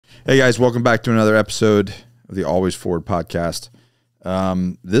Hey guys, welcome back to another episode of the Always Forward podcast.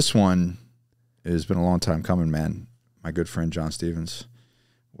 This one has been a long time coming, man. My good friend Jon Stevens.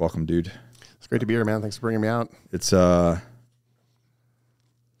 Welcome, dude. It's great to be here, man. Thanks for bringing me out. It's kind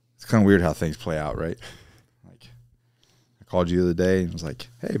of weird how things play out, right? Like, I called you the other day and was like,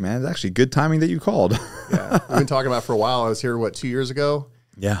 hey man, it's actually good timing that you called. Yeah, we've been talking about it for a while. I was here, what, 2 years ago?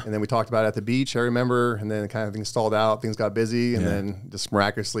 Yeah. And then we talked about it at the beach, I remember, and then kind of things stalled out, things got busy, and then just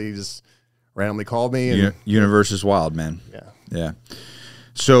miraculously just randomly called me. And Universe is wild, man. Yeah. Yeah.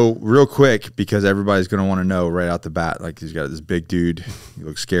 So real quick, because everybody's going to want to know right out the bat, like he's got this big dude, he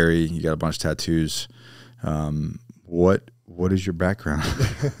looks scary, you got a bunch of tattoos. What is your background?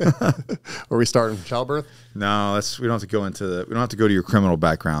 Were we starting childbirth? No, we don't have to go into we don't have to go to your criminal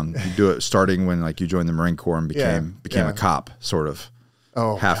background. You do it starting when like you joined the Marine Corps and became a cop, sort of.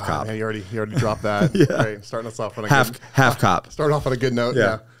 Oh, half God, cop. Man, you already dropped that. Yeah. Great. Starting us off on a half cop. Starting off on a good note.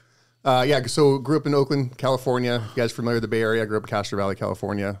 Yeah. So grew up in Oakland, California. You guys familiar with the Bay Area? I grew up in Castro Valley,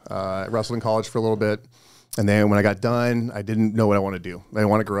 California. Wrestled in college for a little bit. And then when I got done, I didn't know what I wanted to do. I didn't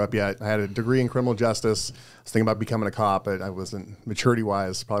want to grow up yet. I had a degree in criminal justice. I was thinking about becoming a cop, but I wasn't,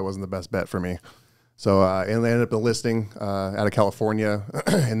 maturity-wise, probably wasn't the best bet for me. So and I ended up enlisting out of California.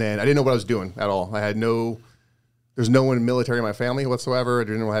 And then I didn't know what I was doing at all. There's no one in the military in my family whatsoever. I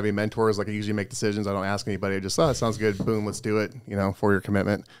didn't have any mentors. Like I usually make decisions. I don't ask anybody. I just, it sounds good. Boom, let's do it. 4-year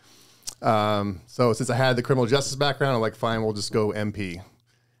commitment. So since I had the criminal justice background, I'm like, fine, we'll just go MP.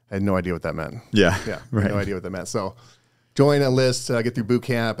 I had no idea what that meant. Yeah. Right. No idea what that meant. So join, enlist, get through boot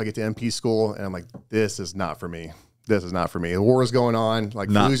camp. I get to MP school, and I'm like, this is not for me. This is not for me. The war is going on. Like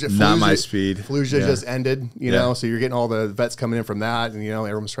not my speed. Fallujah just ended, you know, so you're getting all the vets coming in from that, and,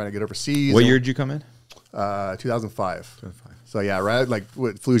 everyone's trying to get overseas. What year did you come in? 2005. So yeah, right. Like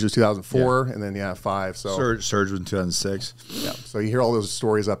Fallujah was 2004, and then 5. So Surge was in 2006. Yeah. So you hear all those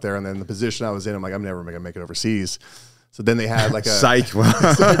stories up there, and then the position I was in, I'm like, I'm never gonna make it overseas. So then they had like a psych.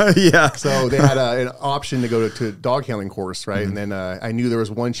 Yeah. So they had an option to go to a dog handling course, right? And then I knew there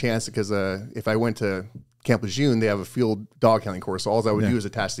was one chance because if I went to Camp Lejeune, they have a field dog handling course. So all I would do is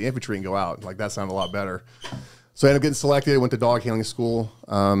attach the infantry and go out. Like that sounded a lot better. So I ended up getting selected. Went to dog handling school,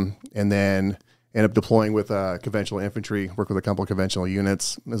 and then ended up deploying with conventional infantry. Worked with a couple of conventional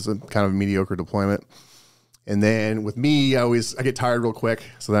units. It was a kind of a mediocre deployment. And then with me, I get tired real quick.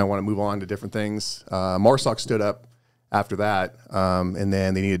 So then I want to move on to different things. MARSOC stood up after that, and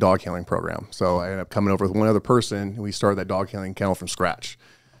then they need a dog handling program. So I ended up coming over with one other person, and we started that dog handling kennel from scratch,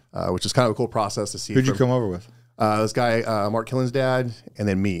 which is kind of a cool process to see. Who'd you come over with? This guy, Mark Killen's dad, and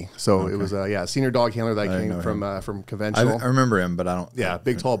then me. So it was a senior dog handler that came from conventional. I remember him, but I don't. Yeah,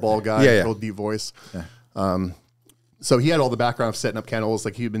 big, tall, bald guy, real deep voice. Yeah. So he had all the background of setting up kennels.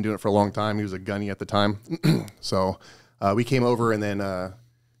 Like he'd been doing it for a long time. He was a gunny at the time. So we came over, and then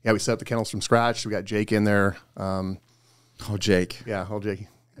we set up the kennels from scratch. We got Jake in there. Oh, Jake. Yeah, old Jake.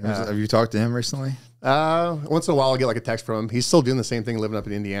 Have you talked to him recently? Once in a while, I'll get like a text from him. He's still doing the same thing, living up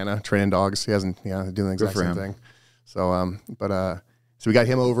in Indiana, training dogs. He hasn't, doing the exact same thing. So, so we got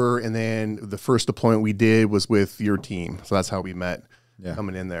him over, and then the first deployment we did was with your team. So that's how we met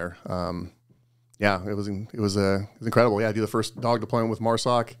coming in there. It was incredible. Yeah, I do the first dog deployment with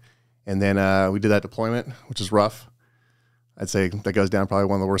MARSOC, and then we did that deployment, which is rough. I'd say that goes down probably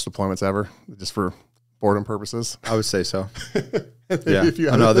one of the worst deployments ever, just for boredom purposes. I would say so. Yeah,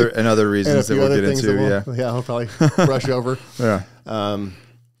 and other reasons that we'll get into. I'll probably brush over. Yeah.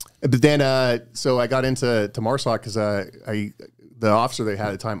 But then, so I got into MARSOC because the officer they had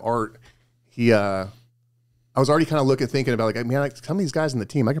at the time, Art, I was already kind of thinking about like, man, some of these guys in the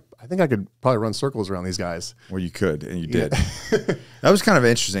team, I think I could probably run circles around these guys. Well, you could, and you did. That was kind of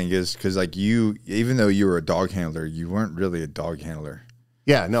interesting, because like even though you were a dog handler, you weren't really a dog handler.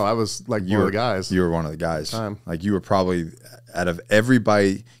 Yeah, no, I was like one of the guys. You were one of the guys. Like you were probably out of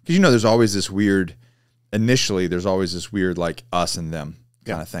everybody, because there's always this weird. Initially, there's always this weird like us and them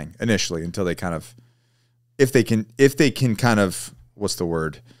kind of thing. Initially, until they kind of, if they can kind of, what's the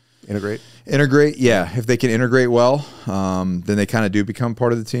word? Integrate. Yeah, if they can integrate well, then they kind of do become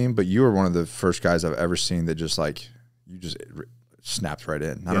part of the team. But you were one of the first guys I've ever seen that just like you just snapped right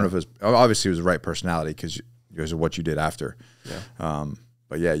in. I don't know if it was obviously it was the right personality because of what you did after. Yeah.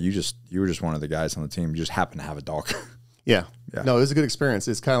 But yeah, you were just one of the guys on the team. You just happened to have a dog. Yeah. No, it was a good experience.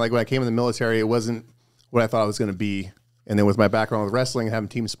 It's kind of like when I came in the military, it wasn't what I thought it was going to be. And then with my background with wrestling and having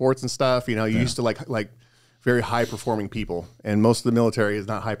team sports and stuff, you used to like very high performing people. And most of the military is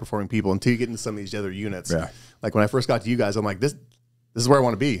not high performing people until you get into some of these other units. Yeah. Like when I first got to you guys, I'm like, this is where I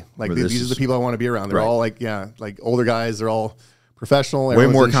want to be. Like these are the people I want to be around. They're all like older guys. They're all professional. Way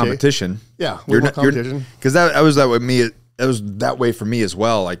more competition. Yeah, way more competition. Because that was that with me it was that way for me as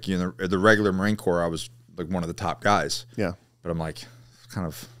well. Like, you know, the regular Marine Corps, I was like one of the top guys. Yeah. But I'm like kind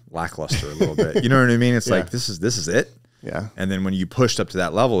of lackluster a little bit. You know what I mean? It's like, this is it. Yeah. And then when you pushed up to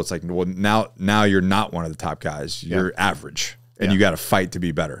that level, it's like, well, now you're not one of the top guys. You're average, and you got to fight to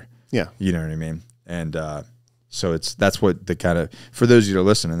be better. Yeah. You know what I mean? And so that's what the kind of, for those of you that are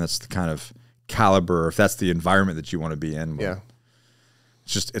listening, that's the kind of caliber, if that's the environment that you want to be in. Well,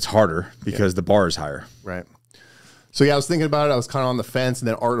 it's harder because the bar is higher. Right. So yeah, I was thinking about it. I was kind of on the fence, and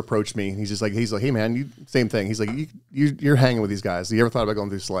then Art approached me. He's like, hey man, same thing. He's like, you're hanging with these guys. You ever thought about going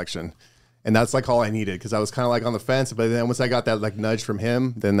through selection? And that's like all I needed, because I was kind of like on the fence. But then once I got that like nudge from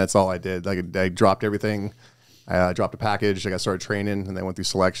him, then that's all I did. Like I dropped everything. I dropped a package. I got started training, and then went through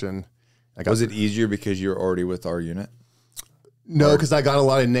selection. Was it easier because you were already with our unit? No, because I got a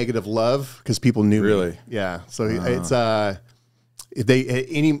lot of negative love because people knew me. Really? Yeah. So it's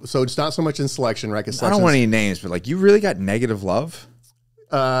so it's not so much in selection, right? I don't want any names, but like, you really got negative love?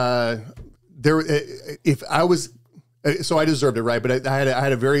 If I was, so I deserved it, right? But I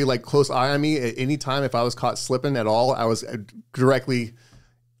had a very like close eye on me. At any time, if I was caught slipping at all, I was directly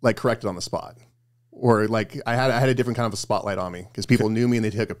like corrected on the spot. Or like I had a different kind of a spotlight on me, because people knew me and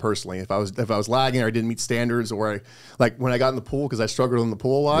they took it personally. If I was lagging, or I didn't meet standards, or like when I got in the pool, because I struggled in the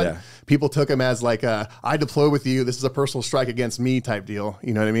pool a lot, people took them as like I deploy with you, this is a personal strike against me type deal.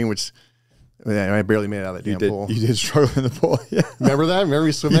 You know what I mean? Which I barely made it out of that damn pool. You did struggle in the pool. Yeah. Remember that? Remember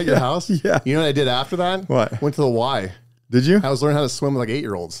you swim at your house? Yeah. You know what I did after that? What? Went to the Y. Did you? I was learning how to swim with like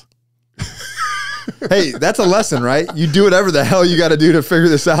 8-year-olds. Hey, that's a lesson, right? You do whatever the hell you got to do to figure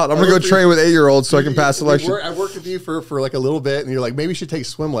this out. I'm going to go train with 8-year-olds so I can pass selection. I worked with you for like a little bit, and you're like, maybe you should take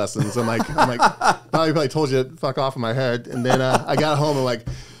swim lessons. I'm like, probably told you to fuck off in my head. And then I got home and like,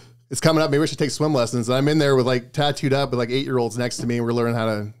 it's coming up, maybe I should take swim lessons. And I'm in there with like tattooed up with like 8-year-olds next to me, and we're learning how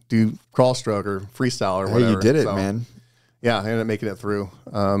to do crawl stroke or freestyle or whatever. Hey, you did it, man. Yeah, I ended up making it through.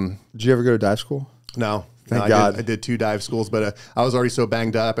 Did you ever go to dive school? No. Thank God. I did 2 dive schools, but I was already so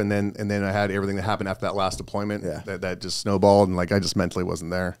banged up, and then I had everything that happened after that last deployment that just snowballed, and like I just mentally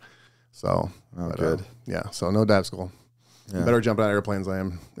wasn't there. So, good. Yeah, so no dive school. Yeah. I'm better jumping out of airplanes than I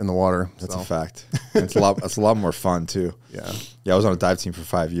am in the water. That's a fact. It's a lot more fun too. Yeah. Yeah, I was on a dive team for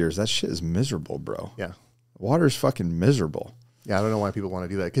 5 years. That shit is miserable, bro. Yeah. Water is fucking miserable. Yeah, I don't know why people want to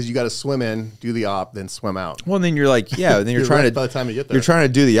do that, because you got to swim in, do the op, then swim out. Well, and then you're like, then you're trying to, by the time you get there, you're trying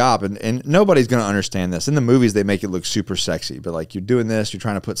to do the op, and nobody's going to understand this. In the movies, they make it look super sexy, but like, you're doing this, you're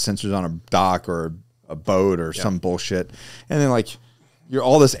trying to put sensors on a dock or a boat or some bullshit, and then like,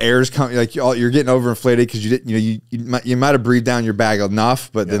 all this air is coming, like you're getting overinflated because you might have breathed down your bag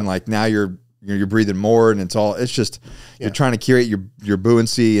enough, but then like now you're breathing more, and it's just you're trying to curate your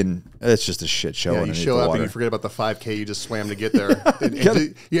buoyancy, and it's just a shit show. Yeah, you show up and you forget about the 5K you just swam to get there.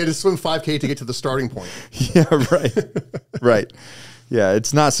 You had to swim 5K to get to the starting point. Yeah, right, right. Yeah,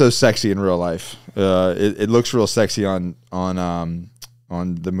 it's not so sexy in real life. It looks real sexy in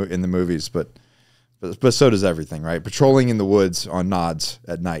the movies, but so does everything, right? Patrolling in the woods on nods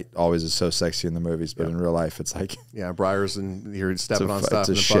at night always is so sexy in the movies, but in real life, it's like briars, and you're stepping on stuff,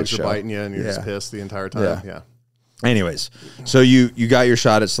 and the bugs are biting you, and you're just pissed the entire time. Yeah. Anyways, so you got your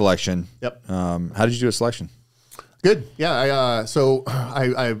shot at selection. Yep. How did you do at selection? Good. Yeah.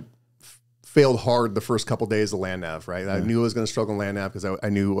 I failed hard the first couple days of land nav. Right. I knew I was going to struggle in land nav because I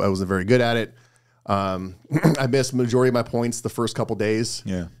knew I wasn't very good at it. I missed majority of my points the first couple days.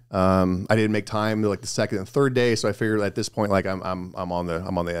 Yeah. I didn't make time like the second and third day, so I figured at this point, like I'm on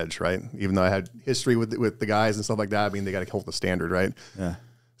the edge, right? Even though I had history with the guys and stuff like that, I mean, they got to hold the standard, right? Yeah.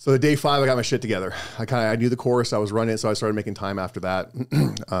 So day 5, I got my shit together. I knew the course, I was running it, so I started making time after that.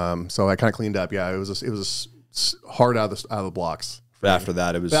 So I kind of cleaned up. Yeah, it was hard out of the blocks. After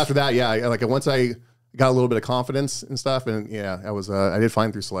that, it was. After that, yeah. Like once I got a little bit of confidence and stuff, and I did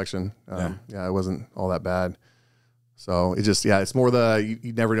fine through selection. It wasn't all that bad. So it just, it's more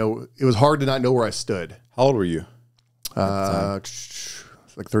you never know. It was hard to not know where I stood. How old were you? Like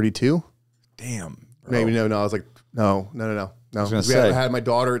 32. Damn. Bro. Maybe no. I was like, no. I was gonna say. I had my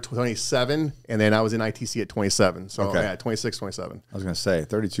daughter at 27, and then I was in ITC at 27. So 26, 27. I was gonna say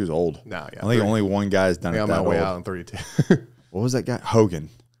 32 is old. No, yeah. I think only one guy's done it that on my way old. out on 32. What was that guy? Hogan.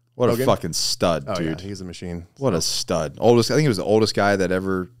 What Hogan? A fucking stud, dude. Yeah, he's a machine. What a stud. I think he was the oldest guy that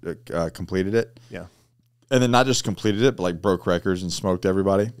ever completed it. Yeah. And then not just completed it, but like broke records and smoked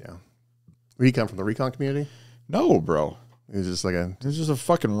everybody. Yeah. Where you come from, the recon community? No, bro. It was just like a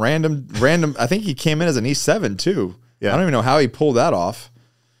fucking random. I think he came in as an E7 too. Yeah. I don't even know how he pulled that off.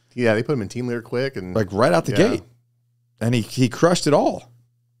 Yeah, they put him in team leader quick and like right out the gate. And he crushed it all.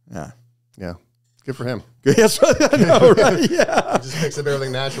 Yeah. Yeah. Good for him. That's what I know, right? Yeah. He just picks up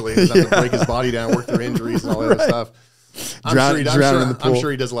everything naturally. He doesn't have to break his body down, work through injuries and all that other stuff. drown in the pool. I'm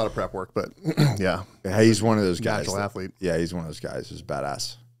sure he does a lot of prep work, but yeah. He's one of those guys. Natural athlete. Yeah, he's one of those guys who's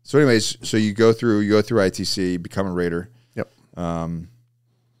badass. So anyways, so you go through ITC, become a Raider. Yep. And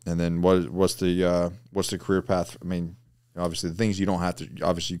then what's the career path? I mean, obviously the things you don't have to,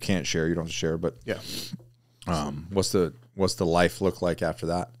 obviously you can't share, you don't have to share, but yeah. What's the life look like after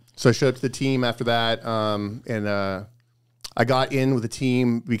that? So I showed up to the team after that, and I got in with the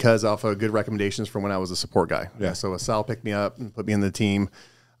team because of good recommendations from when I was a support guy. Yeah. So Sal picked me up and put me in the team.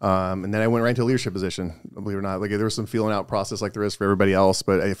 And then I went right into a leadership position, believe it or not. Like there was some feeling out process like there is for everybody else,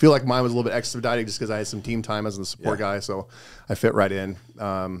 but I feel like mine was a little bit expedited just because I had some team time as a support guy. So I fit right in.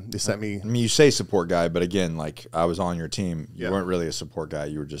 They sent me. I mean, you say support guy, but again, like I was on your team. You weren't really a support guy.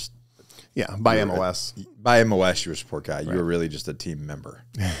 You were just. Yeah, by MOS. By MOS, you were a support guy. You were really just a team member.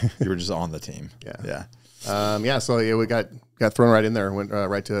 You were just on the team. Yeah. So we got thrown right in there. Went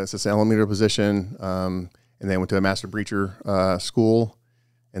right to assistant element leader position, and then went to a master breacher school,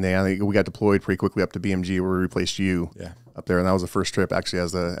 and then I think we got deployed pretty quickly up to BMG where we replaced you up there, and that was the first trip actually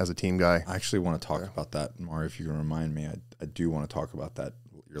as a team guy. I actually want to talk about that more if you can remind me. I do want to talk about that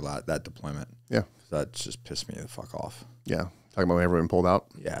that deployment. Yeah, that just pissed me the fuck off. Yeah, talking about when everyone pulled out.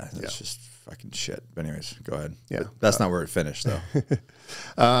 Yeah, that's just fucking shit. But anyways, go ahead. Yeah, but that's not where it finished though.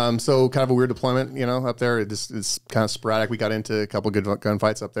 So kind of a weird deployment, up there. It's kind of sporadic. We got into a couple good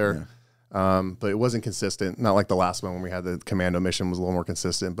gunfights up there, but it wasn't consistent. Not like the last one when we had the commando mission was a little more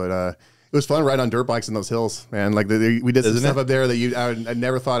consistent. But it was fun riding on dirt bikes in those hills, man. Like we did some stuff up there that I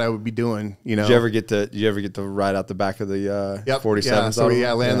never thought I would be doing. Did you ever get to ride out the back of the 47s? Yeah, so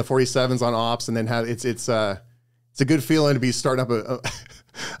land the 47s on ops, and then have it's a good feeling to be starting up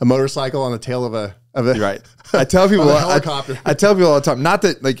a motorcycle on the tail of a right. I tell people a helicopter. I tell people all the time. Not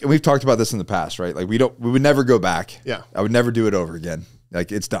that like we've talked about this in the past, right? Like we would never go back. Yeah, I would never do it over again.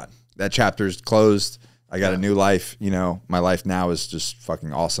 Like it's done. That chapter's closed. I got a new life. My life now is just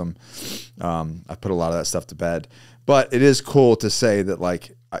fucking awesome. I put a lot of that stuff to bed, but it is cool to say that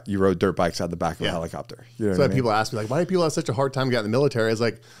like you rode dirt bikes out the back of a helicopter. You know so people ask me like, why do people have such a hard time getting in the military? I was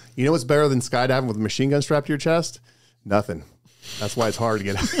like, what's better than skydiving with a machine gun strapped to your chest? Nothing. That's why it's hard to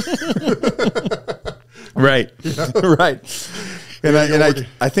get out. Right. Right. And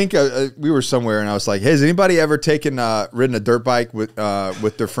I think we were somewhere and I was like, hey, has anybody ever ridden a dirt bike with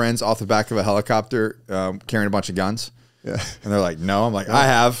their friends off the back of a helicopter carrying a bunch of guns? Yeah. And they're like, no. I'm like, I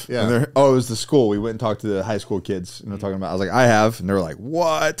have. Yeah. And it was the school. We went and talked to the high school kids and they're talking about, I was like, I have. And they were like,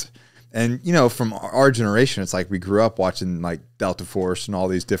 what? And, from our generation, it's like we grew up watching like Delta Force and all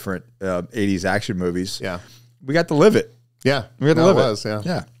these different 80s action movies. Yeah. We got to live it. Yeah. We got to live it. Yeah.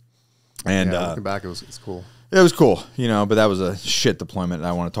 Yeah. And looking back, it's cool. It was cool, but that was a shit deployment that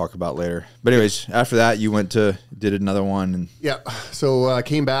I want to talk about later. But anyways, after that, you did another one. And yeah, so I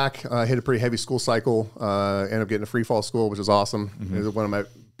came back, hit a pretty heavy school cycle, ended up getting a free fall school, which was awesome. Mm-hmm. It was one of my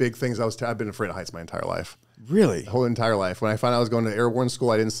big things. I've been afraid of heights my entire life. Really? The whole entire life. When I found out I was going to airborne school,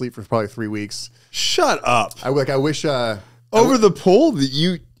 I didn't sleep for probably 3 weeks. Shut up. I wish... Over the pool that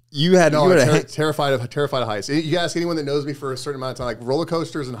you had... No, I'm terrified of heights. You ask anyone that knows me for a certain amount of time, like roller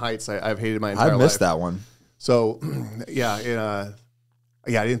coasters and heights, I've hated my entire life. I missed that one. So, I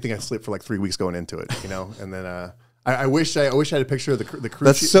didn't think I'd sleep for like 3 weeks going into it, And then I wish I had a picture of the crew.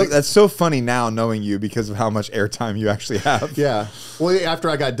 That's so funny now knowing you because of how much airtime you actually have. Yeah. Well, after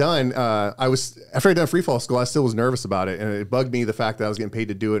I got done, after I done free fall school, I still was nervous about it, and it bugged me the fact that I was getting paid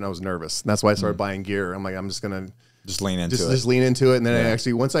to do it, and I was nervous. And that's why I started buying gear. I'm like, I'm just gonna lean into it. Just lean into it, and then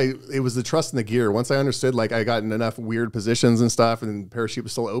it was the trust in the gear. Once I understood, like I got in enough weird positions and stuff, and the parachute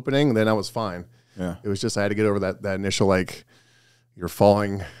was still opening, then I was fine. Yeah, it was just I had to get over that initial like you're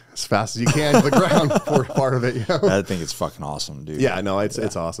falling as fast as you can to the ground part of it. I think it's fucking awesome, dude. Yeah, no, it's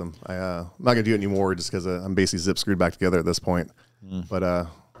awesome. I'm not gonna do it anymore just because I'm basically zip screwed back together at this point. But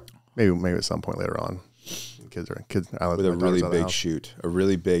maybe at some point later on, kids. With a really big chute, a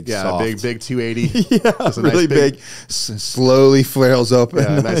really big, soft. big 280. Yeah, really nice big. Slowly flails open.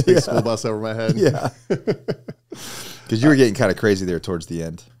 Yeah, a nice big school bus over my head. Yeah, because you were getting kind of crazy there towards the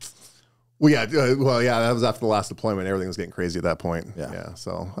end. Well, that was after the last deployment. Everything was getting crazy at that point. Yeah.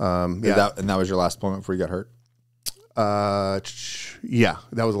 So, and that was your last deployment before you got hurt? Yeah,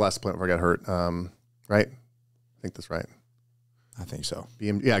 that was the last deployment before I got hurt. Right? I think that's right. I think so.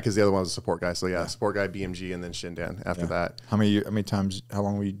 Because the other one was a support guy. So support guy, BMG, and then Shindan after that. How many times, how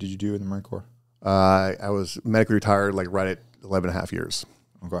long did you do in the Marine Corps? I was medically retired like right at 11 and a half years.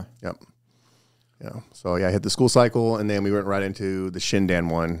 Okay. Yep. Yeah. So I hit the school cycle, and then we went right into the Shindan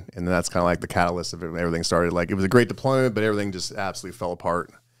one, and then that's kind of like the catalyst of it when everything started. Like it was a great deployment, but everything just absolutely fell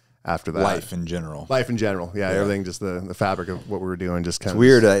apart after that. Life in general. Life in general. Yeah. Everything, just the fabric of what we were doing just kind It's of.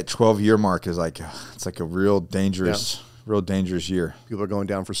 weird. That 12-year mark is like, it's like a real dangerous year. People are going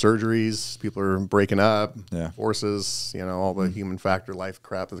down for surgeries. People are breaking up. Yeah. Forces, you know, all the human factor life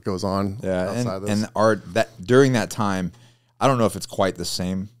crap that goes on. Yeah. Outside this. And during that time, I don't know if it's quite the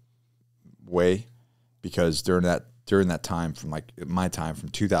same way, because during that time, from like my time from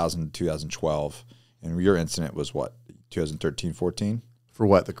 2000 to 2012, and your incident was what, 2013, 14? For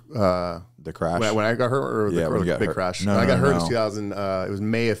what? The crash? When I got hurt, or the big crash? No, when I got hurt no. in 2000, it was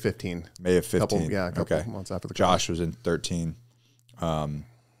May of 15. May of 15. A couple months after the crash. Josh was in 13.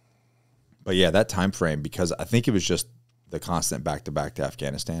 But yeah, that time frame, because I think it was just the constant back-to-back to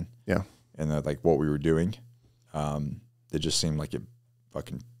Afghanistan. Yeah. And like what we were doing, it just seemed like it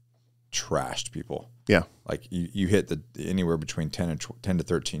fucking trashed people. Yeah. Like you hit anywhere between 10 to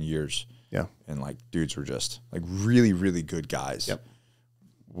 13 years. Yeah. And like dudes were just like really, really good guys. Yep.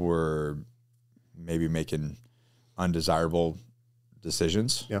 Were maybe making undesirable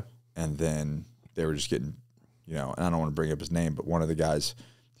decisions. Yeah. And then they were just getting, you know, and I don't want to bring up his name, but one of the guys,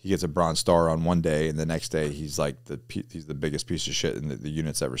 he gets a Bronze Star on one day, and the next day he's like he's the biggest piece of shit in the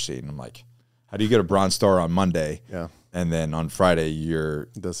unit's ever seen. I'm like, how do you get a Bronze Star on Monday? Yeah. And then on Friday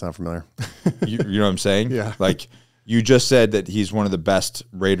It does sound familiar. you know what I'm saying? Yeah. Like, you just said that he's one of the best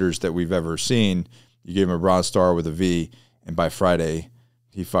Raiders that we've ever seen. You gave him a Bronze Star with a V, and by Friday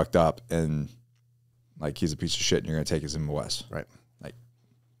he fucked up, and like he's a piece of shit, and you're gonna take his MOS. Right. Like,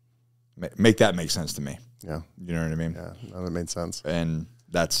 make that make sense to me. Yeah. You know what I mean? Yeah. No, that made sense. And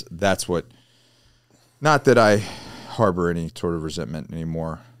that's what. Not that I harbor any sort of resentment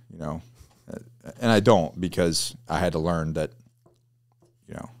anymore, you know, and I don't, because I had to learn that,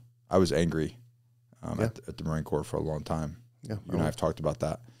 you know, I was angry at the Marine Corps for a long time. Yeah. You and I have talked about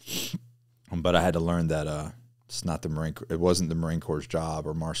that, but I had to learn that it's not it wasn't the Marine Corps' job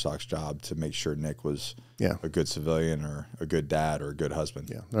or MARSOC's job to make sure Nick was a good civilian or a good dad or a good husband.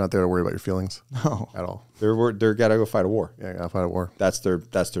 Yeah, they're not there to worry about your feelings. No, at all. They're gotta go fight a war. Yeah, gotta fight a war. That's their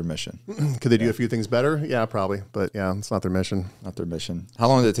mission. Could they do a few things better? Yeah, probably. But yeah, it's not their mission. Not their mission. How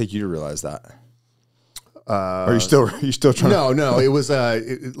long did it take you to realize that? Are you still trying? No. It was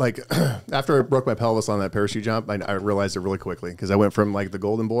like after I broke my pelvis on that parachute jump, I realized it really quickly, because I went from like the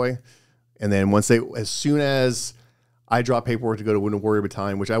golden boy, and then as soon as I dropped paperwork to go to Wounded Warrior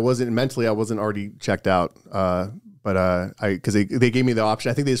Battalion, which I wasn't already checked out, but because they gave me the option.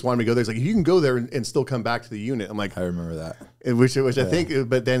 I think they just wanted me to go there. It's like, you can go there and still come back to the unit. I'm like, I remember that. Which I think,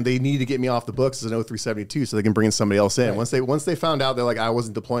 but then they need to get me off the books as an 0372 so they can bring somebody else in. Right. Once they found out that like I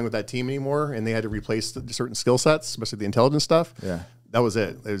wasn't deploying with that team anymore, and they had to replace certain skill sets, especially the intelligence stuff. Yeah, that was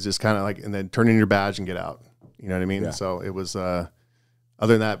it. It was just kind of like, and then turn in your badge and get out. You know what I mean? Yeah. So it was. Other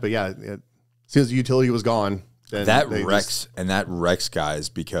than that, but yeah, as soon as the utility was gone, then that wrecks guys,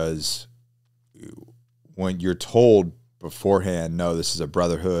 because when you're told beforehand, no, this is a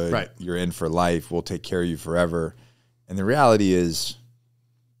brotherhood. Right. You're in for life. We'll take care of you forever. And the reality is,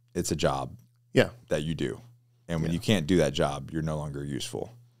 it's a job that you do. And when you can't do that job, you're no longer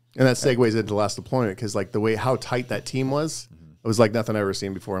useful. And that segues into the last deployment, because like how tight that team was, it was like nothing I've ever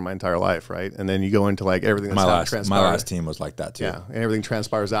seen before in my entire life, right? And then you go into like everything that's transpired. My last team was like that too. Yeah, and everything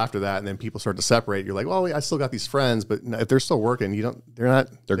transpires after that, and then people start to separate. You're like, well, I still got these friends, but if they're still working, they're gone.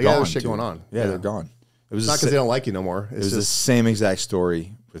 They got other shit going on. Yeah, they're gone. It was not because they don't like you no more. It was the same exact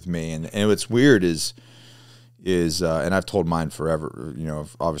story with me. And what's weird is and I've told mine forever, you know,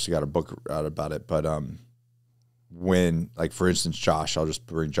 I've obviously got a book out about it, but when, like, for instance, Josh, I'll just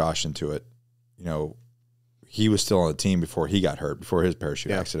bring Josh into it, you know, he was still on the team before he got hurt, before his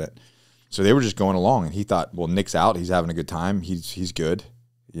parachute accident. So they were just going along, and he thought, well, Nick's out, he's having a good time, he's good,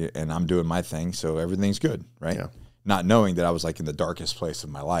 and I'm doing my thing, so everything's good, right? Yeah. Not knowing that I was like in the darkest place of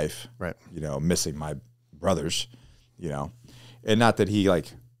my life, right? You know, missing my brothers, you know, and not that he like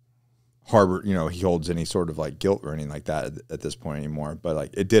he holds any sort of like guilt or anything like that at this point anymore, but like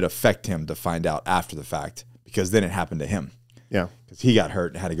it did affect him to find out after the fact, because then it happened to him. Yeah. Because he got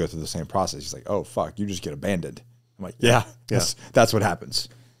hurt and had to go through the same process. He's like, oh, fuck, you just get abandoned. I'm like, that's what happens.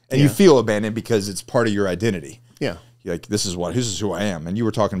 And you feel abandoned because it's part of your identity. Yeah. You're like, this is who I am. And you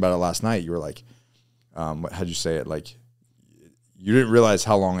were talking about it last night. You were like, how'd you say it? Like, you didn't realize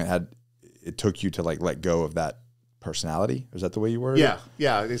how long it took you to like let go of that personality. Is that the way you were? Yeah.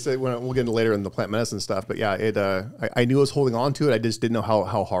 Yeah. They said, we'll get into later in the plant medicine stuff, but yeah, I knew I was holding on to it. I just didn't know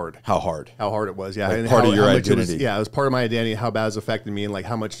how hard it was. Yeah. Like and part of your identity. It was part of my identity, how bad it was affecting me, and like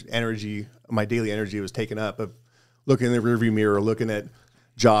how much energy, my daily energy was taken up of looking in the rearview mirror, looking at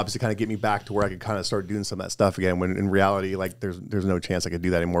jobs to kind of get me back to where I could kind of start doing some of that stuff again, when in reality, like there's no chance I could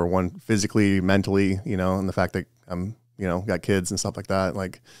do that anymore. One, physically, mentally, you know, and the fact that I'm, you know, got kids and stuff like that.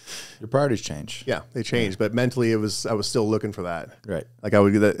 Like your priorities change. Yeah, they changed, but mentally I was still looking for that. Right. Like I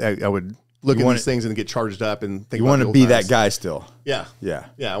would look at these things and get charged up and think you want to be that guy still. Yeah. Yeah.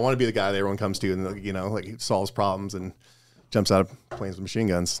 Yeah. I want to be the guy that everyone comes to and, you know, like he solves problems and jumps out of planes with machine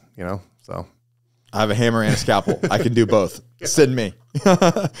guns, you know? So I have a hammer and a scalpel. I can do both. Send me.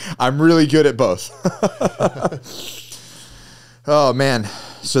 I'm really good at both. Oh man.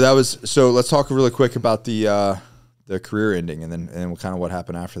 So let's talk really quick about the career ending and then kind of what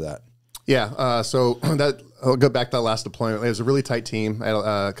happened after that. Yeah. So I'll go back to that last deployment. It was a really tight team. I had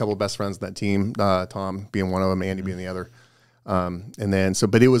a couple of best friends in that team, Tom being one of them, Andy being the other. And then,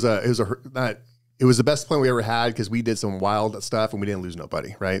 but it was the best deployment we ever had because we did some wild stuff and we didn't lose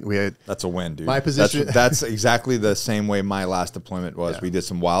nobody, right? That's a win, dude. My position. That's exactly the same way my last deployment was. Yeah. We did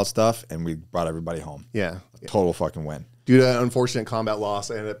some wild stuff and we brought everybody home. Yeah. Total fucking win. Due to an unfortunate combat loss,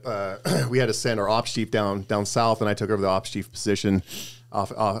 we had to send our ops chief down south and I took over the ops chief position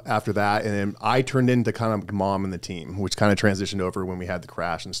after that. And then I turned into kind of mom in the team, which kind of transitioned over when we had the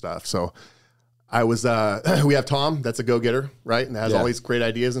crash and stuff. So I was, we have Tom, that's a go-getter, right? And has all these great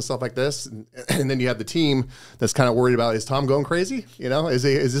ideas and stuff like this. And then you have the team that's kind of worried about, is Tom going crazy? You know, is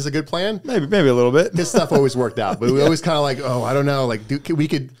this a good plan? Maybe a little bit. His stuff always worked out, but we always kind of like, oh, I don't know. Like we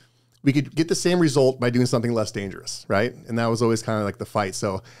could get the same result by doing something less dangerous, right? And that was always kind of like the fight.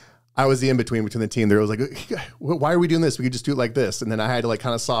 So I was the in-between between the team. There was like, why are we doing this? We could just do it like this. And then I had to like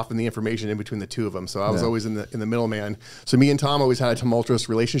kind of soften the information in between the two of them. So I was always in the middleman. So me and Tom always had a tumultuous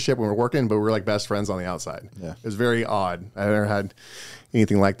relationship when we were working, but we were like best friends on the outside. Yeah. It was very odd. I never had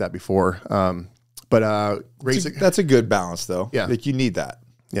anything like that before. That's a good balance though. Yeah. Like you need that.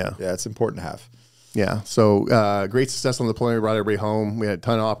 Yeah. Yeah. It's important to have. Yeah. So great success on the deployment. We brought everybody home. We had a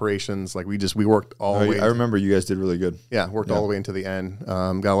ton of operations. Like we worked all the way. I remember you guys did really good. Yeah. Worked all the way into the end.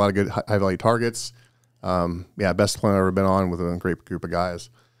 Got a lot of good high value targets. Best deployment I've ever been on with a great group of guys.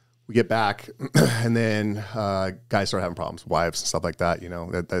 We get back and then guys start having problems, wives and stuff like that. You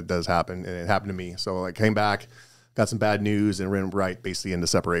know, that does happen. And it happened to me. So I came back, got some bad news and ran right basically into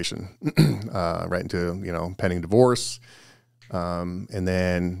separation, right into, you know, pending divorce. And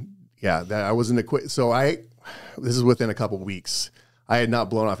then, that I wasn't equipped. So this is within a couple of weeks. I had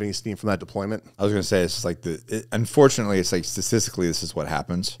not blown off any steam from that deployment. I was going to say, it's like unfortunately, it's like statistically, this is what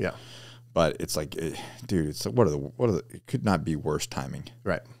happens. Yeah. But it's like, dude, it's like, it could not be worse timing.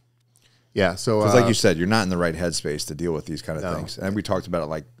 Right. Yeah. So, like you said, you're not in the right headspace to deal with these kind of things. And we talked about it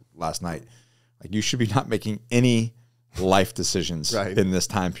like last night. Like you should be not making any life decisions in this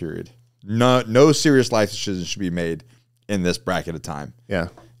time period. No serious life decisions should be made in this bracket of time. Yeah.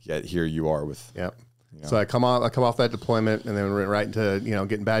 Yet here you are with. Yep. You know. So I come off that deployment and then went right into, you know,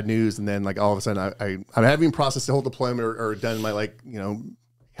 getting bad news. And then like all of a sudden I'm having processed the whole deployment or done my, like, you know,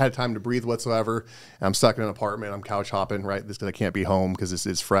 had time to breathe whatsoever. And I'm stuck in an apartment. I'm couch hopping, right? This because I can't be home because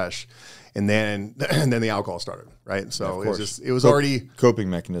it's fresh. And then the alcohol started, right? So it was already coping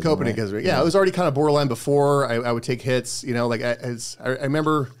mechanism. It was already kind of borderline before. I would take hits, you know, like I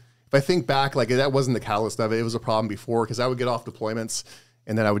remember if I think back, like that wasn't the catalyst of it. It was a problem before because I would get off deployments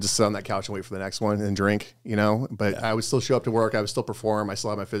and then I would just sit on that couch and wait for the next one and drink, you know, but I would still show up to work. I would still perform. I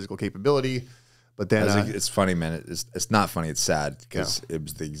still have my physical capability. But then it's funny, man. It's not funny. It's sad because it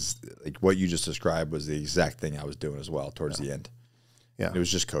was like what you just described was the exact thing I was doing as well towards the end. Yeah, it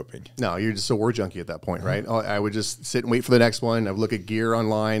was just coping. No, you're just a war junkie at that point, right? I would just sit and wait for the next one. I would look at gear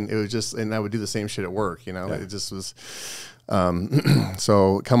online. It was just, and I would do the same shit at work. You know, it just was.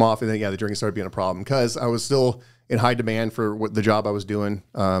 So come off, and then the drinking started being a problem because I was still in high demand for the job I was doing.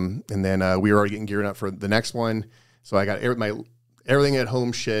 And then we were already getting geared up for the next one. So I got everything at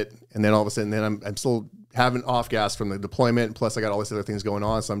home shit, and then all of a sudden, I'm still having off gas from the deployment. Plus, I got all these other things going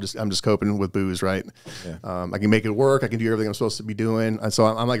on, so I'm just coping with booze, right? Yeah. I can make it work. I can do everything I'm supposed to be doing, and so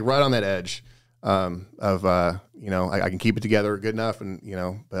I'm like right on that edge of you know, I can keep it together good enough, and you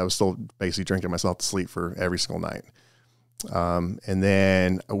know, but I was still basically drinking myself to sleep for every single night. And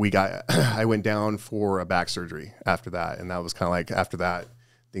then I went down for a back surgery after that, and that was kind of like after that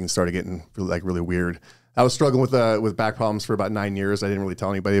things started getting really weird. I was struggling with back problems for about 9 years. I didn't really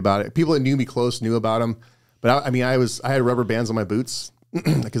tell anybody about it. People that knew me close knew about them, but I had rubber bands on my boots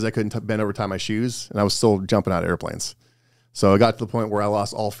because I couldn't bend over tie my shoes, and I was still jumping out of airplanes. So I got to the point where I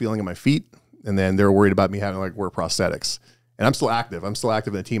lost all feeling in my feet, and then they were worried about me having to wear prosthetics. And I'm still active. I'm still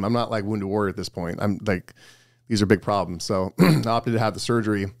active in the team. I'm not like wounded warrior at this point. I'm like, these are big problems. So I opted to have the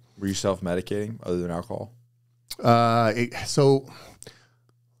surgery. Were you self-medicating other than alcohol?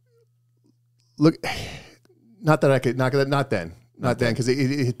 Look, not that I could, not then, because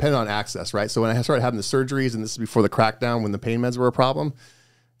it depended on access, right? So when I started having the surgeries, and this is before the crackdown, when the pain meds were a problem,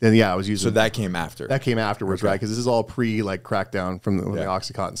 then yeah, I was using. So that came after. That came afterwards, right? Because this is all pre like crackdown from when the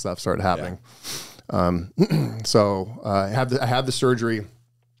OxyContin stuff started happening. So I had the surgery,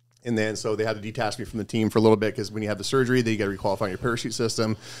 and then so they had to detach me from the team for a little bit because when you have the surgery, then you got to requalify your parachute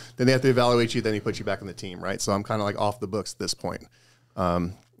system. Then they have to evaluate you. Then they put you back on the team, right? So I'm kind of like off the books at this point.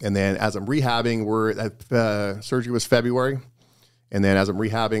 And then as I'm rehabbing, surgery was February, and then as I'm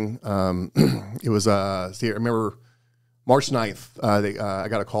rehabbing, it was see, I remember March 9th, I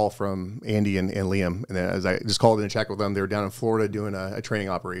got a call from Andy and Liam, and then as I just called in to check with them, they were down in Florida doing a training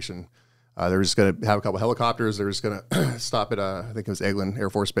operation. They were just going to have a couple helicopters. They were just going to stop at, I think it was Eglin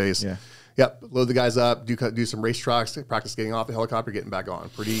Air Force Base. Yeah. Yep. Load the guys up, do some race tracks, practice getting off the helicopter, getting back on.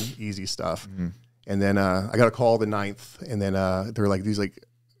 Pretty easy stuff. Mm-hmm. And then I got a call the 9th, and then they were like,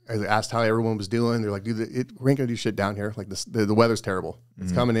 I asked how everyone was doing. They're like, dude, we ain't going to do shit down here. Like the weather's terrible.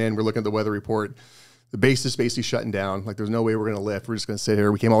 It's coming in. We're looking at the weather report. The base is basically shutting down. Like there's no way we're going to lift. We're just going to sit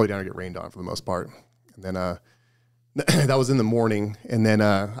here. We came all the way down to get rained on for the most part. And then that was in the morning, and then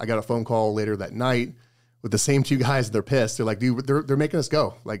I got a phone call later that night with the same two guys. They're pissed. They're like, dude, they're making us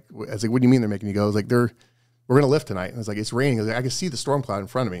go. Like, I was like, what do you mean they're making you go? I was like, we're gonna lift tonight. And I was like, it's raining. I was like, I can see the storm cloud in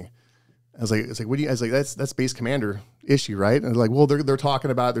front of me. I was like, what do you? I was like, that's base commander issue, right? And I was like, well, they're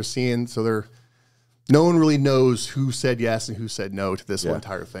talking about it, they're seeing, so no one really knows who said yes and who said no to this whole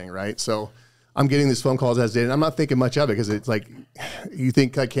entire thing, right? So I'm getting these phone calls as did, and I'm not thinking much of it because it's like, you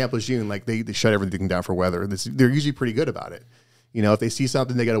think like Camp Lejeune, like they shut everything down for weather. They're usually pretty good about it. You know, if they see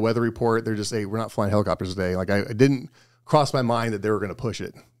something, they got a weather report, they're just, hey, we're not flying helicopters today. Like I didn't cross my mind that they were going to push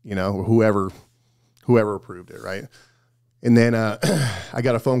it, you know, or whoever approved it, right? And then I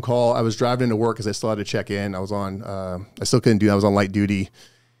got a phone call. I was driving into work because I still had to check in. I was on, I still couldn't do, I was on light duty.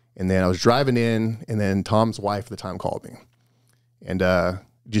 And then I was driving in, and then Tom's wife at the time called me. And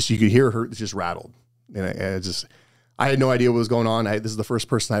just, you could hear her just rattled. And I had no idea what was going on. This is the first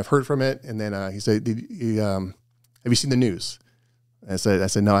person I've heard from it. And then he said, have you seen the news? And I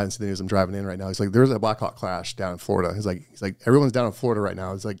said, no, I haven't seen the news. I'm driving in right now. He's like, there's a Black Hawk crash down in Florida. He's like, everyone's down in Florida right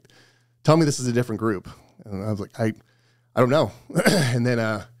now. He's like, tell me this is a different group. And I was like, I don't know. And then,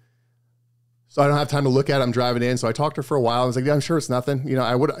 so I don't have time to look at it. I'm driving in. So I talked to her for a while. I was like, yeah, I'm sure it's nothing. You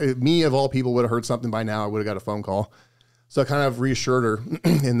know, me of all people would have heard something by now. I would have got a phone call. So I kind of reassured her,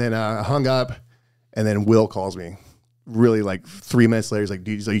 and then I hung up, and then Will calls me really like 3 minutes later. He's like,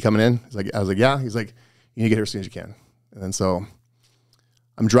 dude, are you coming in? I was like, yeah. He's like, you need to get here as soon as you can. And then so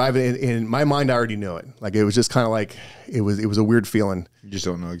I'm driving in my mind, I already knew it. Like, it was just kind of like, it was a weird feeling. You just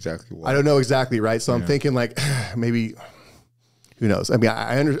don't know exactly what. I don't know exactly, right? So I'm thinking like, maybe, who knows? I mean,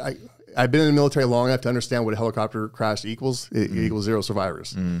 I've been in the military long enough to understand what a helicopter crash equals. It equals 0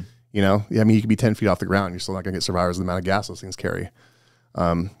 survivors. You know, I mean, you could be 10 feet off the ground. You're still not going to get survivors of the amount of gas those things carry.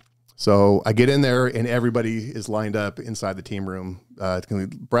 So I get in there, and everybody is lined up inside the team room.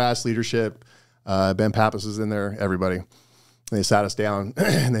 Brass leadership, Ben Pappas is in there, everybody. And they sat us down,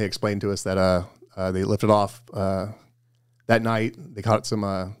 and they explained to us that they lifted off that night. They caught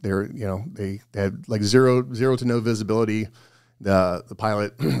some, they had like zero to no visibility. The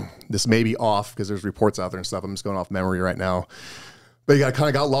pilot, this may be off because there's reports out there and stuff. I'm just going off memory right now. But you kind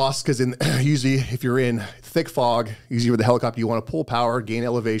of got lost because usually if you're in thick fog, usually with the helicopter, you want to pull power, gain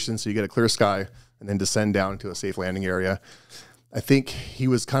elevation so you get a clear sky, and then descend down to a safe landing area. I think he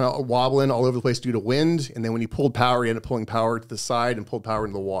was kind of wobbling all over the place due to wind, and then when he pulled power, he ended up pulling power to the side and pulled power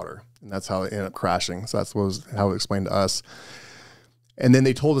into the water, and that's how it ended up crashing. So that's how it explained to us. And then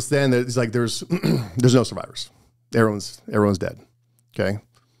they told us then that it's like there's no survivors. Everyone's dead. Okay,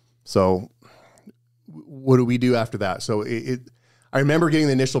 so what do we do after that? So I remember getting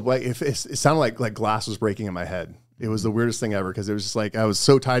the initial, it sounded like glass was breaking in my head. It was the weirdest thing ever because it was just like I was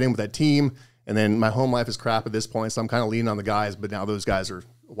so tied in with that team, and then my home life is crap at this point, so I'm kind of leaning on the guys, but now those guys are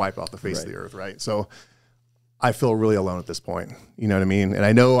wiped off the face of the earth, right? So I feel really alone at this point. You know what I mean? And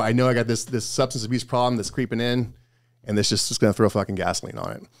I know I got this substance abuse problem that's creeping in, and this just is going to throw fucking gasoline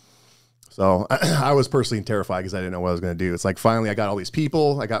on it. So I was personally terrified because I didn't know what I was going to do. It's like finally I got all these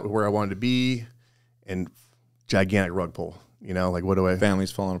people, I got where I wanted to be, and gigantic rug pull. You know, like what do I?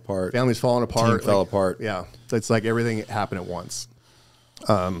 Family's falling apart. Family's falling apart. Team fell apart. Yeah, it's like everything happened at once.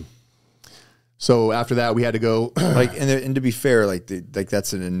 So after that, we had to go. and to be fair, like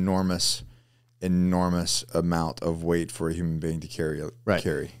that's an enormous amount of weight for a human being to carry.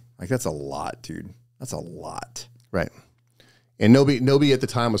 Carry. Like that's a lot, dude. That's a lot. Right. And nobody at the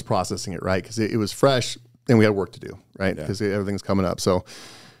time was processing it, right? Because it was fresh, and we had work to do, right? Because everything's coming up. So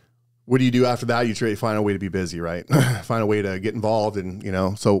what do you do after that? You try to find a way to be busy, right? Find a way to get involved,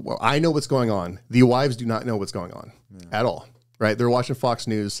 and so I know what's going on. The wives do not know what's going on at all, right? They're watching Fox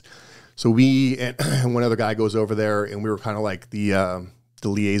News. So we and one other guy goes over there, and we were kind of like the the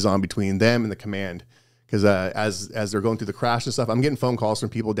liaison between them and the command. Because as they're going through the crash and stuff, I'm getting phone calls from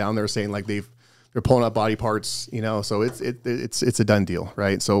people down there saying like they're pulling up body parts, you know. So it's a done deal,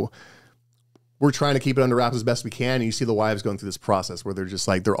 right? So we're trying to keep it under wraps as best we can. And you see the wives going through this process where they're just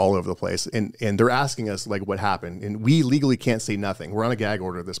like they're all over the place, and they're asking us like what happened, and we legally can't say nothing. We're on a gag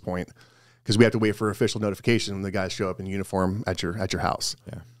order at this point because we have to wait for official notification when the guys show up in uniform at your house.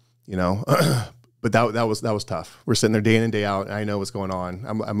 Yeah, you know. But that was tough. We're sitting there day in and day out, and I know what's going on.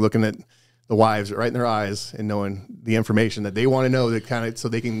 I'm looking at the wives right in their eyes and knowing the information that they want to know, that kind of so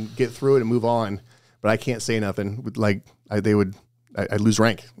they can get through it and move on. But I can't say nothing. Like I'd lose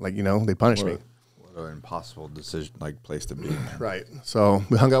rank. Like, you know, they punish me. What an impossible decision, like place to be in. Right. So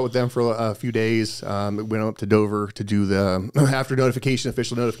we hung out with them for a few days. Went up to Dover to do the after notification,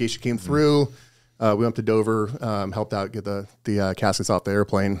 official notification came through. We went up to Dover, helped out get the caskets off the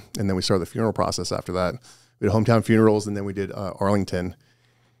airplane, and then we started the funeral process after that. We did hometown funerals, and then we did Arlington.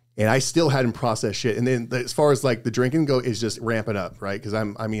 And I still hadn't processed shit. And then as far as like the drinking go, is just ramping up, right? Because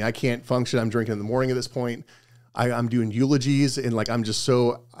I can't function. I'm drinking in the morning at this point. I'm doing eulogies, and like I'm just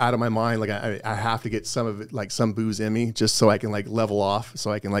so out of my mind. Like I have to get some of it, like some booze in me, just so I can like level off, so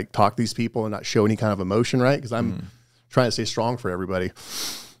I can like talk to these people and not show any kind of emotion, right? Because I'm trying to stay strong for everybody.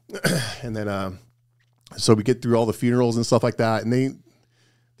 And then so we get through all the funerals and stuff like that, and they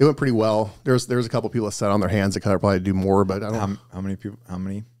went pretty well. There's a couple people that sat on their hands that could probably do more, but I don't. How many people? How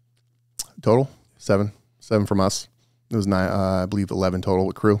many total? 7 from us. It was 9, I believe 11 total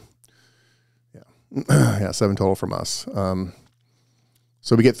with crew. Yeah, yeah, 7 total from us.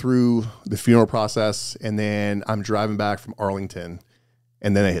 So we get through the funeral process, and then I'm driving back from Arlington,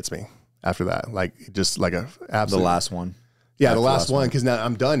 and then it hits me after that, like just like a absolute. The last one. Yeah, the last one, because now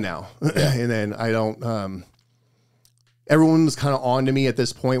I'm done now. Yeah. And then I don't, everyone was kind of on to me at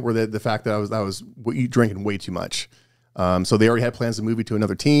this point where the fact that I was drinking way too much. So they already had plans to move me to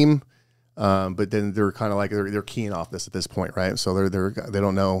another team. But then they're kind of like, they're keying off this at this point. Right. So they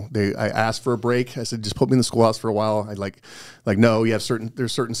don't know. I asked for a break. I said, just put me in the schoolhouse for a while. I'd like, no,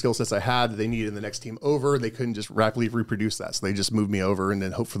 there's certain skill sets I had that they needed in the next team over. They couldn't just rapidly reproduce that. So they just moved me over and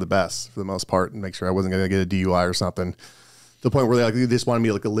then hope for the best for the most part and make sure I wasn't going to get a DUI or something. The point where they just wanted me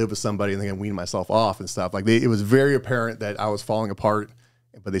to like live with somebody and they can wean myself off and stuff. Like it was very apparent that I was falling apart,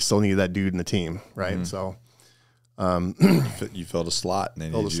 but they still needed that dude in the team, right? Mm-hmm. So, you filled a slot, and they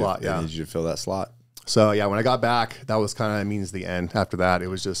needed you to fill that slot. So yeah, when I got back, that was kind of means the end. After that, it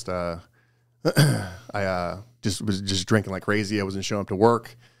was just I was just drinking like crazy. I wasn't showing up to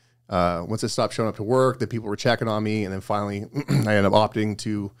work. Once I stopped showing up to work, the people were checking on me, and then finally, I ended up opting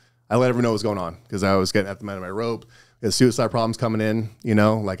to. I let everyone know what was going on because I was getting at the end of my rope. The suicide problems coming in, you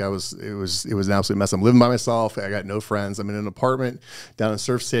know, like it was an absolute mess. I'm living by myself. I got no friends. I'm in an apartment down in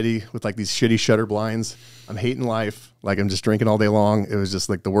Surf City with like these shitty shutter blinds. I'm hating life. Like I'm just drinking all day long. It was just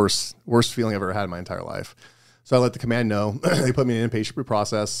like the worst feeling I've ever had in my entire life. So I let the command know. They put me in an inpatient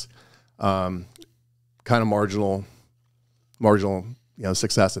process. Kind of marginal,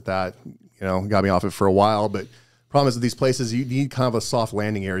 success at that. Got me off it for a while. But problem is, at these places, you need kind of a soft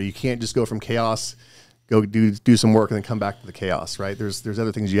landing area. You can't just go from chaos. Go do some work and then come back to the chaos, right? There's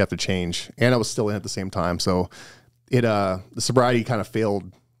other things you have to change. And I was still in at the same time. So the sobriety kind of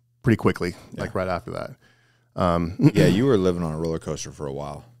failed pretty quickly, like right after that. Yeah, you were living on a roller coaster for a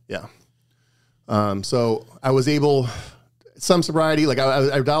while. Yeah. So I was able, some sobriety, like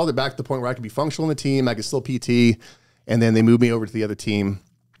I dialed it back to the point where I could be functional in the team. I could still PT. And then they moved me over to the other team.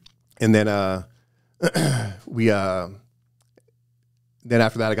 And then then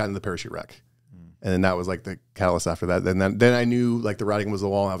after that, I got into the parachute wreck. And then that was like the catalyst after that. Then I knew like the writing was the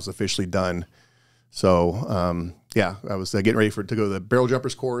wall. I was officially done. So yeah, I was getting ready to go to the barrel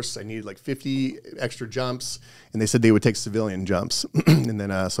jumpers course. I needed like 50 extra jumps, and they said they would take civilian jumps. And then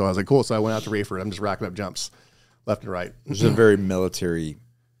so I was like, cool. So I went out to Rayford. I'm just racking up jumps left and right. It was a very military,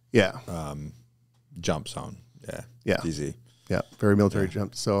 jump zone. Yeah, easy. Yeah, very military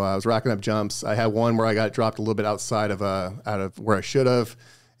jump. So I was racking up jumps. I had one where I got dropped a little bit outside of out of where I should have.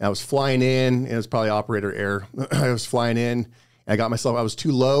 And I was flying in, and it was probably operator error. I was flying in, and I was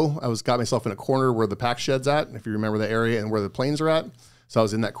too low. Got myself in a corner where the pack shed's at, if you remember the area and where the planes are at. So I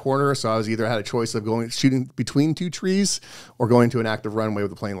was in that corner. So I was either had a choice of shooting between two trees or going to an active runway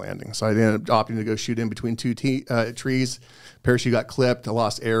with the plane landing. So I ended up opting to go shoot in between two trees. Parachute got clipped. I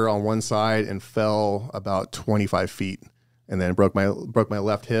lost air on one side and fell about 25 feet, and then broke my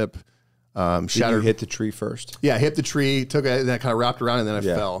left hip. Did you hit the tree first? Yeah, I hit the tree, took it, and then I kind of wrapped around, and then I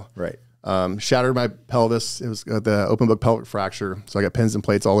fell. Right. Shattered my pelvis. It was the open book pelvic fracture. So I got pins and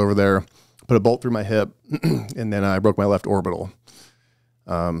plates all over there. Put a bolt through my hip, and then I broke my left orbital.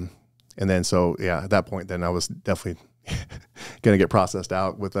 And then at that point, then I was definitely going to get processed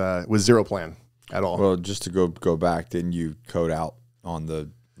out with zero plan at all. Well, just to go back, didn't you code out on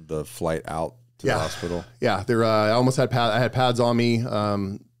the flight out to the hospital? Yeah, I almost had I had pads on me.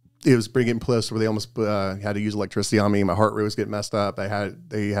 It was getting close where they almost had to use electricity on me. My heart rate was getting messed up. They had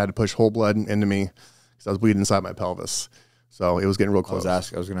to push whole blood into me because I was bleeding inside my pelvis. So it was getting real close. I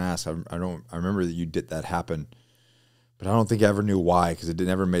was going to ask. I remember that you did that happen, but I don't think I ever knew why, because it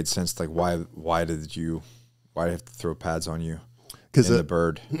never made sense. Like why did you have to throw pads on you? Because the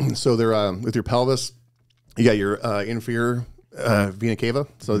bird. So they're with your pelvis, you got your inferior vena cava.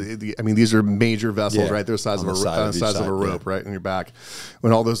 So I mean, these are major vessels, right? They're the size of a rope, right, in your back.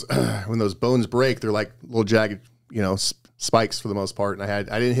 When all those when those bones break, they're like little jagged, spikes for the most part. And I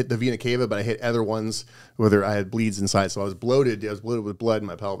didn't hit the vena cava, but I hit other ones where I had bleeds inside. So I was bloated. I was bloated with blood in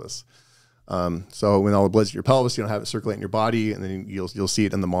my pelvis. So when all the blood's in your pelvis, you don't have it circulate in your body, and then you'll see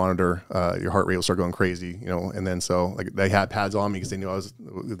it in the monitor. Your heart rate will start going crazy, and then so like they had pads on me because they knew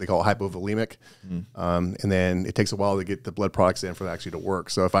they call it hypovolemic. And then it takes a while to get the blood products in for that actually to work.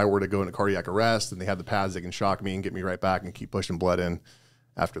 So if I were to go into cardiac arrest and they have the pads, they can shock me and get me right back and keep pushing blood in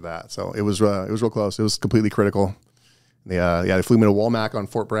after that. So it was real close. It was completely critical. They flew me to Walmack on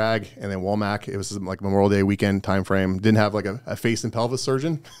Fort Bragg, and then Walmack, it was like Memorial Day weekend time frame. Didn't have like a face and pelvis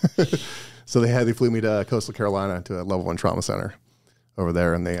surgeon. So they flew me to Coastal Carolina to a level 1 trauma center over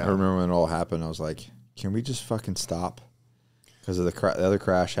there. And I remember when it all happened, I was like, can we just fucking stop? Because of the other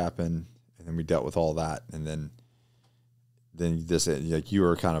crash happened, and then we dealt with all that. And then this, like, you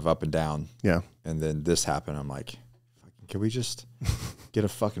were kind of up and down. Yeah. And then this happened. I'm like, can we just get a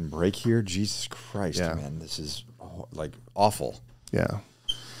fucking break here? Jesus Christ, man. This is like awful. Yeah.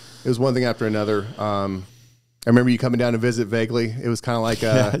 It was one thing after another. I remember you coming down to visit vaguely. It was kind of like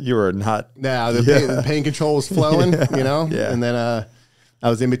you were not. The pain control was flowing, Yeah. And then I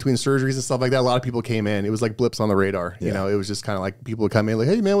was in between surgeries and stuff like that. A lot of people came in. It was like blips on the radar. It was just kind of like people would come in like,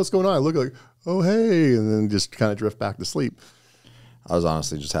 "Hey man, what's going on?" I look like, "Oh hey," and then just kind of drift back to sleep. I was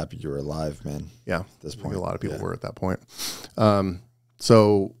honestly just happy you were alive, man. Yeah, at this point, a lot of people were at that point.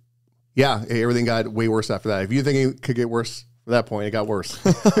 So yeah, everything got way worse after that. If you think it could get worse. At that point, it got worse.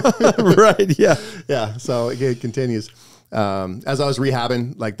 Right, yeah. Yeah, so it continues. As I was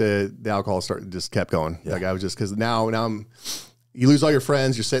rehabbing, like the alcohol just kept going. Yeah. Like I was just, because now you lose all your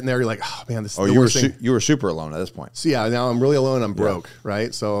friends, you're sitting there, you're like, oh man, this is the worst thing. You were super alone at this point. So yeah, now I'm really alone, I'm broke,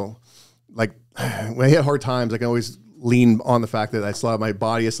 right? So like when I hit hard times, I can always lean on the fact that I still have my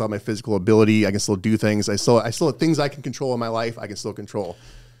body, I still have my physical ability, I can still do things. I still have things I can control in my life, I can still control.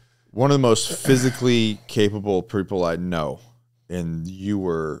 One of the most physically capable people I know. And you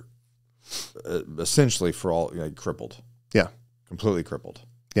were essentially crippled. Yeah. Completely crippled.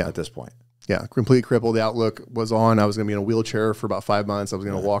 Yeah. At this point. Yeah. Completely crippled. The outlook was on. I was going to be in a wheelchair for about 5 months. I was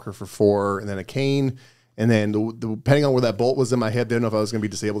going to walk her for 4, and then a cane. And then depending on where that bolt was in my hip, didn't know if I was going to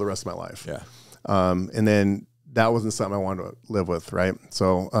be disabled the rest of my life. Yeah. And then that wasn't something I wanted to live with. Right.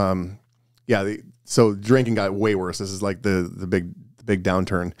 So, so drinking got way worse. This is like the big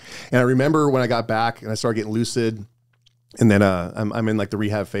downturn. And I remember when I got back and I started getting lucid. And then I'm in like the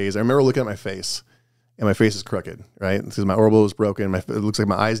rehab phase. I remember looking at my face, and my face is crooked, right? Because my orbital is broken. It looks like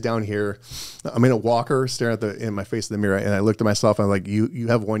my eye's down here. I'm in a walker staring in my face in the mirror, and I looked at myself, and I'm like, you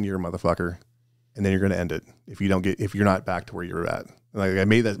have 1 year, motherfucker, and then you're going to end it if you're not back to where you're at. And like I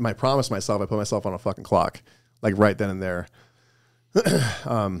made that my promise to myself. I put myself on a fucking clock, like right then and there,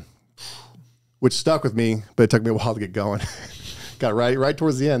 which stuck with me, but it took me a while to get going. Got right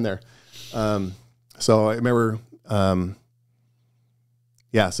towards the end there. So I remember.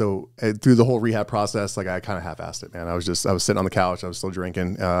 So through the whole rehab process, like I kind of half-assed it, man. I was sitting on the couch, I was still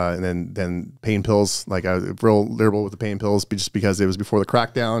drinking, and then pain pills, like I was real liberal with the pain pills, just because it was before the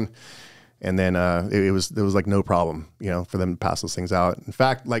crackdown, and then it was like no problem, for them to pass those things out. In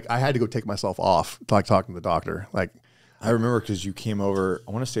fact, like I had to go take myself off, like talking to the doctor. Like I remember because you came over.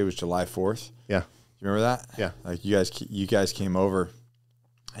 I want to say it was July 4th. Yeah, you remember that? Yeah, like you guys came over,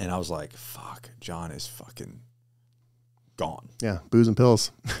 and I was like, "Fuck, John is fucking." Gone. Yeah, booze and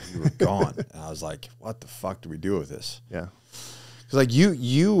pills. You were gone. And I was like, what the fuck do we do with this? Yeah. Because like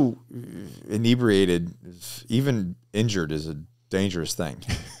you inebriated, even injured is a dangerous thing.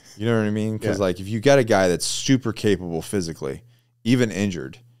 You know what I mean? Because like if you got a guy that's super capable physically, even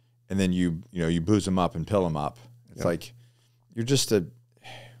injured, and then you booze him up and pill him up, it's like you're just a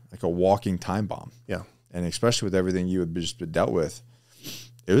walking time bomb. Yeah. And especially with everything you had just been dealt with,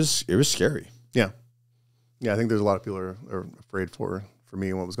 it was scary. Yeah. Yeah, I think there's a lot of people are afraid for me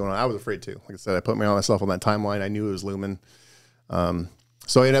and what was going on. I was afraid too. Like I said, I put myself on that timeline. I knew it was looming.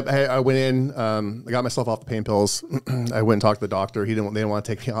 So I went in, I got myself off the pain pills. I went and talked to the doctor. They didn't want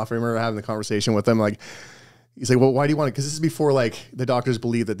to take me off. I remember having the conversation with him, like, He's like, well, why do you want it? Because this is before like the doctors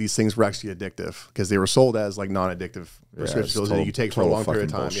believed that these things were actually addictive because they were sold as like non-addictive prescriptions that you take for a long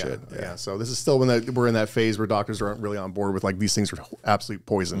period of time. Yeah. So this is still when we're in that phase where doctors aren't really on board with like these things are absolute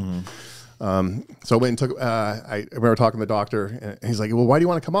poison. So I went and took, I remember talking to the doctor and he's like, well, why do you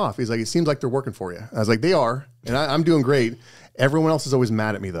want to come off? He's like, it seems like they're working for you. I was like, they are. And I'm doing great. Everyone else is always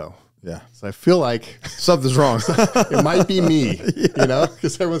mad at me though. Yeah. So I feel like something's wrong. It might be me, you know,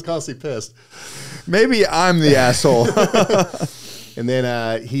 because everyone's constantly pissed. Maybe I'm the asshole. And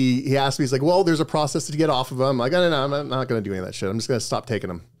then he asked me, he's like, well, there's a process to get off of them. I'm like, no, I'm not going to do any of that shit. I'm just going to stop taking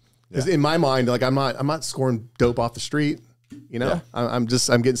them. Because in my mind, like I'm not scoring dope off the street. You know, I'm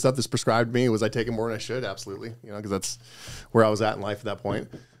getting stuff that's prescribed to me. Was I taking more than I should? Absolutely. You know, because that's where I was at in life at that point.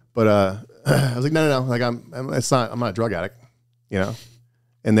 But I was like, no. Like I'm not a drug addict. You know.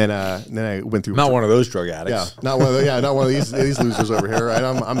 And then I went through. Not one of those drug addicts. Yeah, not one of these losers over here. Right?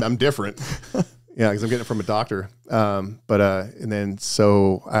 I'm different. Yeah, because I'm getting it from a doctor. And then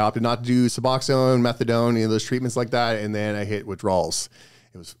so I opted not to do Suboxone, methadone, any of those treatments like that. And then I hit withdrawals.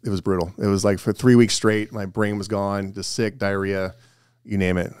 It was brutal. It was like for 3 weeks straight, my brain was gone, just sick, diarrhea, you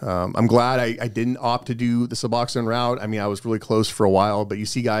name it. I'm glad I didn't opt to do the Suboxone route. I mean, I was really close for a while, but you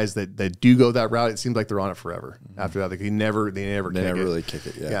see guys that do go that route, it seems like they're on it forever. After that, they never really kick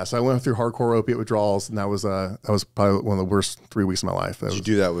it. Yeah. So I went through hardcore opiate withdrawals, and that was probably one of the worst 3 weeks of my life. Did you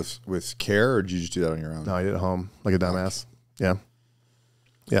do that with care, or did you just do that on your own? No, I did it at home like a dumbass. Yeah,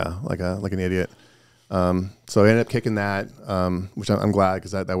 like an idiot. So I ended up kicking that, which I'm glad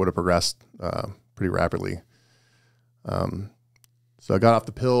because that would have progressed pretty rapidly. So I got off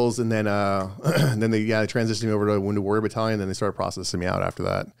the pills, and then they transitioned me over to a Wounded Warrior Battalion. Then they started processing me out after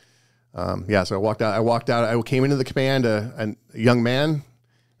that. So I walked out. I came into the command a young man.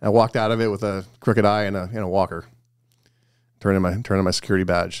 And I walked out of it with a crooked eye and a walker, turning my security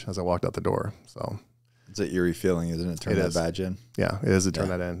badge as I walked out the door. So it's an eerie feeling, isn't it? Turn that badge in. Yeah, it is to turn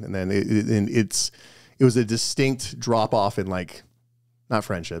that in, and then it was a distinct drop off in like not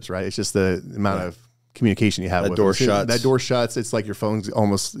friendships, right? It's just the amount of communication you have. That door shuts. That door shuts. It's like your phone's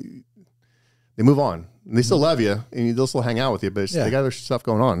almost. They move on. And they still love you, and they'll still hang out with you, but they got other stuff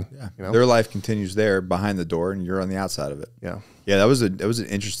going on. Yeah, you know? Their life continues there behind the door, and you're on the outside of it. Yeah, that was an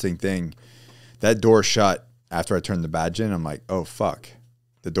interesting thing. That door shut after I turned the badge in. I'm like, oh fuck,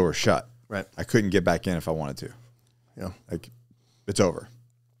 the door shut. Right, I couldn't get back in if I wanted to. Yeah, like it's over.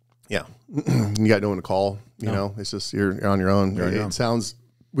 Yeah, you got no one to call. You know, it's just you're on your own. It sounds,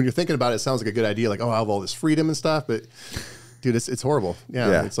 when you're thinking about it, it sounds like a good idea. Like, oh, I have all this freedom and stuff, but dude, it's horrible.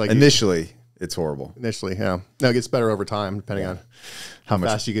 Yeah, it's like initially. It's horrible. Initially, yeah. No, it gets better over time, depending on how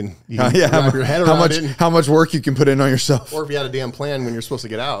fast you can wrap your head around it. How much work you can put in on yourself. Or if you had a damn plan when you're supposed to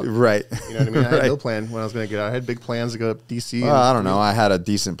get out. Right. You know what I mean? I had no plan when I was going to get out. I had big plans to go to DC. Well, I don't know. I had a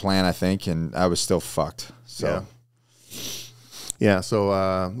decent plan, I think, and I was still fucked. So. Yeah, so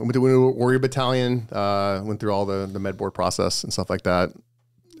I went to Warrior Battalion, went through all the med board process and stuff like that.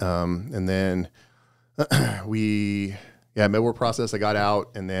 And then med board process, I got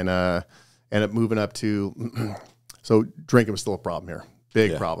out, and then ended up moving up to, so drinking was still a problem here.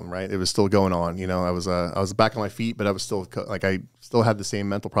 Big problem, right? It was still going on. You know, I was back on my feet, but I was still like, I still had the same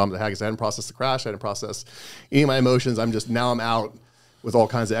mental problems I had because I hadn't processed the crash. I hadn't processed any of my emotions. Now I'm out with all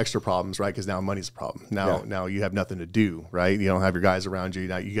kinds of extra problems, right? Because now money's a problem. Now you have nothing to do, right? You don't have your guys around you.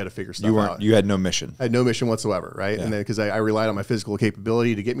 Now you got to figure stuff out. You had no mission. I had no mission whatsoever, right? Yeah. And then because I relied on my physical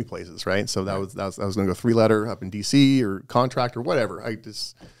capability to get me places, right? So I was going to go 3-letter up in DC or contract or whatever.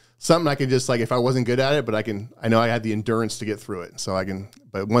 Something I could just like, if I wasn't good at it, but I know I had the endurance to get through it. So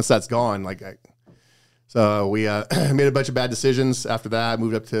but once that's gone, so we made a bunch of bad decisions after that,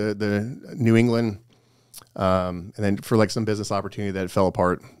 moved up to the New England. And then for like some business opportunity that fell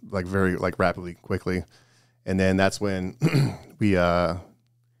apart like very rapidly, quickly. And then that's when you got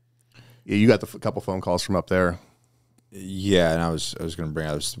the couple phone calls from up there. Yeah. And I was going to bring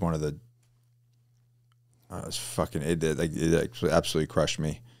out, one of the, it absolutely crushed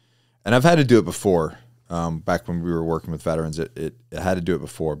me. And I've had to do it before. Back when we were working with veterans, it had to do it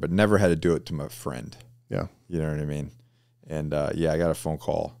before, but never had to do it to my friend. Yeah. You know what I mean? And I got a phone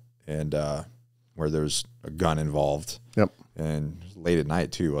call and, where there was a gun involved. Yep. And late at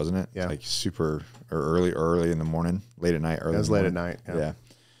night too, wasn't it? Yeah. Like super or early in the morning, late at night, early. It was late at night. Yeah.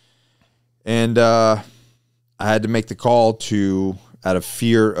 And I had to make the call out of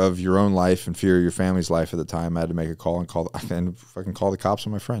fear of your own life and fear of your family's life at the time. I had to make a call and fucking call the cops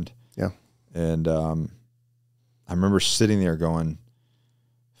on my friend. Yeah. And I remember sitting there going,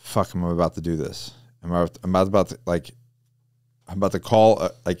 "Fuck, I'm about to do this. I'm about to call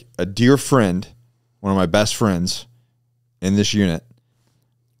a dear friend." One of my best friends in this unit,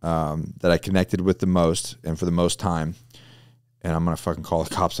 that I connected with the most and for the most time. And I'm going to fucking call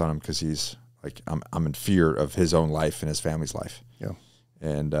the cops on him because he's like, I'm in fear of his own life and his family's life. Yeah.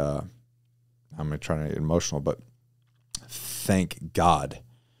 And I'm going to try to get emotional, but thank God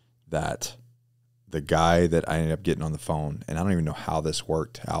that the guy that I ended up getting on the phone, and I don't even know how this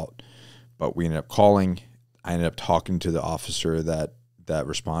worked out, but we ended up calling. I ended up talking to the officer that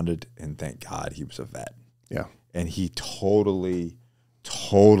responded, and thank God he was a vet. Yeah. And he totally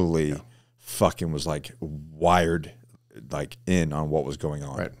fucking was like wired like in on what was going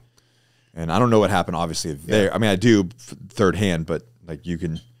on. Right. And I don't know what happened, obviously, there. I mean, I do third hand, but like you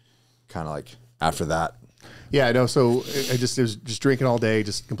can kind of like after that. Yeah, I know. So I was just drinking all day,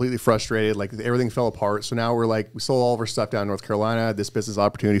 just completely frustrated. Like everything fell apart. So now we sold all of our stuff down in North Carolina. This business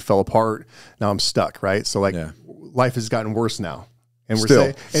opportunity fell apart. Now I'm stuck, right? So like life has gotten worse now. And we're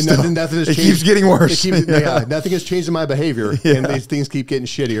saying, and nothing has changed. It keeps getting worse. Nothing has changed in my behavior, and these things keep getting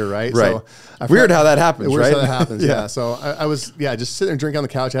shittier, right? Right. So weird how that happens, right? How that happens, yeah. So I was, just sitting there drinking on the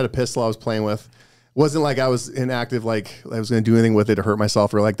couch. I had a pistol I was playing with. Wasn't like I was inactive, like I was going to do anything with it to hurt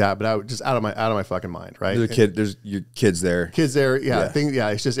myself or like that. But I was just out of my fucking mind, right? There's your kids there. Kids there, yeah.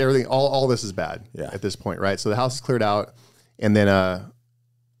 It's just everything. All this is bad at this point, right? So the house is cleared out, and then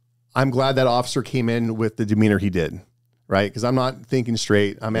I'm glad that officer came in with the demeanor he did. Right, because I'm not thinking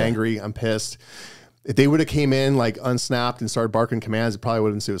straight. I'm angry. I'm pissed. If they would have came in like unsnapped and started barking commands, it probably would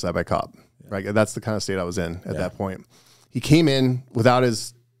have been suicide by cop. Right, that's the kind of state I was in at that point. He came in without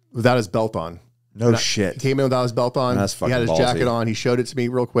his belt on. No shit. He came in without his belt on. That's fucking He had his ballsy. jacket on. He showed it to me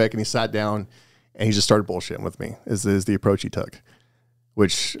real quick, and he sat down, and he just started bullshitting with me. Is the approach he took,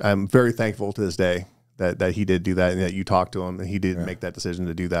 which I'm very thankful to this day that he did do that, and that you talked to him, and he did make that decision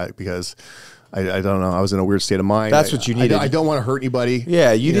to do that because. I don't know. I was in a weird state of mind. That's what you needed. I don't want to hurt anybody.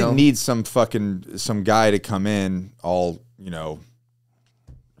 Yeah, you didn't need some guy to come in all,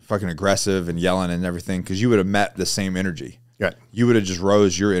 fucking aggressive and yelling and everything, because you would have met the same energy. Right. You would have just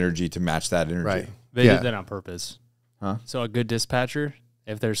rose your energy to match that energy. Right. They did that on purpose. Huh? So a good dispatcher,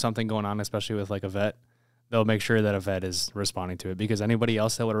 if there's something going on, especially with like a vet, they'll make sure that a vet is responding to it, because anybody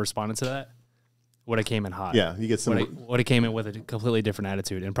else that would have responded to that would have came in hot. Yeah, you get some. Would have came in with a completely different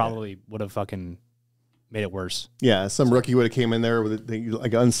attitude and probably would have fucking made it worse. Yeah, some rookie would have came in there with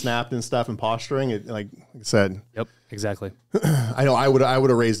like unsnapped and stuff and posturing. It, like I said. Yep, exactly. I know. I would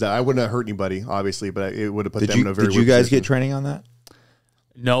have raised that. I wouldn't have hurt anybody, obviously, but it would have put them in a very. Did you guys get training on that?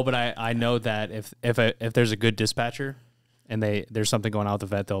 No, but I know that if there's a good dispatcher and there's something going on with the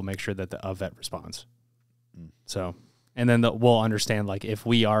vet, they'll make sure that a vet responds. So. And then we'll understand, like, if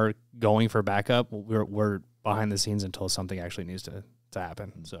we are going for backup, we're behind the scenes until something actually needs to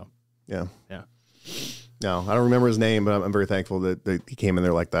happen. So, yeah. No, I don't remember his name, but I'm very thankful that he came in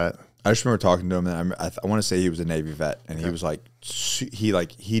there like that. I just remember talking to him, and I want to say he was a Navy vet, and he was like,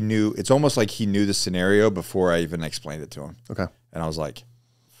 he knew. It's almost like he knew the scenario before I even explained it to him. Okay. And I was like,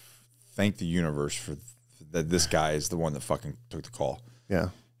 thank the universe for that. This guy is the one that fucking took the call. Yeah.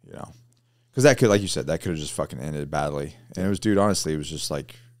 Because that could, like you said, that could have just fucking ended badly. And it was, dude, honestly, it was just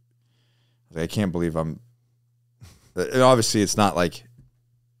like, I can't believe and obviously, it's not like,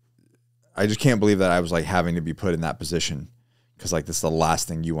 I just can't believe that I was like having to be put in that position. Because like, this is the last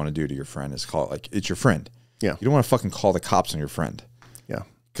thing you want to do to your friend is call it, like, it's your friend. Yeah. You don't want to fucking call the cops on your friend. Yeah.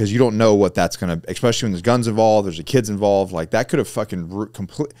 Because you don't know what that's going to, especially when there's guns involved, there's kids involved. Like, that could have fucking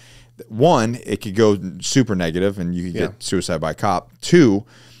one, it could go super negative and you could get suicide by cop. Two,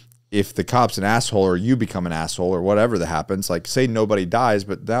 if the cop's an asshole or you become an asshole or whatever that happens, like say nobody dies,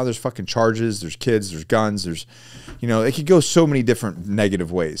 but now there's fucking charges, there's kids, there's guns, there's, it could go so many different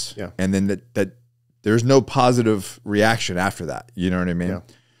negative ways. Yeah. And then that there's no positive reaction after that. You know what I mean? Yeah.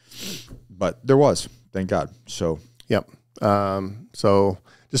 But there was, thank God. So, yep. So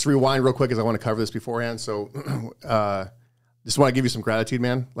just rewind real quick because I want to cover this beforehand. So, just want to give you some gratitude,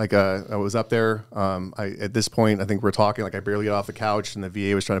 man. Like, I was up there. At this point, I think we're talking, like, I barely get off the couch, and the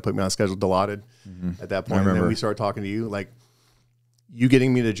VA was trying to put me on schedule Dilaudid at that point. And then we started talking to you. Like, you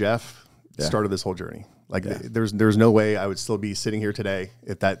getting me to Jeff started this whole journey. Like, there's no way I would still be sitting here today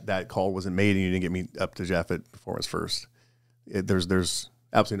if that call wasn't made and you didn't get me up to Jeff at Performance First. There's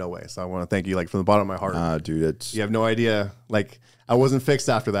absolutely no way. So I want to thank you, like, from the bottom of my heart. Dude, you have no idea. Like, I wasn't fixed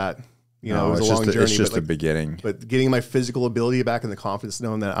after that. It was a long journey. It's just the beginning. But getting my physical ability back and the confidence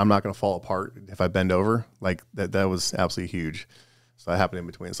knowing that I'm not going to fall apart if I bend over, like that was absolutely huge. So that happened in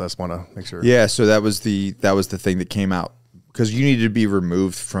between. So I just want to make sure. Yeah. So that was the thing that came out because you needed to be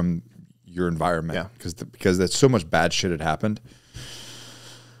removed from your environment. Yeah. Because that's so much bad shit had happened,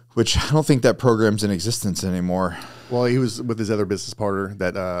 which I don't think that program's in existence anymore. Well, he was with his other business partner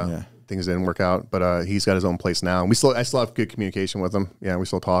that things didn't work out. But he's got his own place now, and I still have good communication with him. Yeah, we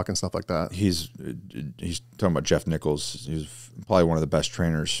still talk and stuff like that. He's talking about Jeff Nichols. He's probably one of the best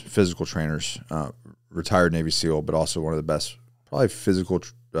trainers, physical trainers, retired Navy SEAL, but also one of the best probably physical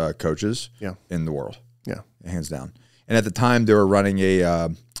coaches in the world. Yeah, hands down. And at the time, they were running a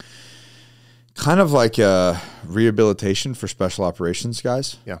kind of like a rehabilitation for special operations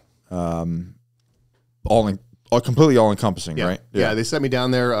guys. Yeah. Completely all encompassing, right? Yeah. They set me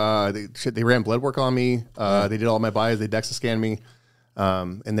down there. They ran blood work on me. They did all my bios. They DEXA scanned me.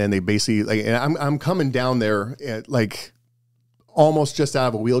 And then they basically, and I'm coming down there at like almost just out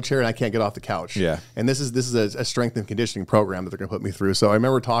of a wheelchair, and I can't get off the couch. Yeah. And this is a strength and conditioning program that they're going to put me through. So I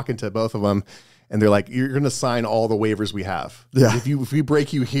remember talking to both of them, and they're like, "You're going to sign all the waivers we have. Yeah. If we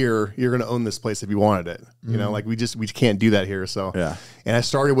break you here, you're going to own this place if you wanted it. You know, like we can't do that here." So yeah. And I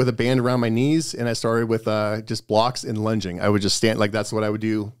started with a band around my knees, and I started with just blocks and lunging. I would just stand, like that's what I would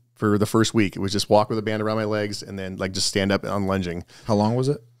do for the first week. It was just walk with a band around my legs, and then like just stand up on lunging. How long was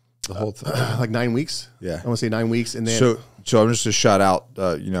it? The whole thing? Like 9 weeks. Yeah. I want to say 9 weeks. And then so I'm just to shout out,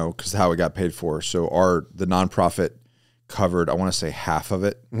 you know, because how it got paid for. So the nonprofit covered, I want to say half of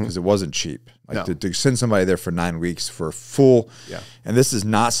it, because it wasn't cheap. Like to send somebody there for 9 weeks for a full, and this is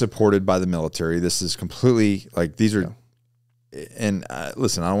not supported by the military. This is completely like these are, and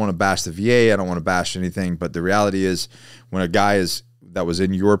listen, I don't want to bash the VA. I don't want to bash anything, but the reality is when a guy that was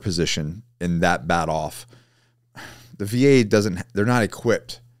in your position in that bad off, the VA they're not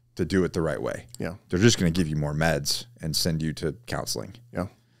equipped to do it the right way. Yeah. They're just going to give you more meds and send you to counseling. Yeah.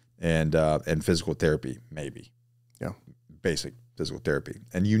 And physical therapy, maybe. Yeah. Basic physical therapy.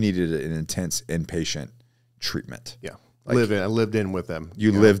 And you needed an intense inpatient treatment. Yeah. Like, I lived in with them.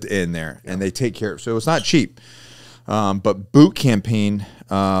 You lived in there, and they take care of, so it's not cheap. But boot campaign,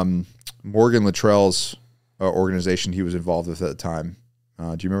 Morgan Luttrell's organization he was involved with at the time.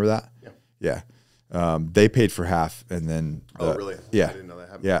 Do you remember that? Yeah. Yeah. They paid for half, and then really? Yeah, I didn't know that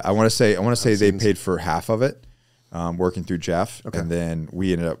happened. Yeah. I want to say they paid for half of it, working through Jeff, and then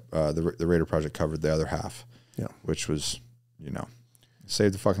we ended up the Raider Project covered the other half. Yeah, which was, you know,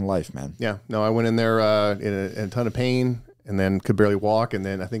 saved the fucking life, man. Yeah. No, I went in there in a ton of pain, and then could barely walk, and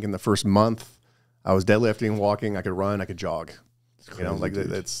then I think in the first month I was deadlifting, walking, I could run, I could jog. You know, like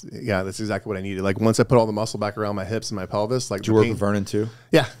that's exactly what I needed. Like once I put all the muscle back around my hips and my pelvis, like did you work with Vernon too?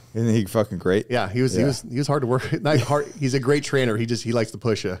 Yeah, isn't he fucking great? Yeah, he was hard to work. Not hard. He's a great trainer. He likes to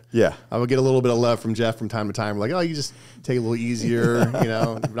push you. Yeah, I would get a little bit of love from Jeff from time to time. Like, oh, you just take it a little easier. You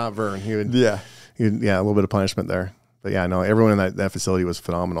know, not Vern. He would. Yeah, a little bit of punishment there. But yeah, no, everyone in that facility was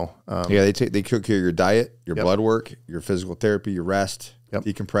phenomenal. They took care of your diet, your blood work, your physical therapy, your rest,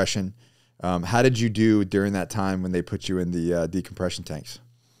 decompression. How did you do during that time when they put you in the decompression tanks?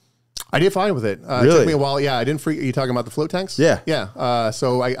 I did fine with it. Really? It took me a while. Yeah, I didn't freak. Are you talking about the float tanks? Yeah. Yeah.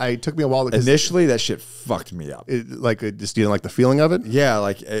 So I took me a while. Initially, that shit fucked me up. Just didn't like the feeling of it? Yeah,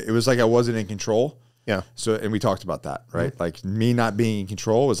 like it was like I wasn't in control. Yeah. So, and we talked about that, right? Like me not being in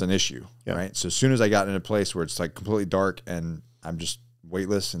control was an issue, right? So as soon as I got in a place where it's like completely dark and I'm just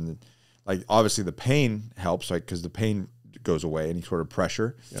weightless, and like obviously the pain helps, like because the pain goes away, any sort of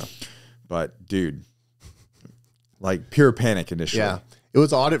pressure. Yeah. But dude, like pure panic initially. Yeah. It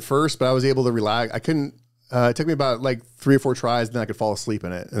was odd at first, but I was able to relax. I couldn't, it took me about like 3 or 4 tries, then I could fall asleep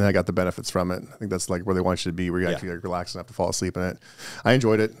in it. And then I got the benefits from it. I think that's like where they want you to be, where you actually like relax enough to fall asleep in it. I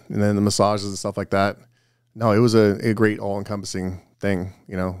enjoyed it. And then the massages and stuff like that. No, it was a great all encompassing thing.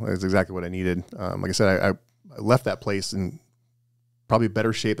 You know, it was exactly what I needed. Like I said, I left that place in probably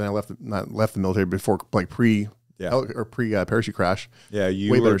better shape than I left the military before, like pre parachute crash. Yeah,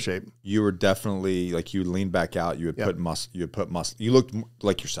 way better shape. You were definitely like you leaned back out. You had put muscle. You had put muscle. You looked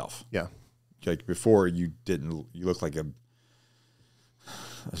like yourself. Yeah, like before you didn't. You looked like a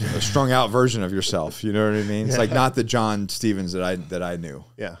strung out version of yourself. You know what I mean? It's like not the Jon Stevens that I knew.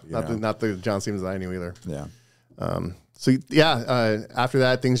 Yeah, not the Jon Stevens that I knew either. Yeah. So after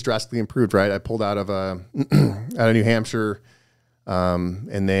that, things drastically improved. Right, I pulled out of New Hampshire.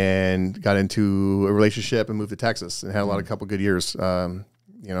 And then got into a relationship and moved to Texas and had a couple good years. You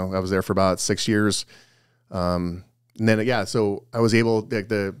know, I was there for about 6 years. And then, so I was able, like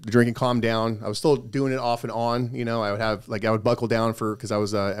the drinking calmed down. I was still doing it off and on, you know, I would buckle down cause I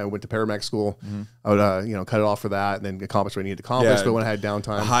went to paramedic school. I would, cut it off for that and then accomplish what I needed to accomplish. But when I had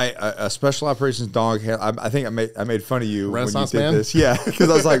downtime, a special operations dog handler. I think I made fun of you Renaissance when you did this. Yeah. Cause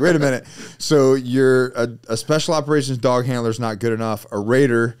I was like, wait a minute. So you're a special operations dog handler is not good enough. A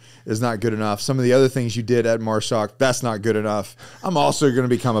raider is not good enough. Some of the other things you did at MARSOC, that's not good enough. I'm also going to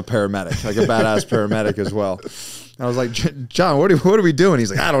become a paramedic, like a badass paramedic as well. I was like, John, what are we doing?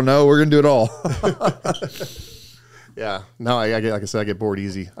 He's like, I don't know. We're going to do it all. Yeah. No, I get, like I said, I get bored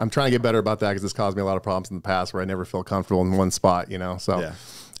easy. I'm trying to get better about that because it's caused me a lot of problems in the past where I never feel comfortable in one spot, you know? So Yeah.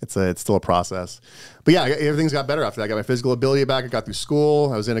 it's still a process. But yeah, everything's got better after that. I got my physical ability back. I got through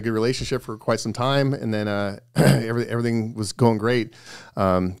school. I was in a good relationship for quite some time. And then everything was going great.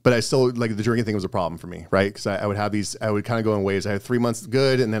 But I still, like, the drinking thing was a problem for me, right? Because I would have these, I would kind of go in waves. I had 3 months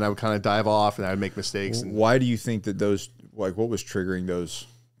good, and then I would kind of dive off, and I would make mistakes. And why do you think that those, like, what was triggering those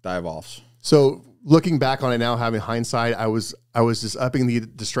dive offs? So looking back on it now, having hindsight, I was just upping the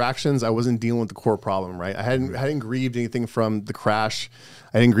distractions. I wasn't dealing with the core problem, right? I hadn't grieved anything from the crash.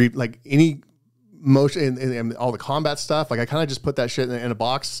 I didn't grieve like any motion and all the combat stuff. Like, I kind of just put that shit in a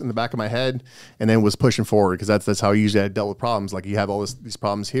box in the back of my head and then was pushing forward, because that's how usually I dealt with problems. Like, you have all these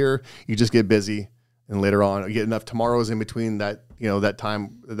problems here, you just get busy, and later on you get enough tomorrows in between that, you know, that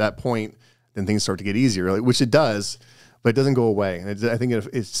time, that point, then things start to get easier, like, which it does. But it doesn't go away. And I think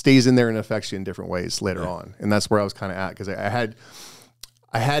it stays in there and affects you in different ways later on. And that's where I was kind of at, because I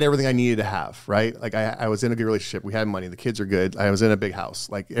had everything I needed to have, right? Like, I was in a good relationship. We had money. The kids are good. I was in a big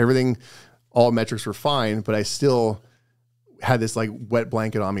house. Like, everything, all metrics were fine, but I still had this, like, wet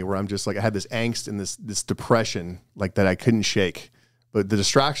blanket on me where I'm just like, I had this angst and this depression, like, that I couldn't shake. But the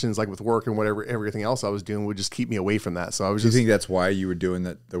distractions, like with work and whatever, everything else I was doing, would just keep me away from that. So I was just. Do you think that's why you were doing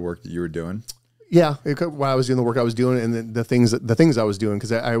the work that you were doing? Yeah, while I was doing the work I was doing, and the things I was doing,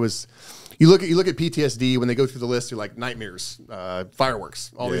 because I was, you look at PTSD when they go through the list, you're like nightmares,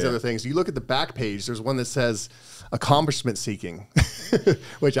 fireworks, all these other things. You look at the back page, there's one that says accomplishment seeking,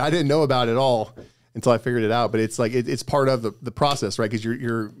 which I didn't know about at all until I figured it out. But it's like it's part of the process, right? Because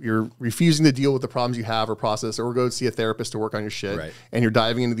you're refusing to deal with the problems you have or process, or go see a therapist to work on your shit, right. And you're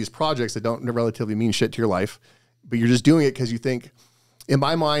diving into these projects that don't relatively mean shit to your life, but you're just doing it because you think. In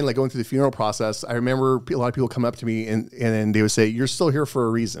my mind, like going through the funeral process, I remember a lot of people come up to me and they would say, "You're still here for a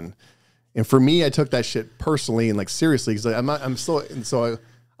reason." And for me, I took that shit personally and like seriously, because I'm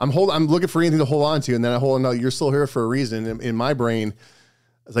looking for anything to hold on to, and then I hold on. No, you're still here for a reason. In my brain,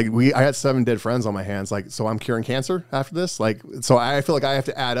 it's like I had 7 dead friends on my hands. Like, so I'm curing cancer after this. Like, so I feel like I have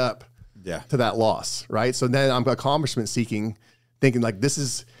to add up to that loss, right? So then I'm accomplishment seeking, thinking like, this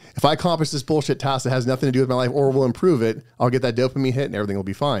is. If I accomplish this bullshit task that has nothing to do with my life or will improve it, I'll get that dopamine hit and everything will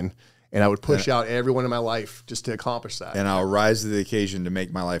be fine. And I would push out everyone in my life just to accomplish that. And I'll rise to the occasion to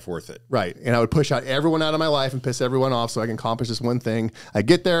make my life worth it. Right. And I would push out everyone out of my life and piss everyone off so I can accomplish this one thing. I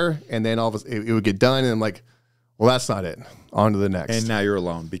get there, and then it would get done, and I'm like, well, that's not it. On to the next. And now you're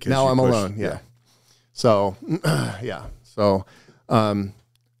alone because now I'm alone. Yeah. So, yeah.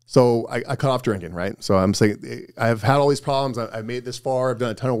 So I cut off drinking, right? So I'm saying I've had all these problems. I've made this far. I've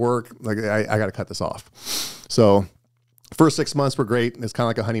done a ton of work. Like, I got to cut this off. So first 6 months were great. It's kind of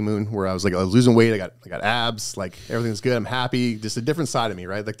like a honeymoon where I was losing weight. I got abs. Like, everything's good. I'm happy. Just a different side of me,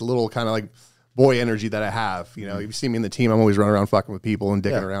 right? Like the little kind of like boy energy that I have. You know, you see me in the team. I'm always running around fucking with people and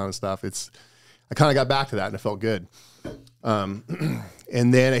dicking around and stuff. I kind of got back to that, and it felt good. And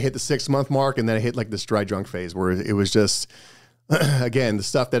then I hit the 6 month mark, and then I hit like this dry drunk phase where it was just. Again, the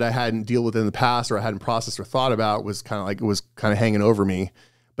stuff that I hadn't dealt with in the past, or I hadn't processed or thought about, was kind of hanging over me,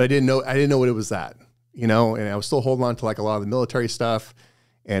 but I didn't know what it was that, you know, and I was still holding on to like a lot of the military stuff.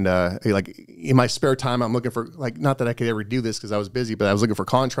 And like in my spare time, I'm looking for, like, not that I could ever do this because I was busy, but I was looking for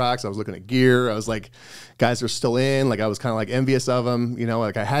contracts. I was looking at gear. I was like, guys are still in, like, I was kind of like envious of them, you know,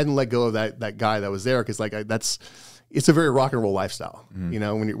 like I hadn't let go of that guy that was there. Cause like, it's a very rock and roll lifestyle, you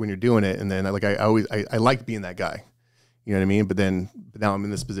know, when you're doing it. And then I liked being that guy. You know what I mean? But now I'm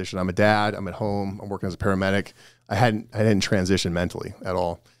in this position. I'm a dad. I'm at home. I'm working as a paramedic. I hadn't transitioned mentally at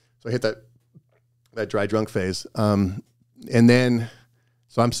all. So I hit that dry drunk phase. And then,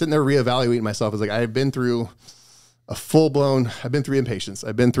 so I'm sitting there reevaluating myself. It's like, I've been through I've been through inpatients.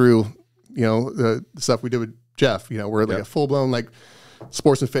 I've been through, you know, the stuff we did with Jeff, you know, where like a full blown, like,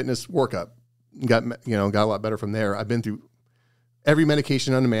 sports and fitness workup, got a lot better from there. I've been through every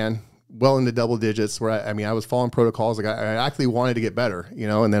medication on demand, well into double digits, where I was following protocols. Like, I actually wanted to get better, you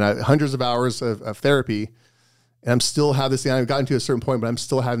know, and then hundreds of hours of therapy, and I'm still have this thing. I've gotten to a certain point, but I'm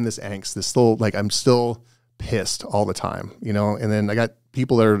still having this angst, I'm still pissed all the time, you know, and then I got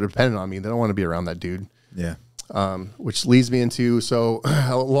people that are dependent on me. They don't want to be around that dude. Yeah. Which leads me into, so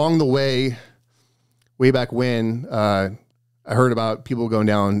along the way back when, I heard about people going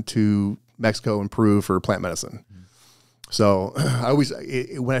down to Mexico and Peru for plant medicine. So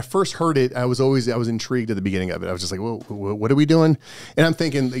when I first heard it, I was intrigued at the beginning of it. I was just like, well, what are we doing? And I'm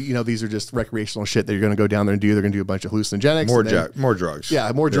thinking, you know, these are just recreational shit that you're going to go down there and do. They're going to do a bunch of hallucinogenics. More drugs.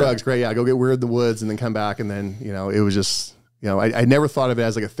 Yeah, more drugs. Great. Yeah, go get weird in the woods and then come back. And then, you know, it was just, you know, I never thought of it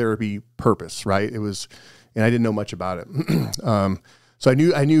as like a therapy purpose, right? It was, and I didn't know much about it. So I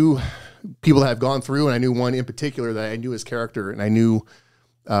knew people that have gone through, and I knew one in particular that I knew his character, and I knew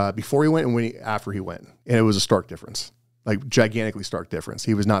before he went and after he went, and it was a stark difference, like gigantically stark difference.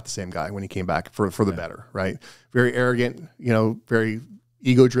 He was not the same guy when he came back for the better, right? Very arrogant, very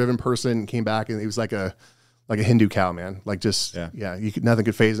ego-driven person. Came back and he was like a Hindu cow, man. Like just nothing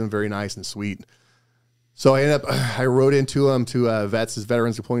could faze him. Very nice and sweet. So I wrote into him to vets as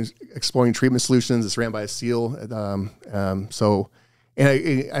Veterans Exploring Treatment Solutions. It's ran by a SEAL.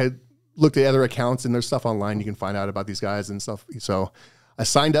 I looked at other accounts, and there's stuff online you can find out about these guys and stuff. So I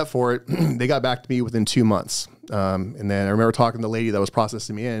signed up for it. They got back to me within 2 months. And then I remember talking to the lady that was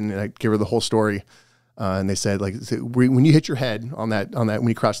processing me in, and I gave her the whole story. And they said, like, when you hit your head on that, when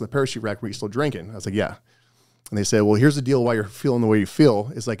you crashed on the parachute wreck, were you still drinking? I was like, yeah. And they said, well, here's the deal why you're feeling the way you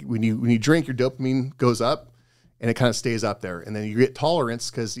feel. Is like when you drink, your dopamine goes up and it kind of stays up there. And then you get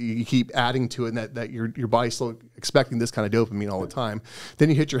tolerance because you keep adding to it, and that your body's still expecting this kind of dopamine all the time. Then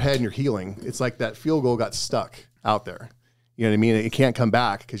you hit your head and you're healing. It's like that field goal got stuck out there. You know what I mean? It can't come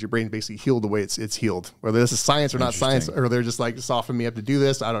back because your brain basically healed the way it's healed. Whether this is science or not science, or they're just like softening me up to do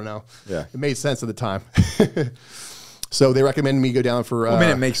this, I don't know. Yeah, it made sense at the time. So they recommended me go down for. I mean,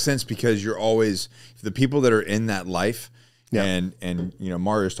 it makes sense because you're always the people that are in that life, and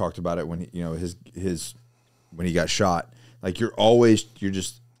Mario's talked about it when his when he got shot. Like you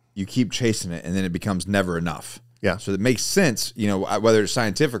keep chasing it, and then it becomes never enough. Yeah. So it makes sense. Whether it's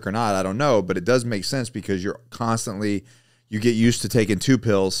scientific or not, I don't know, but it does make sense because you're constantly. You get used to taking 2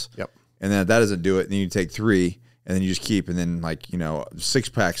 pills, and then if that doesn't do it, then you take 3, and then you just keep, and then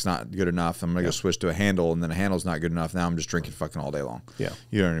 6-pack's not good enough. I'm gonna go switch to a handle, and then a handle's not good enough. Now I'm just drinking fucking all day long. Yeah,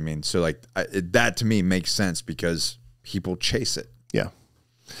 you know what I mean. So that to me makes sense because people chase it. Yeah,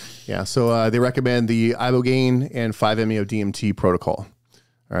 yeah. So they recommend the Ibogaine and 5-MeO DMT protocol.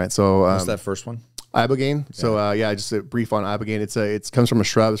 All right. So what's that first one? Ibogaine. So just a brief on Ibogaine. It comes from a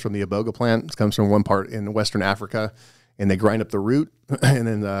shrub. It's from the Agoge plant. It comes from one part in Western Africa. And they grind up the root, and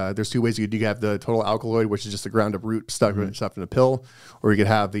then there's 2 ways you could do. You have the total alkaloid, which is just a ground up root stuff in a pill, or you could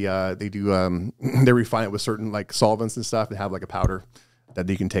have the they refine it with certain solvents and stuff. They have a powder that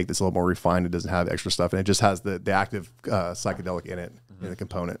you can take that's a little more refined. It doesn't have extra stuff, and it just has the active psychedelic in it in the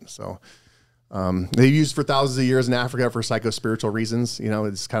component. So they used for thousands of years in Africa for psycho-spiritual reasons.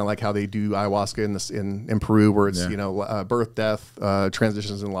 It's kind of like how they do ayahuasca in Peru, where it's birth, death,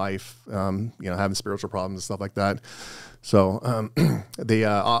 transitions in life, having spiritual problems and stuff like that. So they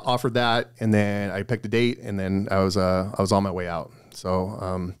offered that, and then I picked a date, and then I was on my way out.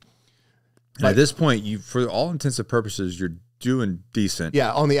 So at this point, for all intents and purposes, you're doing decent.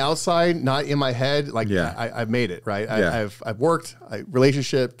 Yeah, on the outside, not in my head. I've made it, right? I've worked,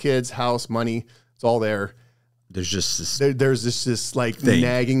 relationship, kids, house, money. It's all there. There's just this. There's this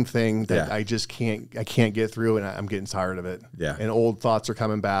nagging thing that I just can't get through, and I'm getting tired of it. Yeah, and old thoughts are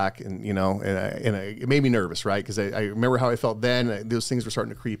coming back, and it made me nervous, right? Because I remember how I felt then. Those things were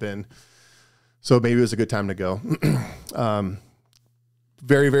starting to creep in, so maybe it was a good time to go.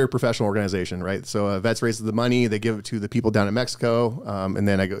 Very, very professional organization, right? So vets raises the money, they give it to the people down in Mexico, and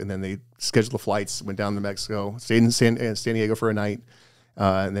then they schedule the flights. Went down to Mexico, stayed in San Diego for a night,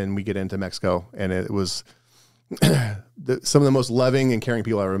 and then we get into Mexico, and it was some of the most loving and caring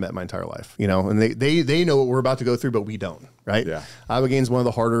people I've ever met in my entire life. And they know what we're about to go through, but we don't, right? Yeah. Ibogaine's one of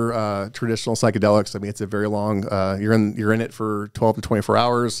the harder traditional psychedelics. I mean, it's a very long. You're in it for 12 to 24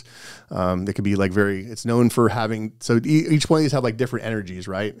 hours. It could be it's known for having. So each one of these have different energies,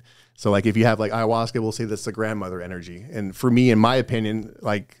 right? So if you have ayahuasca, we'll say that's the grandmother energy. And for me, in my opinion,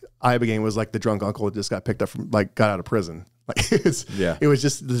 Ibogaine was the drunk uncle that just got picked up from got out of prison. It was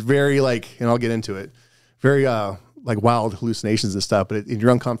just this very and I'll get into it. Very wild hallucinations and stuff, but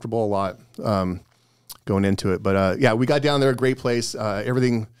you're uncomfortable a lot going into it. But we got down there, great place,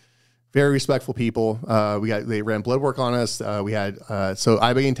 everything, very respectful people. They ran blood work on us. We had so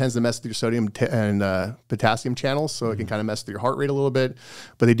Ibogaine tends to mess with your sodium and potassium channels, so it can kind of mess with your heart rate a little bit.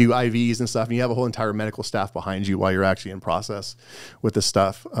 But they do IVs and stuff, and you have a whole entire medical staff behind you while you're actually in process with this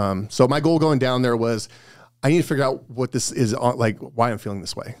stuff. So my goal going down there was, I need to figure out what this is why I'm feeling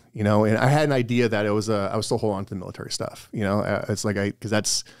this way, and I had an idea that it was, I was still holding on to the military stuff, it's because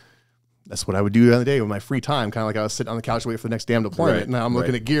that's what I would do the other day with my free time. Kind of I was sitting on the couch waiting for the next damn deployment. Right. Now I'm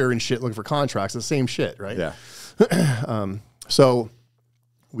looking at gear and shit, looking for contracts, the same shit. Right. Yeah. So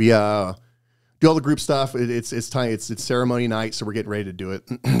we, do all the group stuff. It's time. It's ceremony night. So we're getting ready to do it.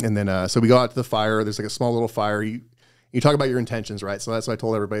 And then, so we go out to the fire. There's a small little fire. You talk about your intentions, right? So that's what I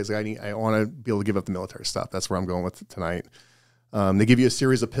told everybody. I want to be able to give up the military stuff. That's where I'm going with tonight. They give you a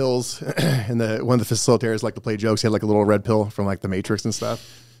series of pills, and one of the facilitators like to play jokes. He had a little red pill from The Matrix and stuff.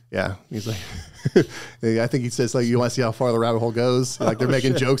 Yeah, he's like, I think he says like, you want to see how far the rabbit hole goes? Like they're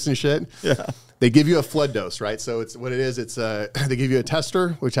making jokes and shit. Yeah. They give you a flood dose, right? So it's what it is. It's they give you a tester,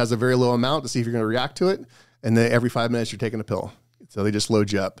 which has a very low amount to see if you're going to react to it. And then every 5 minutes you're taking a pill. So they just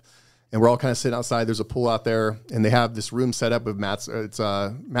load you up. And we're all kind of sitting outside. There's a pool out there, and they have this room set up with mats. It's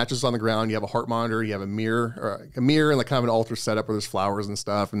mattresses on the ground. You have a heart monitor. You have a mirror, and like kind of an altar setup where there's flowers and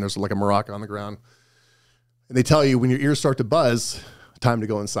stuff. And there's like a maraca on the ground. And they tell you when your ears start to buzz, time to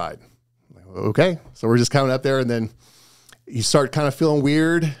go inside. I'm like, okay. So we're just coming up there, and then you start kind of feeling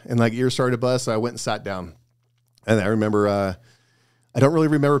weird, and like ears started to buzz. So I went and sat down. And I remember, I don't really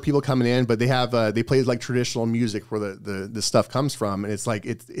remember people coming in, but they have they play like traditional music where the stuff comes from, and it's like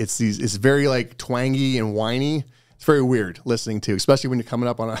it's very like twangy and whiny. It's very weird listening to, especially when you're coming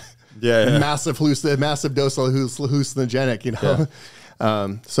up on a massive dose of hallucinogenic, you know.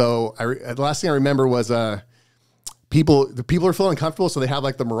 Yeah. So the last thing I remember was the people are feeling comfortable, so they have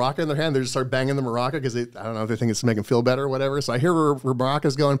like the maraca in their hand. They just start banging the maraca because I don't know if they think it's making them feel better or whatever. So I hear where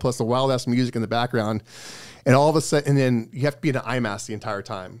maraca's going, plus the wild ass music in the background. And all of a sudden, and then you have to be in an eye mask the entire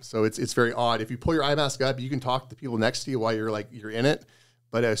time. So it's very odd. If you pull your eye mask up, you can talk to people next to you while you're in it.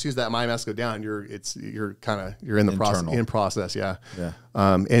 But as soon as that eye mask go down, you're in the process. Yeah. Yeah.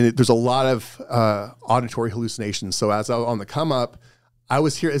 There's a lot of auditory hallucinations. So as I was on the come up, I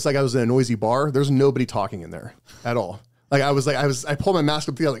was here. It's like I was in a noisy bar. There's nobody talking in there at all. Like I pulled my mask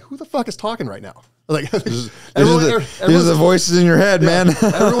up. I was like, who the fuck is talking right now? Like these are the voices in your head, man.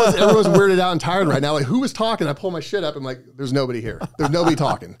 everyone's weirded out and tired right now. Like, who was talking? I pull my shit up. I'm like, there's nobody here. There's nobody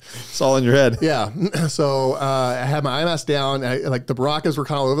talking. It's all in your head. Yeah. So I had my eye mask down. And like the maracas were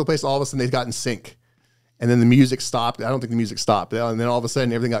kind of all over the place. All of a sudden they got in sync, and then the music stopped. I don't think the music stopped. And then all of a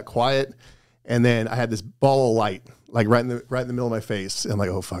sudden everything got quiet, and then I had this ball of light like right in the middle of my face. And I'm like,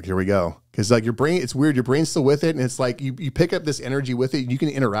 oh fuck, here we go. Because like your brain, it's weird. Your brain's still with it, and it's like you pick up this energy with it. You can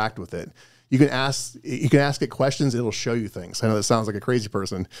interact with it. You can ask it questions. It'll show you things. I know that sounds like a crazy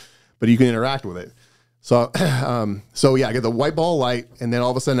person, but you can interact with it. So, so yeah, I get the white ball of light, and then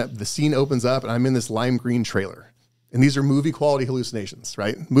all of a sudden the scene opens up, and I'm in this lime green trailer. And these are movie quality hallucinations,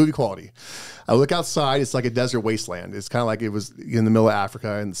 right? Movie quality. I look outside. It's like a desert wasteland. It's kind of like it was in the middle of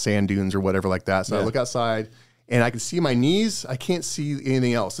Africa and sand dunes or whatever like that. So I look outside, and I can see my knees. I can't see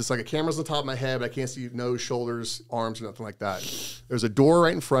anything else. It's like a camera's on top of my head, but I can't see nose, shoulders, arms, or nothing like that. There's a door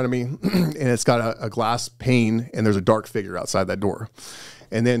right in front of me, and it's got a glass pane, and there's a dark figure outside that door.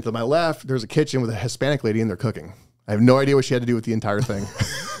 And then to my left, there's a kitchen with a Hispanic lady in there cooking. I have no idea what she had to do with the entire thing.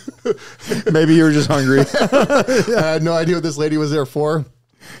 Maybe you were just hungry. I had no idea what this lady was there for.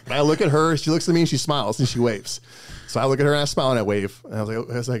 But I look at her, she looks at me, and she smiles, and she waves. So I look at her and I smile and I wave. And I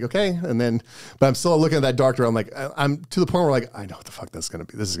was like, okay. And then, but I'm still looking at that dark door. I'm like, I'm to the point where like, I know what the fuck this is going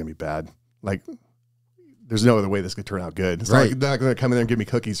to be. This is going to be bad. Like, there's no other way this could turn out good. It's not going to come in there and give me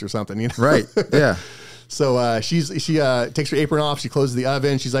cookies or something, you know? Right. Yeah. So she takes her apron off. She closes the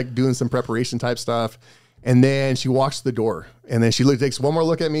oven. She's like doing some preparation type stuff. And then she walks to the door. And then she takes one more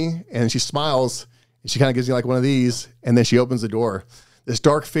look at me and she smiles. And she kind of gives me like one of these. And then she opens the door. This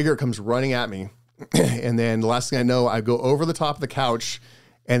dark figure comes running at me. And then the last thing I know, I go over the top of the couch,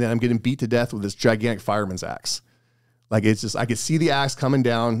 and then I'm getting beat to death with this gigantic fireman's axe. Like it's just, I could see the axe coming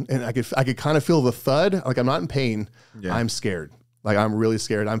down, and I could kind of feel the thud. Like I'm not in pain. Yeah. I'm scared. Like I'm really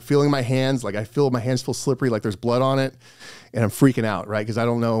scared. I'm feeling my hands. Like my hands feel slippery. Like there's blood on it, and I'm freaking out. Right? Because I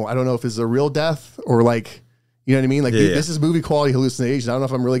don't know if this is a real death or like, you know what I mean? Like this is movie quality hallucination. I don't know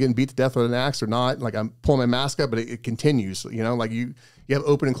if I'm really getting beat to death with an axe or not. Like I'm pulling my mask up, but it continues. You know, like you have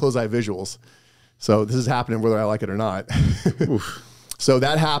open and closed eye visuals. So this is happening whether I like it or not. So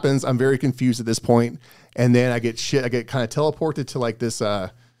that happens. I'm very confused at this point. And then I get kind of teleported to like this,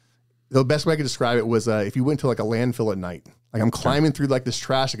 the best way I could describe it was if you went to like a landfill at night. Like I'm climbing through like this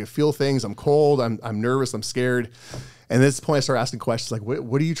trash. I could feel things. I'm cold. I'm nervous. I'm scared. And at this point I start asking questions like,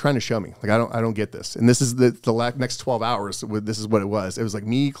 what are you trying to show me? Like, I don't get this. And this is the next 12 hours. This is what it was. It was like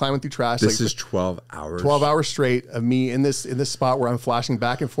me climbing through trash. This is 12 hours. 12 hours straight of me in this spot where I'm flashing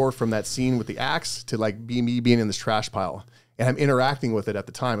back and forth from that scene with the axe to like me being in this trash pile. And I'm interacting with it at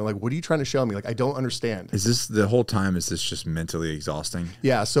the time. I'm like, what are you trying to show me? Like, I don't understand. Is this the whole time? Is this just mentally exhausting?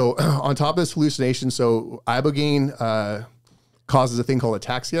 Yeah. So on top of this hallucination, so ibogaine causes a thing called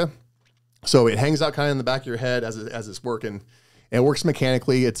ataxia. So it hangs out kind of in the back of your head as it's working. And it works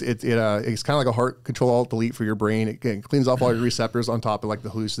mechanically. It's kind of like a heart control alt delete for your brain. It cleans off all your receptors on top of like the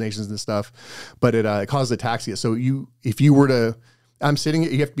hallucinations and stuff. But it causes ataxia. So if you were to, I'm sitting,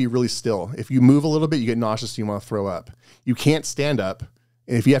 you have to be really still. If you move a little bit, you get nauseous and you want to throw up. You can't stand up.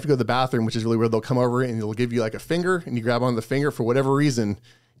 And if you have to go to the bathroom, which is really weird, they'll come over and they'll give you like a finger and you grab on the finger for whatever reason,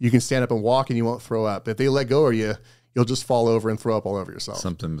 you can stand up and walk and you won't throw up. If they let go of you, you'll just fall over and throw up all over yourself.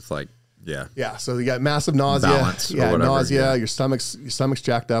 Something with like, yeah. Yeah. So you got massive nausea. Balance or yeah, whatever, nausea. yeah. Your stomach's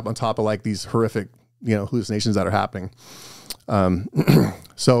jacked up on top of like these horrific, hallucinations that are happening.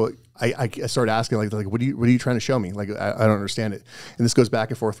 So I started asking like, what are you trying to show me? Like, I don't understand it. And this goes back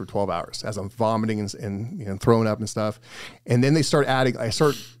and forth for 12 hours as I'm vomiting and throwing up and stuff. And then I start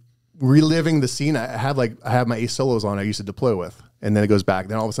reliving the scene. I have my Ace Solos on I used to deploy with. And then it goes back.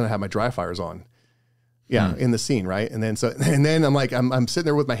 Then all of a sudden I have my dry fires on. Yeah, in the scene, right? And then I'm like, I'm sitting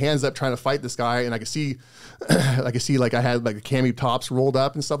there with my hands up trying to fight this guy, and I could see like I had like the cami tops rolled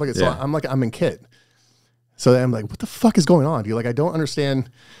up and stuff like that. So I'm in kit. So then I'm like, what the fuck is going on, dude? Like, I don't understand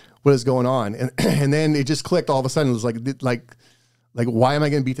what is going on. And then it just clicked all of a sudden. It was like why am I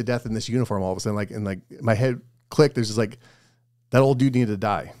getting beat to death in this uniform all of a sudden? Like, and like my head clicked. There's just like, that old dude needed to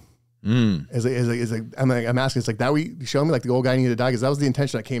die. I'm asking, it's like, that we show me like the old guy needed to die? Because that was the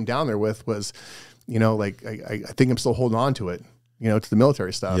intention I came down there with was, like I think I'm still holding on to it, to the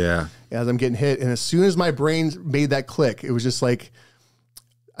military stuff. Yeah. As I'm getting hit. And as soon as my brain made that click, it was just like,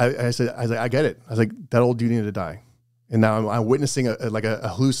 I said, I get it. I was like, that old dude needed to die. And now I'm witnessing a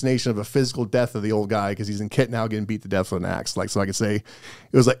hallucination of a physical death of the old guy because he's in kit now getting beat to death with an axe. Like, so I could say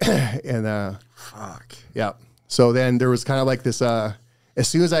it was like, and fuck. Yeah. So then there was kind of like this, as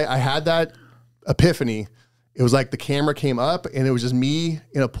soon as I had that epiphany, it was like the camera came up and it was just me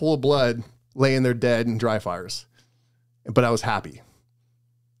in a pool of blood laying there dead in dry fires. But I was happy.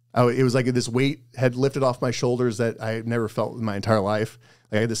 It was like this weight had lifted off my shoulders that I had never felt in my entire life.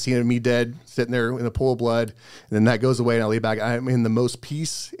 Like I had the scene of me dead, sitting there in a pool of blood, and then that goes away and I lay back. I'm in the most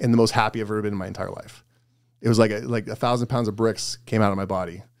peace and the most happy I've ever been in my entire life. It was like 1,000 pounds of bricks came out of my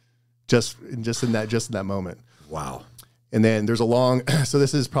body just in that moment. Wow. And then there's so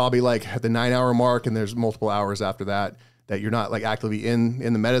this is probably like at the 9-hour mark, and there's multiple hours after that you're not like actively in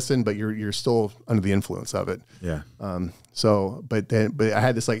the medicine, but you're still under the influence of it. Yeah. But I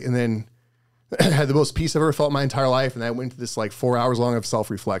had this and then I had the most peace I've ever felt in my entire life. And I went into this 4 hours long of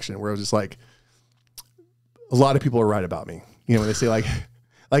self-reflection where I was just like, a lot of people are right about me. When they say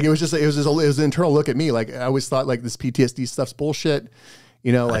it was an internal look at me. Like I always thought like this PTSD stuff's bullshit.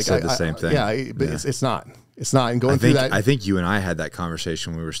 I said the same thing. Yeah, but it's not. It's not. And through that, I think you and I had that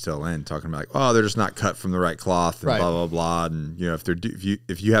conversation when we were still in, talking about they're just not cut from the right cloth and blah blah blah. And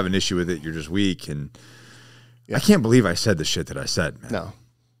if you have an issue with it, you're just weak. And I can't believe I said the shit that I said, man.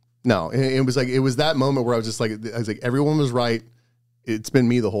 No. It was that moment where I was like, everyone was right. It's been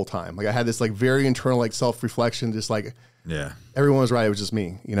me the whole time. Like I had this very internal self-reflection, just everyone was right. It was just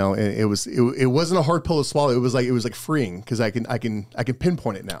me, and it wasn't a hard pill to swallow. It was freeing because I can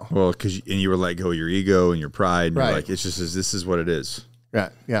pinpoint it now. Well, you were let go of your ego and your pride. And you're like, it's just, this is what it is. Yeah.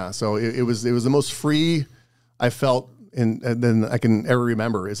 Yeah. So it was the most free I felt and then I can ever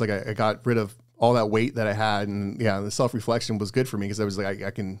remember. It's like, I got rid of all that weight that I had. And the self-reflection was good for me because I was like,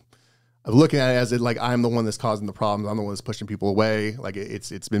 I'm looking at it as I'm the one that's causing the problems. I'm the one that's pushing people away. Like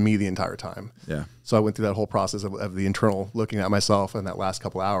it's been me the entire time. Yeah. So I went through that whole process of the internal looking at myself in that last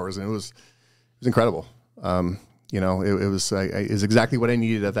couple hours, and it was incredible. It was exactly what I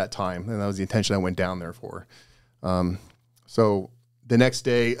needed at that time, and that was the intention I went down there for. So the next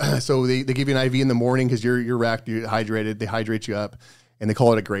day, so they give you an IV in the morning because you're wrecked, you're hydrated. They hydrate you up. And they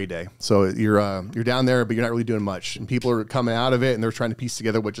call it a gray day. So you're down there, but you're not really doing much. And people are coming out of it, and they're trying to piece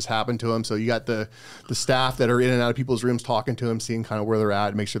together what just happened to them. So you got the staff that are in and out of people's rooms talking to them, seeing kind of where they're at,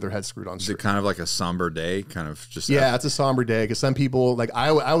 and make sure their head's screwed on straight. Is it kind of like a somber day? Kind of just it's a somber day because some people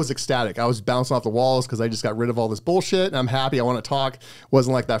I was ecstatic. I was bouncing off the walls because I just got rid of all this bullshit, and I'm happy. I want to talk.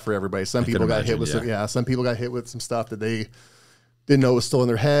 Wasn't like that for everybody. Some people got hit with some people got hit with some stuff that they didn't know it was still in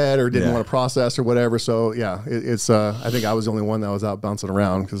their head or didn't want to process or whatever. So it's I think I was the only one that was out bouncing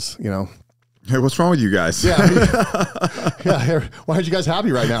around because, hey, what's wrong with you guys? Yeah. Why aren't you guys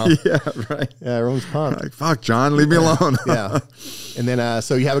happy right now? Yeah. Right. Yeah. Everyone's pumped. Like, fuck, John, leave me alone. Yeah. And then,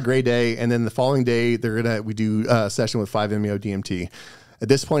 so you have a great day. And then the following day we do a session with 5-MeO DMT. At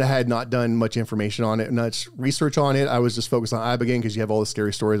this point, I had not done much information on it, much research on it. I was just focused on Ibogaine because you have all the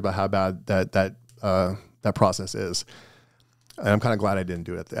scary stories about how bad that process is. And I'm kind of glad I didn't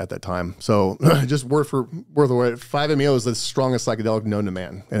do it at that time. So just word of word, 5-MeO is the strongest psychedelic known to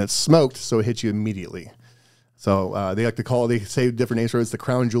man. And it's smoked, so it hits you immediately. So they say different names for it. It's the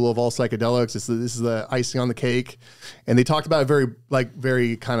crown jewel of all psychedelics. This is the icing on the cake. And they talked about it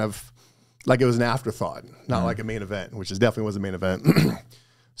very kind of like it was an afterthought, not like a main event, which definitely was a main event.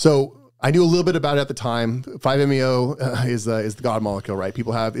 So I knew a little bit about it at the time. 5-MeO is the God molecule, right?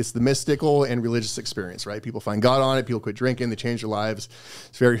 It's the mystical and religious experience, right? People find God on it. People quit drinking. They change their lives.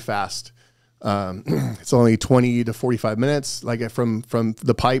 It's very fast. It's only 20 to 45 minutes. Like from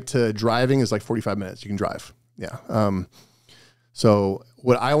the pipe to driving is like 45 minutes. You can drive. Yeah. So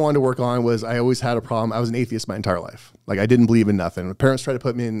what I wanted to work on was I always had a problem. I was an atheist my entire life. Like I didn't believe in nothing. My parents tried to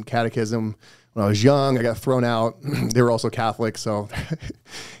put me in catechism when I was young. I got thrown out. They were also Catholic. So,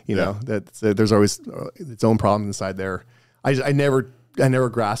 you know, there's always its own problems inside there. I never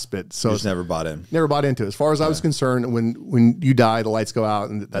grasped it. So you just never bought in. Never bought into it. As far as I was concerned, when you die, the lights go out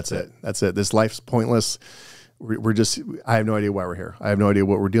and that's it. That's it. This life's pointless. I have no idea why we're here. I have no idea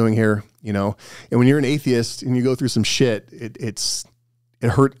what we're doing here, you know? And when you're an atheist and you go through some shit, it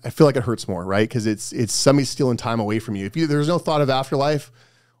hurt. I feel like it hurts more, right? Cause it's somebody stealing time away from you. There's no thought of afterlife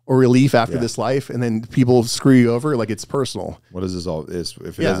or relief after this life, and then people screw you over, like it's personal. What is this all is?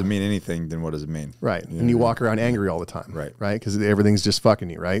 If it doesn't mean anything, then what does it mean? Right. And you walk around angry all the time. Right. Right. Cause everything's just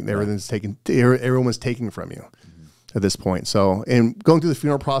fucking you, right? Everyone's taking from you at this point. So, and going through the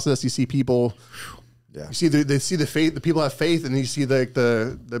funeral process, you see people, you see they see the faith, the people have faith, and then you see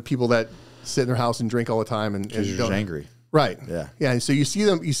the people that sit in their house and drink all the time and you're just angry. Right. Yeah. Yeah. And so you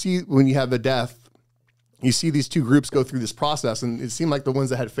see when you have the death, you see these two groups go through this process, and it seemed like the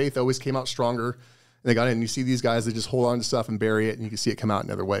ones that had faith always came out stronger, and they got in. And you see these guys that just hold on to stuff and bury it, and you can see it come out in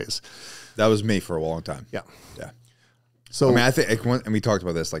other ways. That was me for a long time. Yeah. Yeah. So I mean, I think, and we talked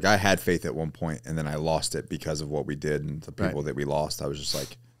about this, like I had faith at one point and then I lost it because of what we did and the people that we lost. I was just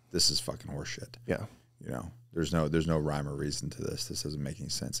like, this is fucking horseshit. Yeah. You know, there's no rhyme or reason to this. This doesn't make any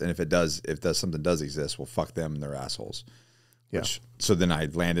sense. And if something does exist, well, fuck them and they're assholes. Yeah. So then I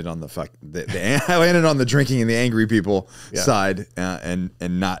landed on I landed on the drinking and the angry people side and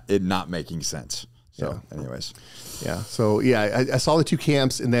not making sense. So anyways. Yeah. So I saw the two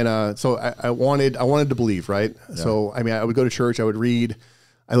camps, and then so I wanted to believe, right? Yeah. So I mean, I would go to church, I would read,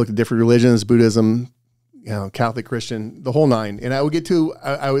 I looked at different religions, Buddhism, you know, Catholic, Christian, the whole nine, and I would get to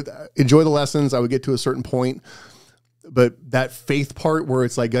I would enjoy the lessons. I would get to a certain point, but that faith part where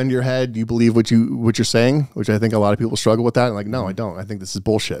it's like gun to your head, you believe what you're saying, which I think a lot of people struggle with that. And like, no, I don't. I think this is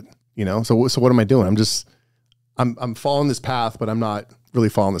bullshit. You know. So what am I doing? I'm following this path, but I'm not really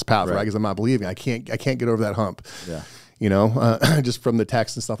following this path, right? Because I'm not believing. I can't get over that hump. Yeah. You know, just from the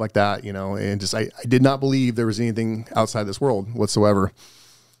text and stuff like that, you know, and just, I did not believe there was anything outside this world whatsoever.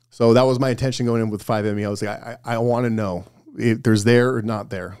 So that was my intention going in with 5ME. I was like, I want to know if there's there or not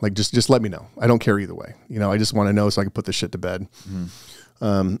there. Like, just let me know. I don't care either way. You know, I just want to know so I can put this shit to bed.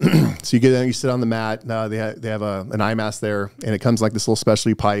 Mm-hmm. So you get there, you sit on the mat. They have an eye mask there, and it comes like this little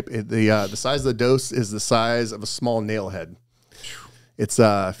specialty pipe. The size of the dose is the size of a small nail head. It's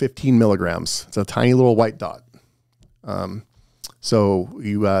 15 milligrams. It's a tiny little white dot. So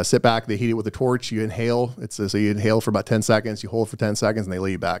you sit back, they heat it with a torch, you inhale. So you inhale for about 10 seconds, you hold for 10 seconds, and they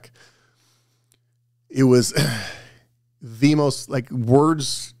lay you back. It was the most, like,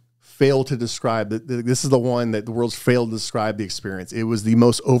 words fail to describe. This is the one that the world's failed to describe the experience. It was the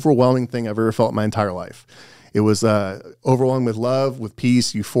most overwhelming thing I've ever felt in my entire life. It was overwhelming with love, with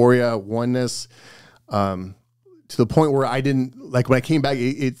peace, euphoria, oneness, to the point where I didn't, like, when I came back,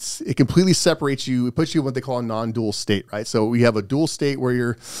 it completely separates you. It puts you in what they call a non-dual state, right? So we have a dual state where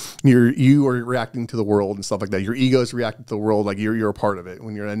you are reacting to the world and stuff like that. Your ego is reacting to the world, like you're a part of it.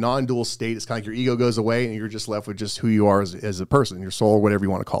 When you're in a non-dual state, it's kind of like your ego goes away and you're just left with just who you are as a person, your soul, whatever you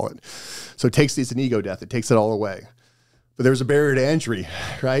want to call it. So it's an ego death. It takes it all away. But there's a barrier to entry,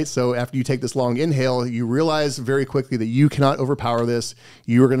 right? So after you take this long inhale, you realize very quickly that you cannot overpower this.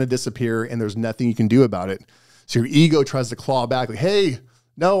 You are going to disappear, and there's nothing you can do about it. So your ego tries to claw back, like, hey,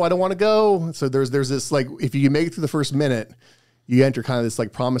 no, I don't want to go. So there's this, like, if you make it through the first minute, you enter kind of this,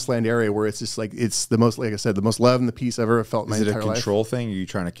 like, promised land area where it's just like, it's the most, like I said, the most love and the peace I've ever felt in my entire life. Is it a control thing? Are you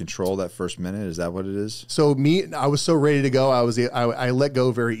trying to control that first minute? Is that what it is? So I was so ready to go. I let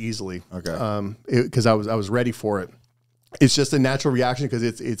go very easily. Okay. Because I was ready for it. It's just a natural reaction because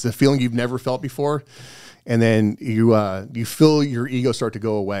it's a feeling you've never felt before. And then you feel your ego start to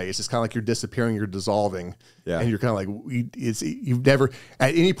go away. It's just kind of like you're disappearing, you're dissolving. Yeah. And you're kind of like, you've never,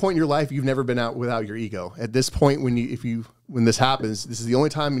 at any point in your life, you've never been out without your ego. At this point, when this happens, this is the only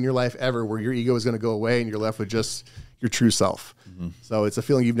time in your life ever where your ego is going to go away and you're left with just your true self. Mm-hmm. So it's a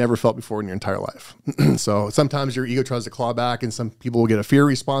feeling you've never felt before in your entire life. So sometimes your ego tries to claw back, and some people will get a fear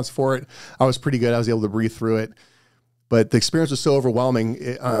response for it. I was pretty good. I was able to breathe through it. But the experience was so overwhelming.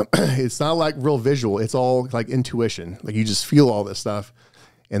 It's not like real visual. It's all like intuition. Like you just feel all this stuff.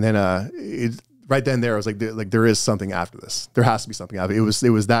 And then right then there, I was like there is something after this. There has to be something after it. It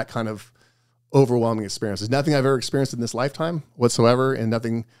was that kind of overwhelming experience. There's nothing I've ever experienced in this lifetime whatsoever. And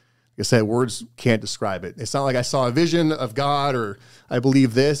nothing, like I said, words can't describe it. It's not like I saw a vision of God or I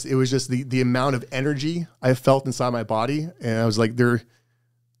believe this. It was just the amount of energy I felt inside my body. And I was like,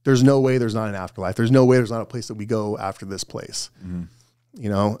 there's no way there's not an afterlife. There's no way there's not a place that we go after this place. Mm-hmm. you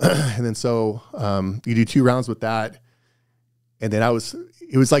know, and then so you do 2 rounds with that. And then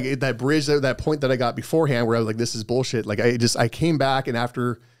it was like that bridge, that point that I got beforehand where I was like, this is bullshit. Like I came back, and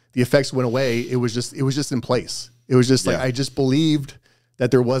after the effects went away, it was just in place. It was just like, I just believed that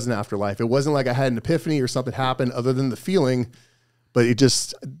there was an afterlife. It wasn't like I had an epiphany or something happened other than the feeling, but it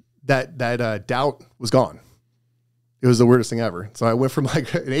just, that doubt was gone. It was the weirdest thing ever. So I went from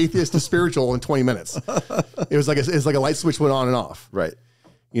like an atheist to spiritual in 20 minutes. It was like a light switch went on and off. Right.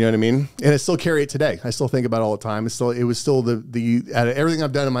 You know what I mean? And I still carry it today. I still think about it all the time. It was still the out of everything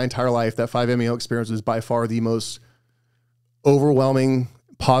I've done in my entire life, that 5-MeO experience was by far the most overwhelming,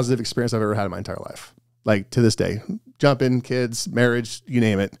 positive experience I've ever had in my entire life. Like to this day, jumping, kids, marriage, you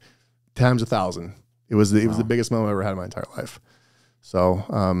name it, times 1,000. It was the biggest moment I've ever had in my entire life. So,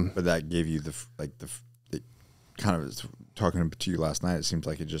 but that gave you the kind of, talking to you last night, it seems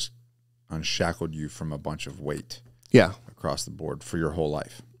like it just unshackled you from a bunch of weight. Yeah. Across the board for your whole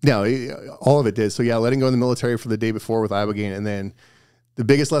life. No, all of it did. So yeah, letting go in the military for the day before with Ibogaine, and then the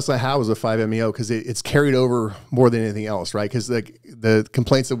biggest lesson I had was with 5-MeO because it's carried over more than anything else, right? Because like the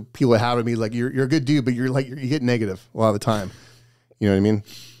complaints that people have of me, like you're a good dude, but you get negative a lot of the time. You know what I mean?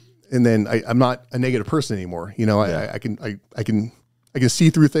 And then I'm not a negative person anymore. You know, I can see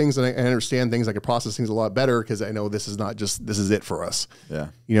through things, and I understand things. I can process things a lot better because I know this is it for us. Yeah.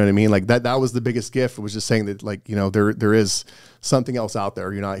 You know what I mean? Like that was the biggest gift. It was just saying that, like, you know, there is something else out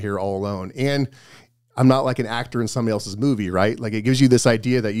there. You're not here all alone. And I'm not like an actor in somebody else's movie, right? Like it gives you this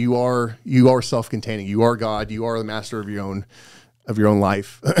idea that you are self-containing. You are God. You are the master of your own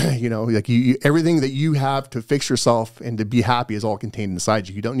life. You know, like everything that you have to fix yourself and to be happy is all contained inside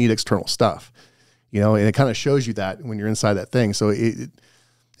you. You don't need external stuff. You know, and it kind of shows you that when you're inside that thing. So it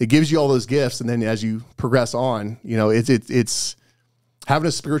gives you all those gifts. And then as you progress on, you know, it's having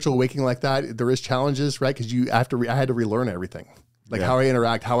a spiritual awakening like that. There is challenges, right? Because I had to relearn everything, like how I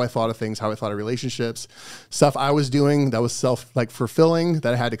interact, how I thought of things, how I thought of relationships, stuff I was doing that was fulfilling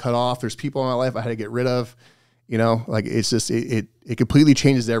that I had to cut off. There's people in my life I had to get rid of, you know, like it's just, it completely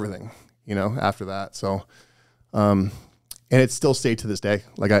changes everything, you know, after that. So, and it still stayed to this day.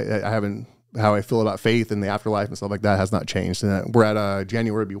 Like I haven't, how I feel about faith and the afterlife and stuff like that has not changed. And we're at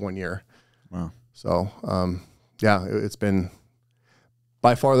January, it'll be 1 year. Wow. So, yeah, it's been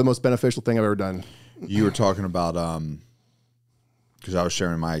by far the most beneficial thing I've ever done. You were talking about, because I was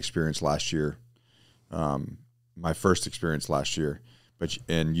sharing my experience last year, my first experience last year,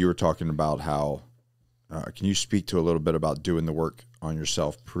 and you were talking about how, can you speak to a little bit about doing the work on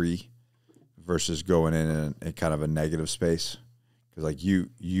yourself versus going in kind of a negative space? Because like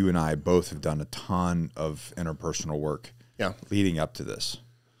you and I both have done a ton of interpersonal work leading up to this.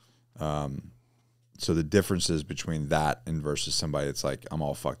 So the differences between that and versus somebody that's like, I'm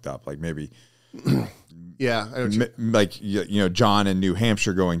all fucked up. Like maybe, like, you know, John in New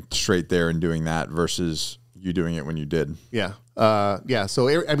Hampshire going straight there and doing that versus you doing it when you did. Yeah. Yeah.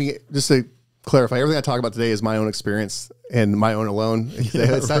 So, I mean, just to clarify, everything I talk about today is my own experience and my own alone.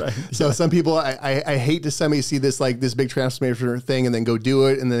 So some people, I hate to somebody see this, like this big transformation thing and then go do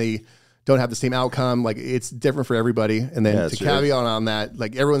it. And then they don't have the same outcome. Like it's different for everybody. And then to caveat on that,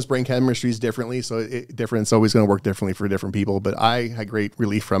 like everyone's brain chemistry is differently. So it's always going to work differently for different people, but I had great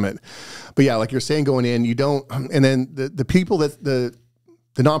relief from it. But yeah, like you're saying, going in, you don't, and then the people that the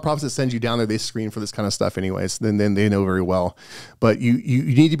nonprofits that send you down there, they screen for this kind of stuff anyways. Then they know very well. But you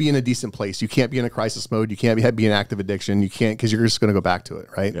need to be in a decent place. You can't be in a crisis mode. You can't be in active addiction. You can't, because you're just going to go back to it,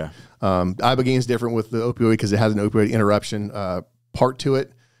 right? Yeah. Ibogaine is different with the opioid because it has an opioid interruption part to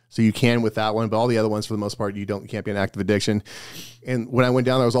it. So you can with that one, but all the other ones, for the most part, you can't be in active addiction. And when I went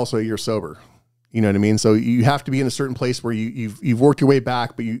down there, I was also a year sober. You know what I mean? So you have to be in a certain place where you've worked your way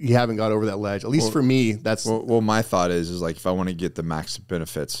back, but you haven't got over that ledge. At least for me, that's... Well, my thought is like, if I want to get the max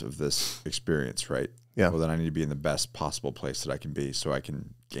benefits of this experience, right? Yeah. Well, then I need to be in the best possible place that I can be so I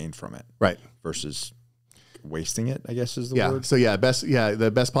can gain from it. Right. Versus wasting it, I guess is the word. So the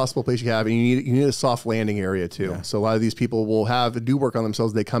best possible place you have, and you need a soft landing area too. Yeah. So a lot of these people will do work on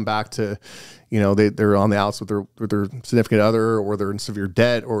themselves. They come back to, you know, they're on the outs with their significant other, or they're in severe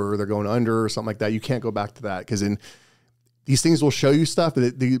debt, or they're going under or something like that. You can't go back to that, because these things will show you stuff,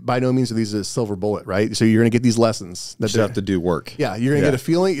 but by no means are these a silver bullet, right? So you're going to get these lessons that you have to do work. Yeah. You're going to get a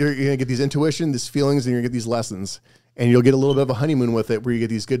feeling, you're going to get these intuition, these feelings, and you're going to get these lessons, and you'll get a little bit of a honeymoon with it where you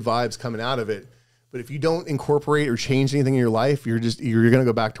get these good vibes coming out of it. But if you don't incorporate or change anything in your life, you're going to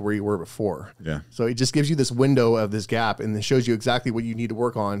go back to where you were before. Yeah. So it just gives you this window of this gap, and it shows you exactly what you need to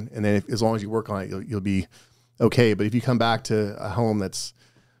work on. And then as long as you work on it, you'll be okay. But if you come back to a home that's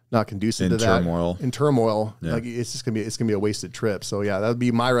not conducive to that. In turmoil, like it's gonna be a wasted trip. So yeah, that would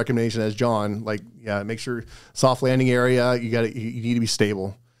be my recommendation as John. Like, yeah, make sure soft landing area. You need to be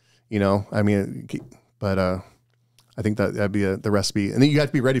stable. You know, I mean, but I think that'd be the recipe, and then you have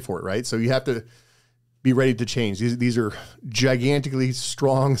to be ready for it, right? So you have to be ready to change. These are gigantically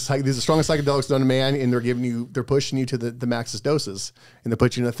strong. These are the strongest psychedelics known to man, and they're pushing you to the maxest doses, and they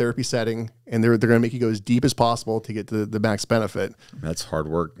put you in a therapy setting, and they're going to make you go as deep as possible to get to the max benefit. That's hard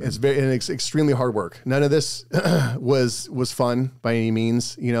work. Man. It's extremely hard work. None of this was fun by any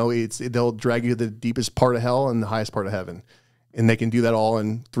means. You know, they'll drag you to the deepest part of hell and the highest part of heaven, and they can do that all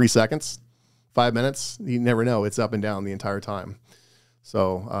in 3 seconds, 5 minutes. You never know. It's up and down the entire time.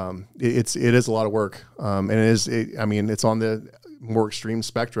 So it is a lot of work, and I mean, it's on the more extreme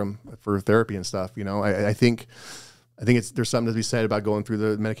spectrum for therapy and stuff. You know, I think there's something to be said about going through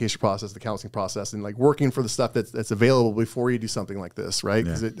the medication process, the counseling process, and like working for the stuff that's available before you do something like this, right?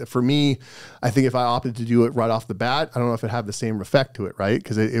 Because for me, I think if I opted to do it right off the bat, I don't know if it'd have the same effect to it, right?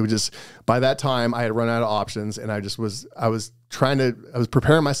 Because it would just, by that time I had run out of options, and I was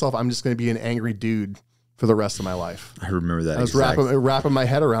preparing myself. I'm just going to be an angry dude for the rest of my life. I remember that. I was wrapping my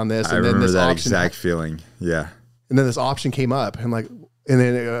head around this. I remember that exact feeling. Yeah. And then this option came up, and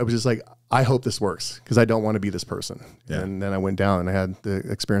then I was just like, I hope this works, because I don't want to be this person. Yeah. And then I went down and I had the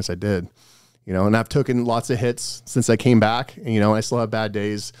experience I did, you know, and I've taken lots of hits since I came back, and, you know, I still have bad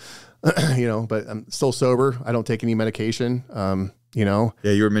days, you know, but I'm still sober. I don't take any medication. You know?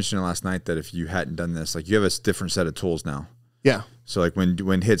 Yeah. You were mentioning last night that if you hadn't done this, like, you have a different set of tools now. Yeah. So like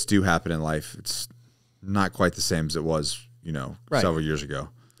when hits do happen in life, it's not quite the same as it was, you know, several years ago.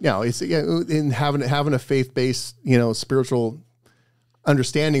 Yeah, it's in having a faith-based, you know, spiritual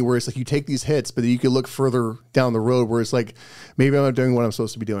understanding where it's like you take these hits, but you could look further down the road where it's like, maybe I'm not doing what I'm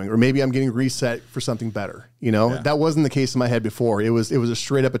supposed to be doing, or maybe I'm getting reset for something better. You know, that wasn't the case in my head before. It was a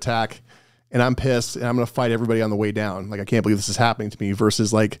straight up attack, and I'm pissed, and I'm going to fight everybody on the way down. Like, I can't believe this is happening to me,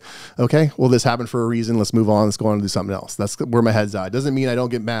 versus like, okay, well, this happened for a reason. Let's move on. Let's go on and do something else. That's where my head's at. It doesn't mean I don't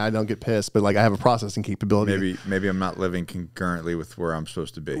get mad, I don't get pissed, but like, I have a processing capability. Maybe I'm not living concurrently with where I'm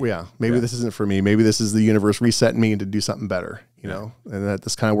supposed to be. Yeah. Maybe this isn't for me. Maybe this is the universe resetting me to do something better, you know? And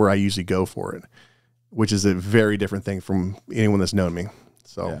that's kind of where I usually go for it, which is a very different thing from anyone that's known me.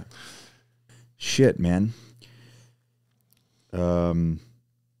 So shit, man.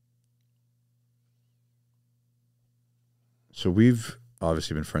 So we've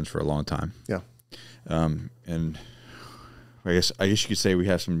obviously been friends for a long time. Yeah. And I guess you could say we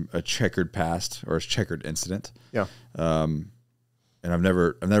have a checkered past, or a checkered incident. Yeah. And I've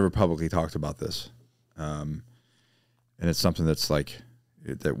never publicly talked about this. And it's something that's like,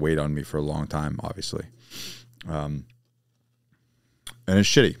 that weighed on me for a long time, obviously. And it's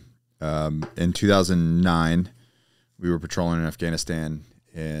shitty. In 2009, we were patrolling in Afghanistan,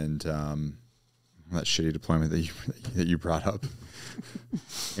 and that shitty deployment that you brought up.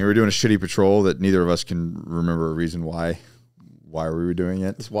 And we were doing a shitty patrol that neither of us can remember a reason why we were doing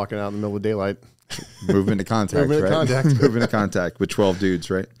it. Just walking out in the middle of daylight. Moving into contact, Moving into contact with 12 dudes,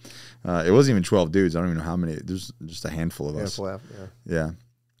 right? It wasn't even 12 dudes. I don't even know how many. There's just a handful of us. Yeah.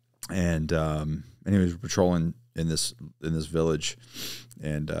 And anyways, we're patrolling in this village,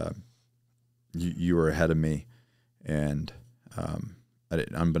 and you were ahead of me, and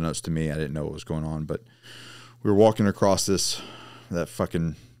unbeknownst to me, I didn't know what was going on, but we were walking across that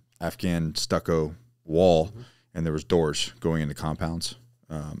fucking Afghan stucco wall, and there was doors going into compounds,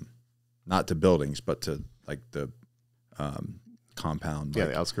 not to buildings, but to like the compound. Yeah,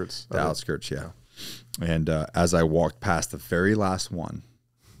 the outskirts. The outskirts, yeah. And as I walked past the very last one,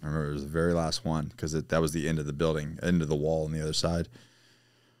 I remember it was the very last one, because that was the end of the building, end of the wall on the other side.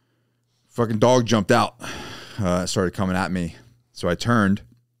 Fucking dog jumped out, started coming at me. So I turned,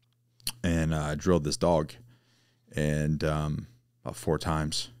 and I drilled this dog, and about 4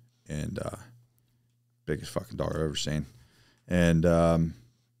 times, and biggest fucking dog I've ever seen. And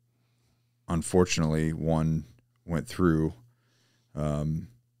unfortunately, one went through,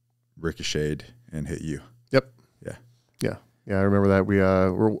 ricocheted, and hit you. Yep. Yeah, I remember that. We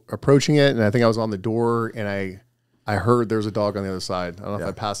were approaching it, and I think I was on the door, and I heard there's a dog on the other side. I don't know if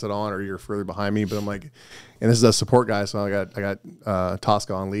I passed it on or you're further behind me, but I'm like, and this is a support guy, so I got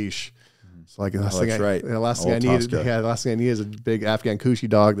Tosca on leash. So like the last thing I need is a big Afghan Coochie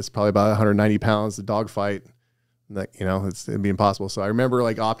dog that's probably about 190 pounds. The dog fight, that, you know, it'd be impossible. So I remember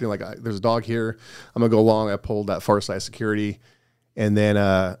like opting, like, there's a dog here, I'm gonna go along. I pulled that far side security, and then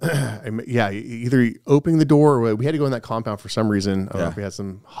either opening the door, or we had to go in that compound for some reason. I don't know if we had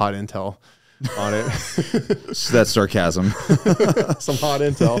some hot intel. on it. So that's sarcasm. Some hot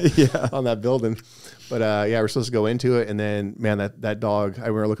intel Yeah. on that building. But yeah, we're supposed to go into it, and then man, that dog. I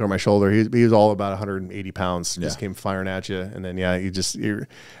remember looking over my shoulder. He was all about 180 pounds. Just came firing at you, and then yeah, you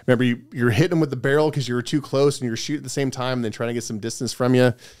remember you're hitting him with the barrel because you were too close, and you were shooting at the same time, and then trying to get some distance from you.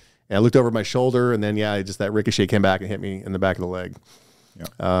 And I looked over my shoulder, and then yeah, just that ricochet came back and hit me in the back of the leg.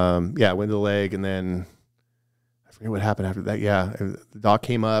 Yeah, went to the leg, and then I forget what happened after that. Yeah, the doc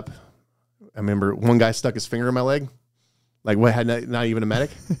came up. I remember one guy stuck his finger in my leg. Like what? Had not even a medic?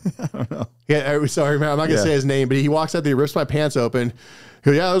 I don't know. Yeah, sorry, man. I'm not gonna say his name, but he walks out there, he rips my pants open.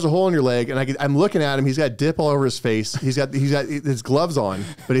 He goes, yeah, there's a hole in your leg, and I'm looking at him. He's got dip all over his face. He's got his gloves on,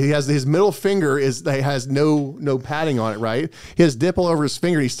 but he has his middle finger has no padding on it. Right? He has dip all over his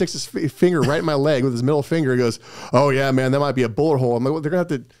finger. He sticks his finger right in my leg with his middle finger. He goes, oh yeah, man, that might be a bullet hole. I'm like, well, they're gonna have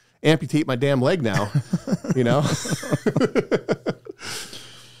to amputate my damn leg now. You know?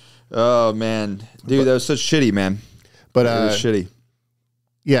 Oh man, dude, that was such shitty, man. But it was shitty.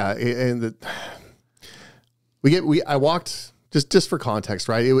 Yeah, and I walked just for context,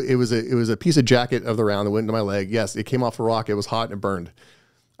 right? It was a piece of jacket of the round that went into my leg. Yes, it came off a rock. It was hot and it burned.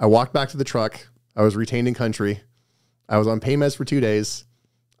 I walked back to the truck. I was retained in country. I was on pain meds for 2 days.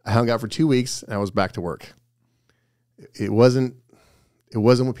 I hung out for 2 weeks, and I was back to work. It wasn't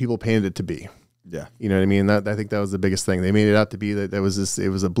what people painted it to be. Yeah, you know what I mean. I think that was the biggest thing. They made it out to be that it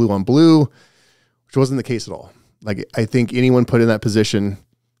was a blue on blue, which wasn't the case at all. Like, I think anyone put in that position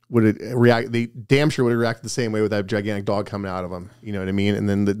would react. They damn sure would have reacted the same way with that gigantic dog coming out of them. You know what I mean? And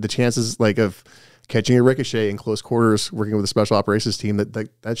then the chances like of catching a ricochet in close quarters, working with a special operations team,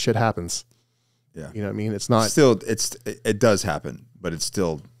 that shit happens. Yeah. You know what I mean? It's not still, it does happen, but it's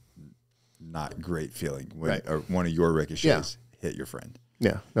still not great feeling when one of your ricochets hit your friend.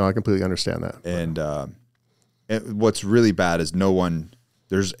 Yeah. No, I completely understand that. And what's really bad is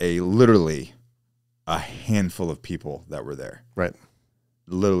there's literally a handful of people that were there. Right.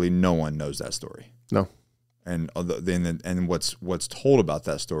 Literally no one knows that story. No. And what's told about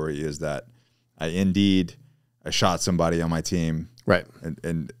that story is that I shot somebody on my team. Right.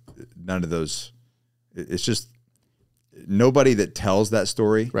 And none of those, it's just nobody that tells that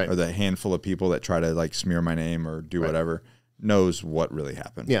story or the handful of people that try to like smear my name or do whatever knows what really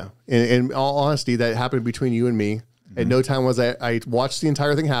happened. Yeah. In all honesty, that happened between you and me. Mm-hmm. At no time was I watched the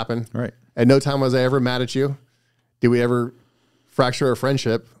entire thing happen. Right. At no time was I ever mad at you. Did we ever fracture our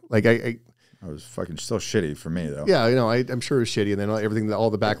friendship? Like I was fucking still shitty for me though. Yeah, you know, I'm sure it was shitty, and then all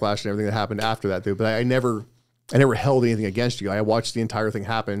the backlash and everything that happened after that, dude. But I never held anything against you. I watched the entire thing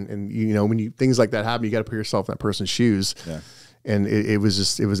happen, and you know, when things like that happen, you got to put yourself in that person's shoes. Yeah. And it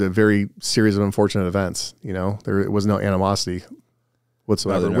was a very series of unfortunate events. You know, there was no animosity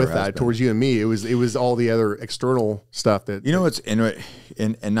whatsoever with that towards you and me. It was all the other external stuff that, you know, it's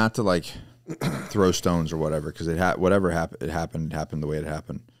and not to like throw stones or whatever, because whatever happened, it happened the way it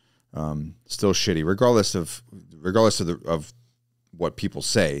happened. Still shitty, regardless of what people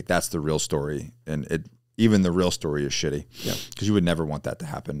say. That's the real story, and even the real story is shitty. Yeah, because you would never want that to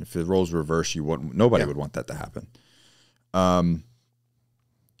happen. If the roles reverse, nobody would want that to happen.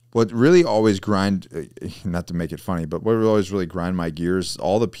 What really always not to make it funny, but what always really grind my gears,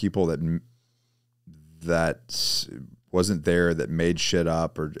 all the people that wasn't there, that made shit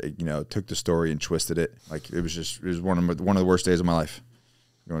up, or, you know, took the story and twisted it. Like, it was one of the worst days of my life.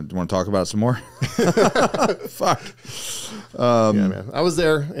 You want to talk about it some more? Fuck. Yeah, man. I was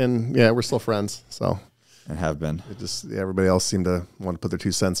there, and yeah, we're still friends. So, and have been. It just everybody else seemed to want to put their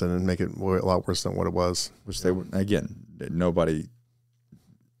 2 cents in and make it a lot worse than what it was. Which they again, nobody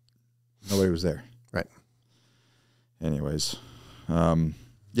was there. Right. Anyways,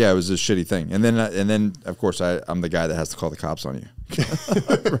 yeah, it was a shitty thing. And then of course I'm the guy that has to call the cops on you.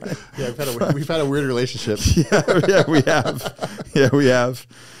 Right. Yeah, we've had a weird relationship. yeah, we have. Yeah, we have.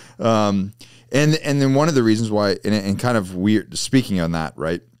 And then one of the reasons why, and kind of weird, speaking on that,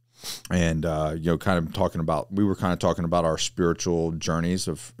 right? And you know, we were kind of talking about our spiritual journeys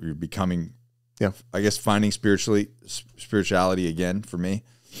of becoming, I guess, finding spirituality again for me,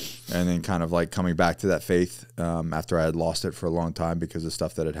 and then kind of like coming back to that faith after I had lost it for a long time because of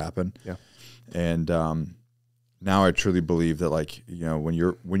stuff that had happened. Yeah. And now I truly believe that, like, you know, when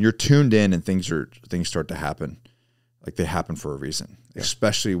you're tuned in and things start to happen, like, they happen for a reason,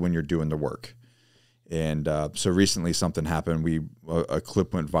 especially when you're doing the work. And so recently something happened. A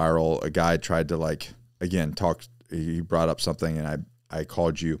clip went viral. A guy tried to, like, again, talk. He brought up something, and I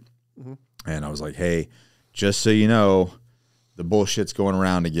called you, and I was like, hey, just so you know, the bullshit's going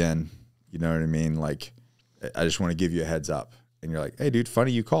around again. You know what I mean? Like, I just want to give you a heads up. And you're like, hey, dude,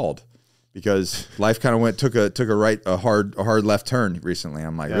 funny you called. because life kind of took a hard left turn recently.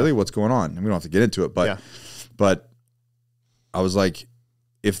 I'm like, really, what's going on? And we don't have to get into it, but I was like,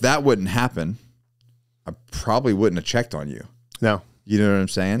 if that wouldn't happen, I probably wouldn't have checked on you. No, you know what I'm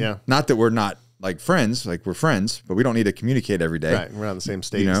saying? Yeah. Not that we're not like friends, like we're friends, but we don't need to communicate every day. Right. We're not in the same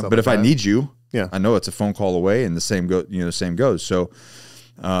state. You know, and stuff but like if I that. need you, Yeah. I know it's a phone call away, and the same goes. So,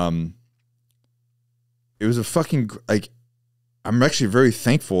 it was a fucking, like, I'm actually very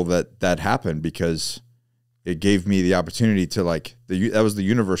thankful that happened, because it gave me the opportunity to, like, that was the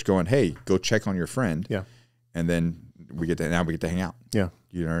universe going, hey, go check on your friend. Yeah. And then we get to hang out. Yeah.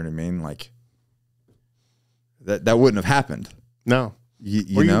 You know what I mean? Like, that wouldn't have happened. No.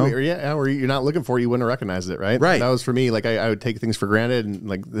 You know? Or you're not looking for it, you wouldn't have recognized it, right? Right. That was for me. Like I would take things for granted, and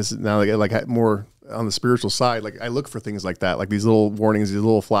like this is now like more on the spiritual side. Like I look for things like that, like these little warnings, these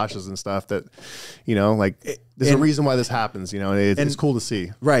little flashes and stuff that, you know, like there's a reason why this happens. You know, it's cool to see.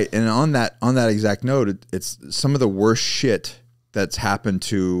 Right. And on that exact note, it's some of the worst shit that's happened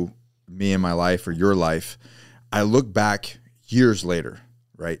to me in my life or your life. I look back years later,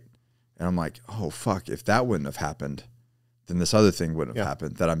 right? And I'm like, oh fuck, if that wouldn't have happened, then this other thing wouldn't have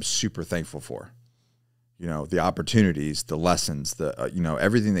happened that I'm super thankful for. You know, the opportunities, the lessons, the, you know,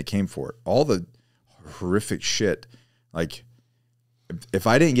 everything that came for it, all the horrific shit. Like if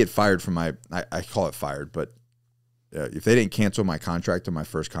I didn't get fired from I call it fired, but if they didn't cancel my contract on my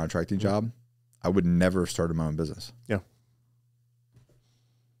first contracting job, I would never have started my own business. Yeah.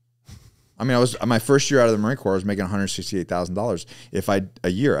 I mean, my first year out of the Marine Corps, I was making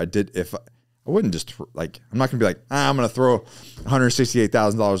 $168,000. I wouldn't just, like, I'm not going to be like, I'm going to throw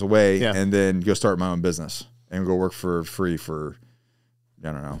 $168,000 away and then go start my own business and go work for free for,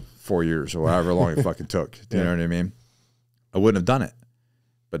 I don't know, 4 years or however long it fucking took. Do you know what I mean? I wouldn't have done it.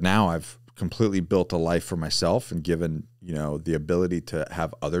 But now I've completely built a life for myself and given, you know, the ability to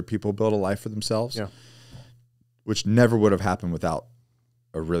have other people build a life for themselves, which never would have happened without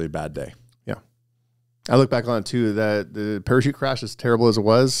a really bad day. I look back on it too, that the parachute crash, as terrible as it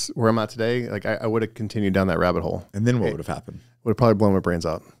was, where I'm at today, like I would have continued down that rabbit hole. And then what would have happened? Would have probably blown my brains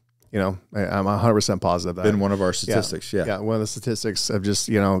out. You know, I'm 100% positive that. Been one of our statistics, yeah, one of the statistics of just,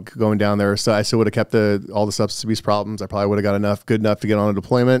 you know, going down there. So I still would have kept all the substance abuse problems. I probably would have got good enough to get on a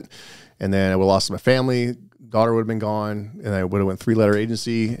deployment, and then I would have lost my family. Daughter would have been gone, and I would have went 3-letter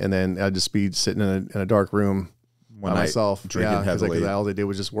agency, and then I'd just be sitting in a dark room by myself, drinking heavily. All they did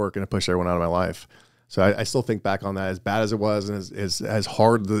was just work, and I pushed everyone out of my life. So I still think back on that, as bad as it was, and as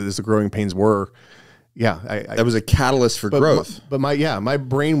hard as the growing pains were. Yeah, that was a catalyst for growth. But my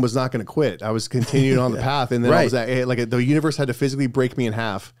brain was not going to quit. I was continuing on the path, and then I was like, the universe had to physically break me in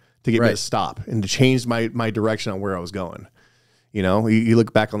half to get me to stop and to change my direction on where I was going. You know, you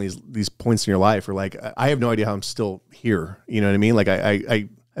look back on these points in your life, where like I have no idea how I'm still here. You know what I mean? Like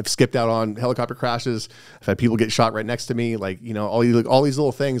I've skipped out on helicopter crashes. I've had people get shot right next to me. Like, you know, all these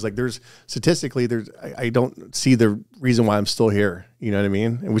little things. Like statistically, I don't see the reason why I'm still here. You know what I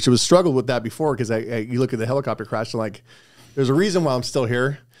mean? And which was struggled with that before, because you look at the helicopter crash and like, there's a reason why I'm still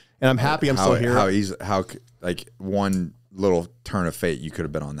here, and I'm happy I'm still here. How like one little turn of fate, you could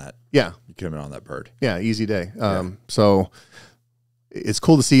have been on that. Yeah, you could have been on that bird. Yeah, easy day. So it's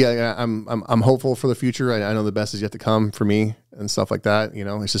cool to see. I'm hopeful for the future. I know the best is yet to come for me and stuff like that. You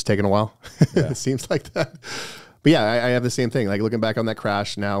know, it's just taking a while. It seems like that. But yeah, I have the same thing. Like looking back on that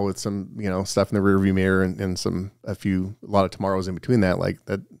crash now with some, you know, stuff in the rearview mirror and a lot of tomorrows in between that. Like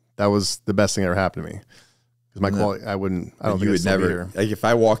that was the best thing that ever happened to me. Because my quality, I don't think you would never. Like if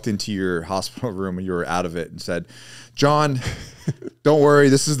I walked into your hospital room and you were out of it and said, "John, don't worry,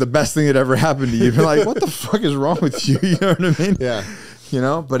 this is the best thing that ever happened to you," you'd be like, "What the fuck is wrong with you?" You know what I mean? Yeah. You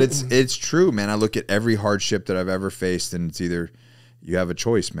know, but it's true, man. I look at every hardship that I've ever faced, and it's either you have a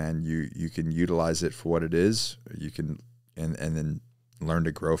choice, man. You can utilize it for what it is. You can and then learn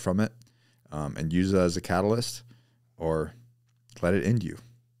to grow from it, and use it as a catalyst, or let it end you.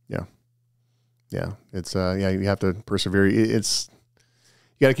 Yeah. Yeah, it's you have to persevere. You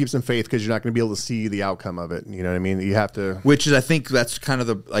got to keep some faith, because you're not going to be able to see the outcome of it. You know what I mean? You have to. Which is, I think that's kind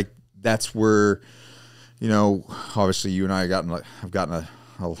of that's where, you know, obviously you and I have gotten a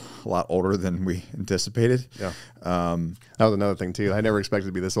lot older than we anticipated. Yeah. That was another thing too. I never expected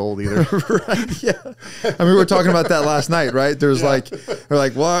to be this old either. Right. Yeah. I mean, we were talking about that last night, right? There's we're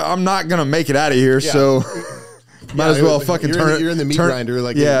like, well, I'm not going to make it out of here, so. Might as well fucking turn it. You're in the meat grinder.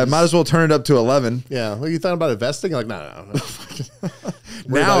 Like, might as well turn it up to 11. Yeah. Well, you thought about investing? Like, no.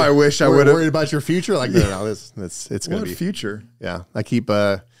 Now I wish I would have worried about your future. Like, no, it's going to be future. Yeah. I keep,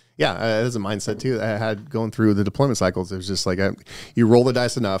 that's a mindset too. I had going through the deployment cycles. It was just like, you roll the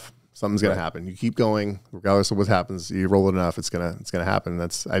dice enough, Something's going to happen. You keep going, regardless of what happens. You roll it enough, it's gonna happen.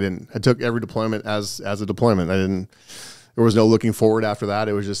 I took every deployment as a deployment. There was no looking forward after that.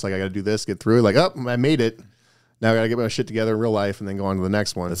 It was just like, I got to do this, get through it. Like, oh, I made it. Now I got to get my shit together in real life and then go on to the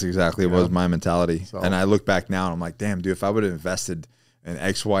next one. That's exactly what was my mentality. So, and I look back now and I'm like, damn, dude, if I would have invested in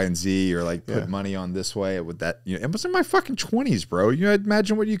X, Y, and Z, or like put money on this way, would that, it was in my fucking 20s, bro.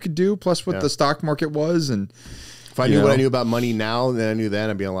 Imagine what you could do, plus what the stock market was. And if I knew what I knew about money now than I knew then,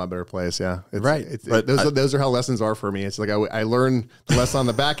 I'd be in a lot better place. Yeah. But those are how lessons are for me. It's like I learned the lesson on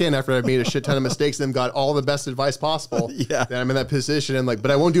the back end after I made a shit ton of mistakes and got all the best advice possible. Yeah. Then I'm in that position and like,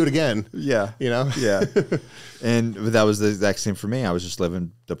 but I won't do it again. Yeah. Yeah. And that was the exact same for me. I was just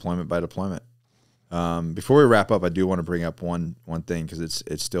living deployment by deployment. Before we wrap up, I do want to bring up one thing, because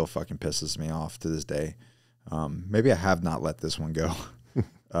it still fucking pisses me off to this day. Maybe I have not let this one go.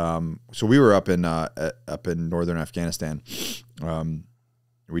 So we were up in northern Afghanistan.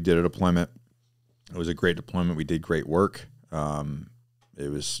 We did a deployment. It was a great deployment. We did great work. It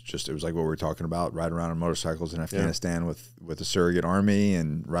was like what we were talking about, riding around on motorcycles in Afghanistan with a surrogate army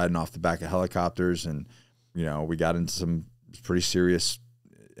and riding off the back of helicopters. And, we got into some pretty serious,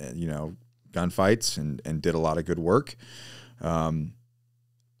 gunfights and did a lot of good work. While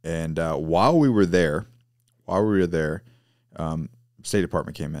we were there, State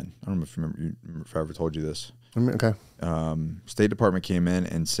Department came in. I don't know if you remember if I ever told you this. Okay. State Department came in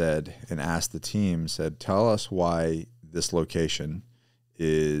and asked the team, tell us why this location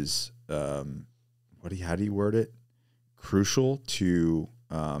is, how do you word it? Crucial to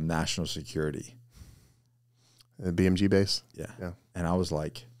national security. The BMG base? Yeah. And I was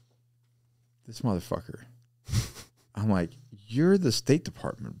like, this motherfucker. I'm like, you're the State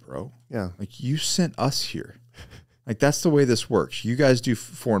Department, bro. Yeah. Like, you sent us here. Like, that's the way this works. You guys do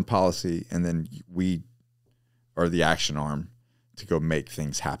foreign policy, and then we are the action arm to go make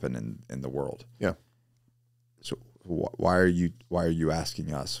things happen in the world. Yeah. So why are you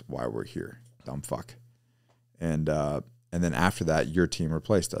asking us why we're here? Dumb fuck. And then after that, your team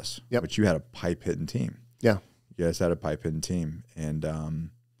replaced us. Yep. But you had a pipe hitting team. Yeah. You guys had a pipe hitting team,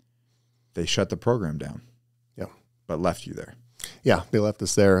 and they shut the program down. Yeah. But left you there. Yeah, they left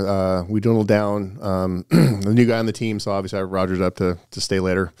us there. We dwindled down. The new guy on the team, so obviously I rogered up to stay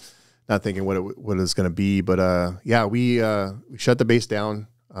later, not thinking what it was going to be. But yeah, we shut the base down.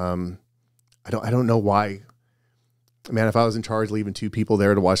 I don't know why. Man, if I was in charge, leaving 2 people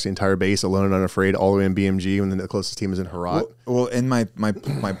there to watch the entire base alone and unafraid, all the way in BMG, when the closest team is in Herat. Well, and my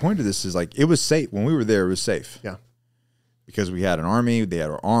point of this is, like, it was safe when we were there. It was safe. Yeah, because we had an army. They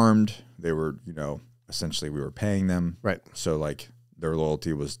were armed. They were, essentially we were paying them. Right. So like their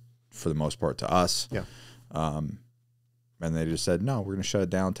loyalty was for the most part to us. Yeah. And they just said, no, we're going to shut it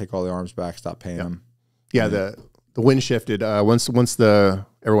down, take all the arms back, stop paying them. Yeah. The wind shifted. Once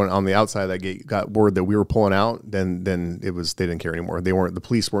everyone on the outside of that gate got word that we were pulling out, then they didn't care anymore. The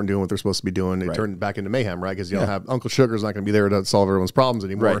police weren't doing what they're supposed to be doing. They turned back into mayhem, right? Because you don't have Uncle Sugar's not going to be there to solve everyone's problems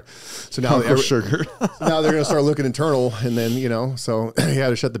anymore. Right. So now Uncle Sugar. So now they're going to start looking internal, and then, so you had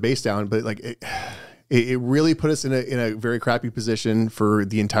to shut the base down. But like, it really put us in a very crappy position for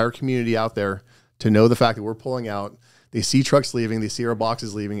the entire community out there to know the fact that we're pulling out. They see trucks leaving, they see our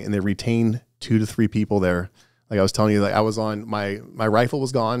boxes leaving, and they retain 2 to 3 people there. Like I was telling you, like I was on my rifle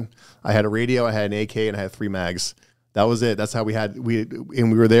was gone. I had a radio, I had an AK, and I had 3 mags. That was it. That's how we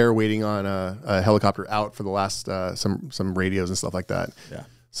were there waiting on a helicopter out for the last some radios and stuff like that. Yeah.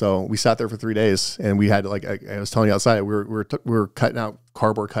 So we sat there for 3 days, and we had, like I was telling you outside, we were cutting out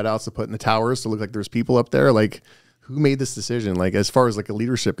cardboard cutouts to put in the towers to look like there's people up there. Like, who made this decision? Like, as far as like a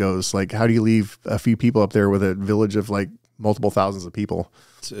leadership goes, like, how do you leave a few people up there with a village of like multiple thousands of people?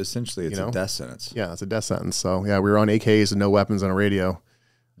 So essentially, it's a death sentence. Yeah, it's a death sentence. So yeah, we were on AKs and no weapons on a radio.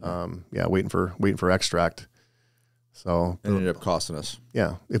 Yeah, waiting for extract. So it ended up costing us.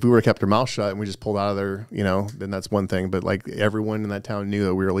 Yeah, if we would have kept our mouth shut and we just pulled out of there, then that's one thing. But like, everyone in that town knew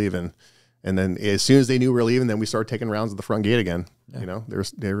that we were leaving, and then as soon as they knew we were leaving, then we started taking rounds at the front gate again. Yeah.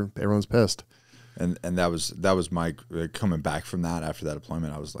 Everyone's pissed. And that was my coming back from that after that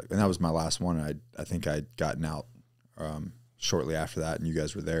deployment. I was like, and that was my last one. And I think I'd gotten out shortly after that, and you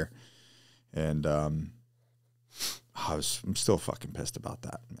guys were there, and I'm still fucking pissed about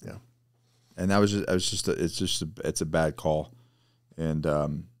that. Yeah. And it's a bad call.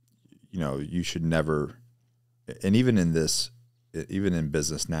 And, you should never, and even in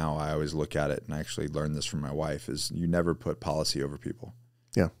business now, I always look at it, and I actually learned this from my wife, is you never put policy over people.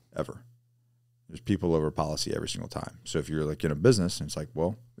 Yeah. Ever. There's people over policy every single time. So if you're like in a business and it's like,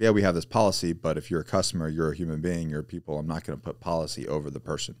 well, yeah, we have this policy, but if you're a customer, you're a human being, you're people, I'm not going to put policy over the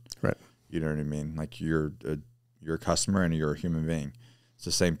person. Right. You know what I mean? Like you're a customer and you're a human being. It's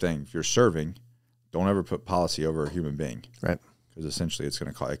the same thing. If you're serving, don't ever put policy over a human being. Right. Because essentially it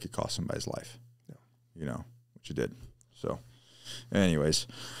could cost somebody's life. Yeah. You know, which you did. So anyways.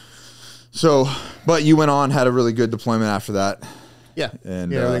 So, but you went on, had a really good deployment after that. Yeah.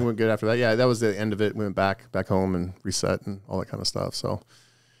 And everything went good after that. Yeah, that was the end of it. We went back home and reset and all that kind of stuff. So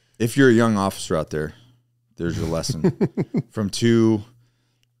if you're a young officer out there, there's your lesson. From 2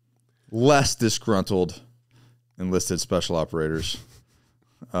 less disgruntled enlisted special operators.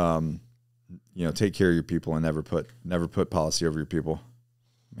 You know, take care of your people and never put policy over your people.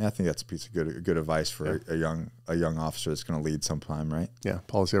 I mean, I think that's a piece of good advice for a young officer that's going to lead sometime, right? Yeah,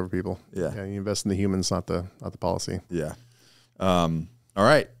 policy over people. Yeah, you invest in the humans, not the policy. Yeah. All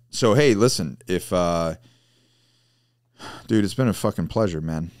right. So hey, listen, if dude, it's been a fucking pleasure,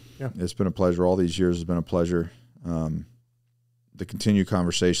 man. Yeah, it's been a pleasure. All these years has been a pleasure. The continued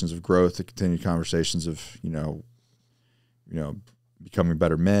conversations of growth, the continued conversations of you know, becoming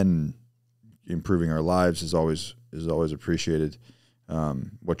better men, improving our lives is always appreciated.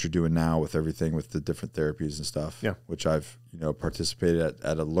 What you're doing now with everything with the different therapies and stuff, yeah, which I've participated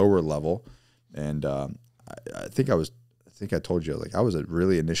at a lower level, and I think I told you like I was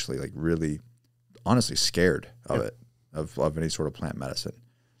really initially like really honestly scared of it of any sort of plant medicine.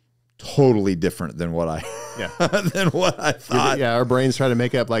 Totally different than what I than what I thought. Yeah, our brains try to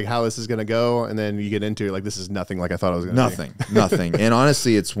make up like how this is going to go, and then you get into it like this is nothing like I thought it was going to be. Nothing. And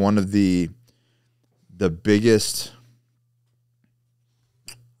honestly, it's one of the biggest.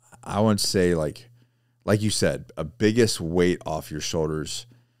 I would say like you said, a biggest weight off your shoulders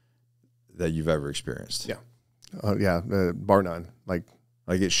that you've ever experienced. Yeah, bar none. Like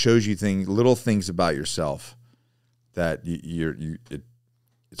it shows you little things about yourself that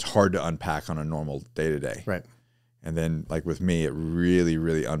it's hard to unpack on a normal day to day. Right. And then like with me, it really,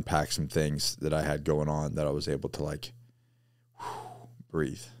 really unpacked some things that I had going on that I was able to like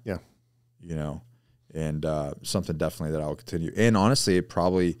breathe. Yeah. You know, and something definitely that I'll continue. And honestly, it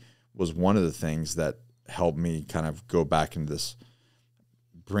probably was one of the things that helped me kind of go back into this,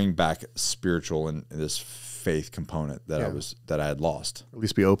 bring back spiritual and this faith component that I had lost. At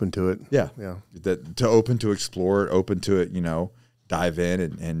least be open to it. Yeah. Yeah. To open to explore it, open to it, dive in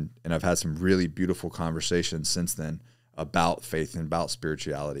and I've had some really beautiful conversations since then about faith and about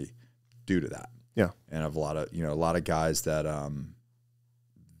spirituality due to that. Yeah. And I've a lot of guys that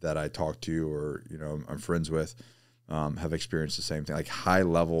I talk to or, I'm friends with, have experienced the same thing, like high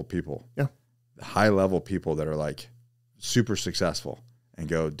level people. Yeah. High level people that are like super successful and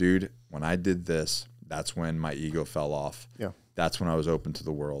go, dude, when I did this, that's when my ego fell off. Yeah. That's when I was open to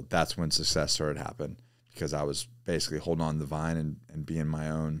the world. That's when success started to happen because I was basically holding on to the vine and being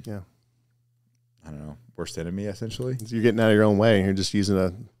my own, I don't know, worst enemy essentially. So you're getting out of your own way. You're just using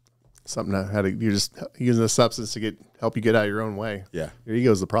you're just using a substance to help you get out of your own way. Yeah. Your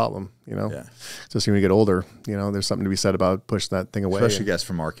ego is the problem, Yeah. Especially when you get older, there's something to be said about pushing that thing away. Especially guys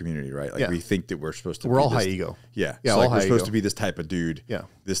from our community, right? Like we think that we're supposed to we're all high ego. Yeah. Yeah. So all like we're supposed ego. to be this type of dude. Yeah.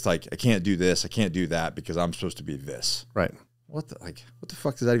 This like, I can't do this. I can't do that because I'm supposed to be this. Right. What the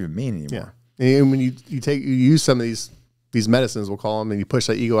fuck does that even mean anymore? Yeah. And when you use some of these medicines, we'll call them, and you push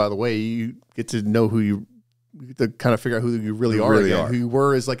that ego out of the way, you get to know to kind of figure out who you really are again, who you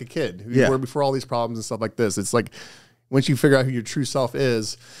were as like a kid, who you were before all these problems and stuff like this. It's like once you figure out who your true self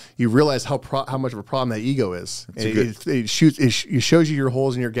is, you realize how much of a problem that ego is. And it shows you your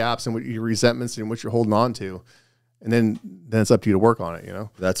holes and your gaps and what your resentments and what you're holding on to. And then it's up to you to work on it,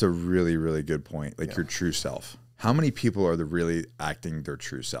 That's a really, really good point. Like your true self. How many people are really acting their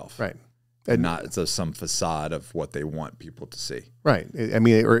true self? Right. And not some facade of what they want people to see. Right. I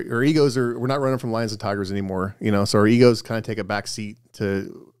mean, our egos we're not running from lions and tigers anymore, so our egos kind of take a back seat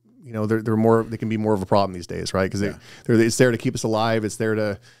to, they can be more of a problem these days, right? Because it's there to keep us alive. It's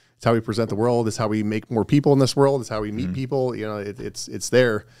how we present the world. It's how we make more people in this world. It's how we meet people. It's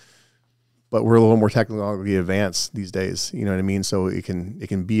there, but we're a little more technologically advanced these days. You know what I mean? So it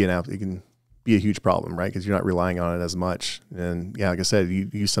can be be a huge problem, right? Because you're not relying on it as much. And like I said, you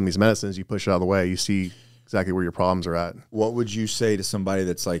use some of these medicines, you push it out of the way, you see exactly where your problems are at. What would you say to somebody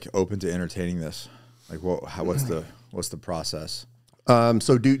that's like open to entertaining this? Like what's the process?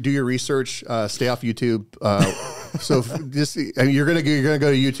 So do your research, stay off YouTube. So you're going to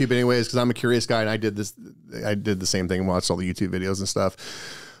go to YouTube anyways, because I'm a curious guy and I did the same thing and watched all the YouTube videos and stuff.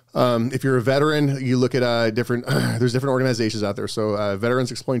 If you're a veteran, you look at different, there's different organizations out there. So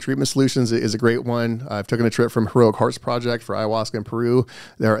Veterans Exploring Treatment Solutions is a great one. I've taken a trip from Heroic Hearts Project for ayahuasca in Peru.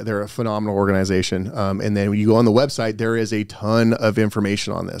 They're a phenomenal organization. And then when you go on the website, there is a ton of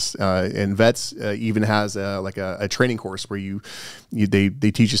information on this. And Vets even has like a training course where they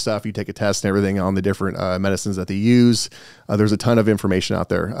teach you stuff, you take a test and everything on the different medicines that they use. There's a ton of information out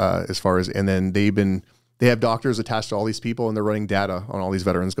there as far as, and then they have doctors attached to all these people, and they're running data on all these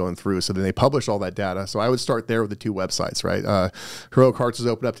veterans going through. So then they publish all that data. So I would start there with the two websites, right? Heroic Hearts is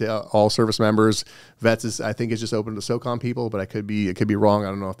open up to all service members. Vets is, I think, is just open to SOCOM people, but it could be wrong. I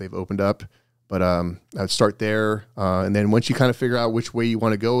don't know if they've opened up. But I'd start there, and then once you kind of figure out which way you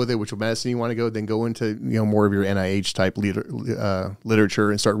want to go with it, which medicine you want to go, then go into more of your NIH type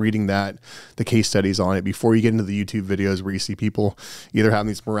literature and start reading the case studies on it before you get into the YouTube videos where you see people either having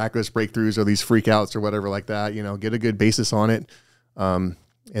these miraculous breakthroughs or these freakouts or whatever like that. Get a good basis on it, and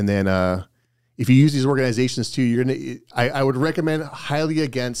then if you use these organizations too, I would recommend highly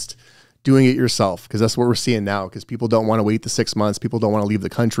against doing it yourself, because that's what we're seeing now, because people don't want to wait the 6 months. People don't want to leave the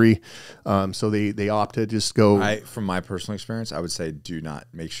country. So they opt to just go. From my personal experience, I would say do not.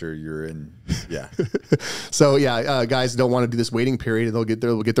 Make sure you're in. Yeah. So yeah, guys don't want to do this waiting period, and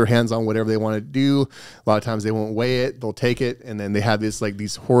they'll get their hands on whatever they want to do. A lot of times they won't weigh it. They'll take it. And then they have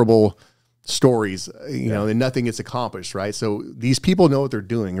these horrible stories, and nothing gets accomplished. Right. So these people know what they're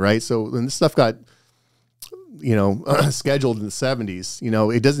doing. Right. So when this stuff got scheduled in the 70s,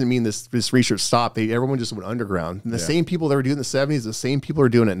 it doesn't mean this research stopped. Everyone just went underground. And the same people that were doing it in the 70s, the same people are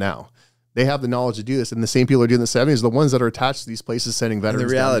doing it now. They have the knowledge to do this, and the same people are doing it in the 70s, the ones that are attached to these places sending veterans.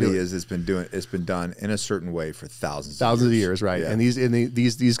 And the reality is it's been done in a certain way for thousands of years, right? Yeah. And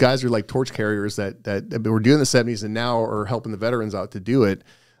these guys are like torch carriers that were doing the 70s and now are helping the veterans out to do it.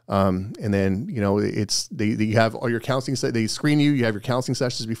 And then, you have all your counseling, they screen you, you have your counseling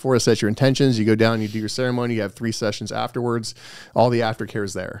sessions before to set your intentions, you go down, you do your ceremony, you have 3 sessions afterwards, all the aftercare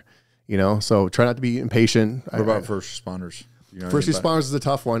is there, so try not to be impatient. What about first responders? First responders is a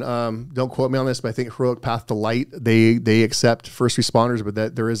tough one. Don't quote me on this, but I think Heroic Path to Light, they accept first responders, but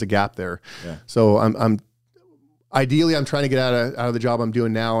that there is a gap there. Yeah. So ideally, I'm trying to get out of the job I'm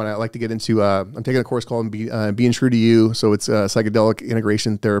doing now, and I like to get into. I'm taking a course called Being True to You. So it's a psychedelic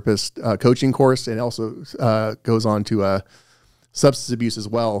integration therapist coaching course, and it also goes on to substance abuse as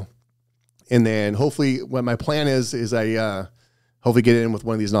well. And then hopefully, what my plan is I hopefully get in with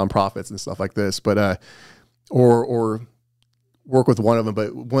one of these nonprofits and stuff like this, but or work with one of them.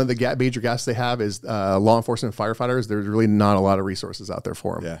 But one of the major gaps they have is law enforcement and firefighters. There's really not a lot of resources out there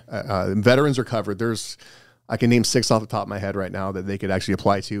for them. Yeah. Veterans are covered. I can name 6 off the top of my head right now that they could actually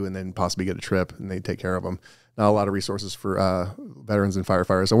apply to and then possibly get a trip, and they take care of them. Not a lot of resources for veterans and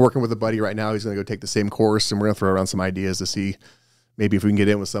firefighters. I'm working with a buddy right now. He's going to go take the same course, and we're going to throw around some ideas to see maybe if we can get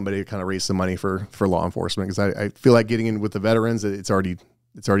in with somebody to kind of raise some money for law enforcement. Because I feel like getting in with the veterans, they're already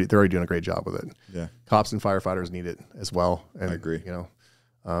doing a great job with it. Yeah, cops and firefighters need it as well. And, I agree.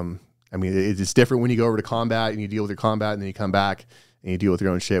 It's different when you go over to combat and you deal with your combat, and then you come back and you deal with your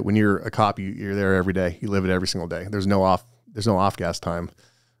own shit. When you're a cop, you're there every day. You live it every single day. There's no off gas time.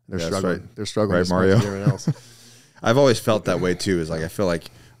 They're struggling. Right. They're struggling. Right, Mario. Everyone else. I've always felt that way too. Is like I feel like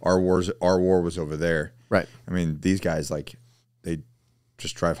our war was over there. Right. I mean, these guys they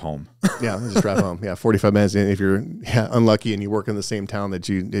just drive home. Yeah, they just drive home. Yeah, 45 minutes. And if you're unlucky and you work in the same town that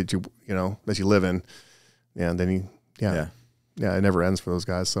you live in, and then it never ends for those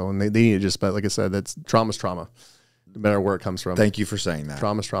guys. So and they need it just. But like I said, trauma's trauma. No matter where it comes from. Thank you for saying that.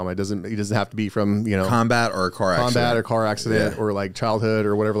 Trauma's trauma. It doesn't have to be from, combat or a car accident. Or like childhood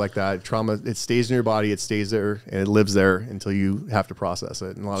or whatever like that. Trauma, it stays in your body, it stays there, and it lives there until you have to process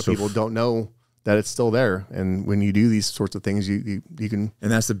it. And a lot of people don't know that it's still there. And when you do these sorts of things, you can.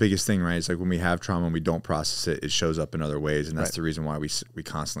 And that's the biggest thing, right? It's like when we have trauma and we don't process it, it shows up in other ways. And that's the reason why we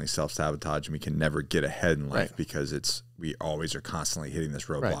constantly self-sabotage and we can never get ahead in life because we always are constantly hitting this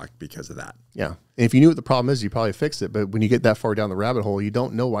roadblock because of that. Yeah. And if you knew what the problem is, you probably fixed it. But when you get that far down the rabbit hole, you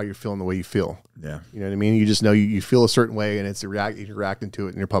don't know why you're feeling the way you feel. Yeah. You know what I mean? You just know you feel a certain way, and you're reacting to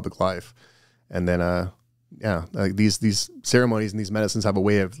it in your public life. And then, like these ceremonies and these medicines have a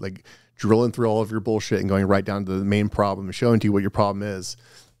way of like drilling through all of your bullshit and going right down to the main problem and showing to you what your problem is.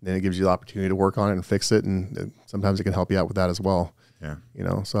 And then it gives you the opportunity to work on it and fix it. And sometimes it can help you out with that as well. Yeah.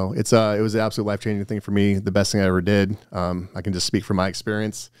 So it was an absolute life-changing thing for me. The best thing I ever did. I can just speak from my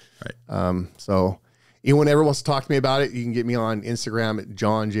experience. Right. So anyone ever wants to talk to me about it, you can get me on Instagram at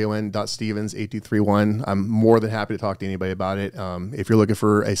jon.stevens8231. I'm more than happy to talk to anybody about it. If you're looking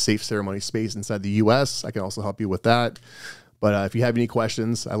for a safe ceremony space inside the US, I can also help you with that. But if you have any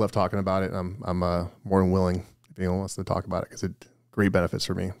questions, I love talking about it. I'm more than willing if anyone wants to talk about it, because great benefits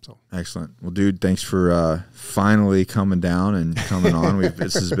for me. So excellent. Well, dude, thanks for finally coming down and coming on.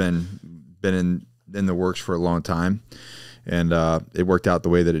 This has been in the works for a long time, and it worked out the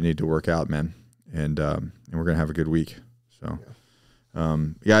way that it needed to work out, man. And we're gonna have a good week. So,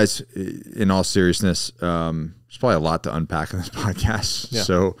 guys, in all seriousness, there's probably a lot to unpack in this podcast. Yeah.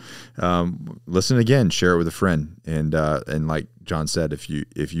 So, listen again, share it with a friend, and like Jon said, if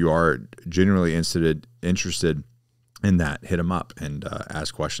you are genuinely interested in that, hit them up and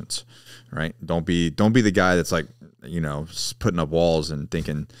ask questions. Right? Don't be the guy that's like, putting up walls and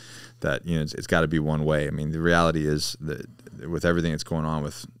thinking that it's got to be one way. I mean, the reality is that with everything that's going on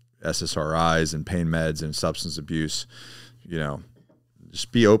with SSRIs and pain meds and substance abuse,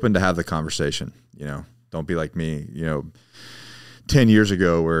 just be open to have the conversation. Don't be like me, 10 years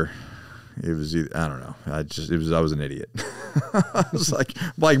ago where it was, I don't know. I was an idiot. I was like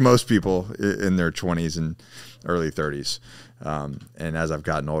most people in their 20s and early 30s. And as I've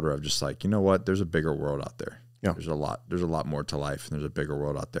gotten older, I'm just like, you know what? There's a bigger world out there. Yeah. There's a lot more to life, and there's a bigger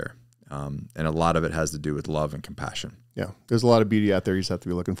world out there. And a lot of it has to do with love and compassion. Yeah. There's a lot of beauty out there. You just have to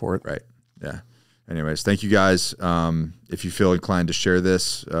be looking for it. Right. Yeah. Anyways, thank you guys. If you feel inclined to share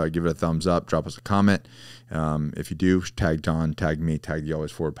this, give it a thumbs up, drop us a comment. If you do, tag Jon, tag me, tag the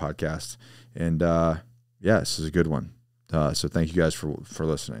Always Forward podcast. And this is a good one. So thank you guys for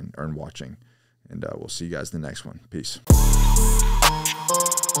listening and watching. And we'll see you guys in the next one. Peace.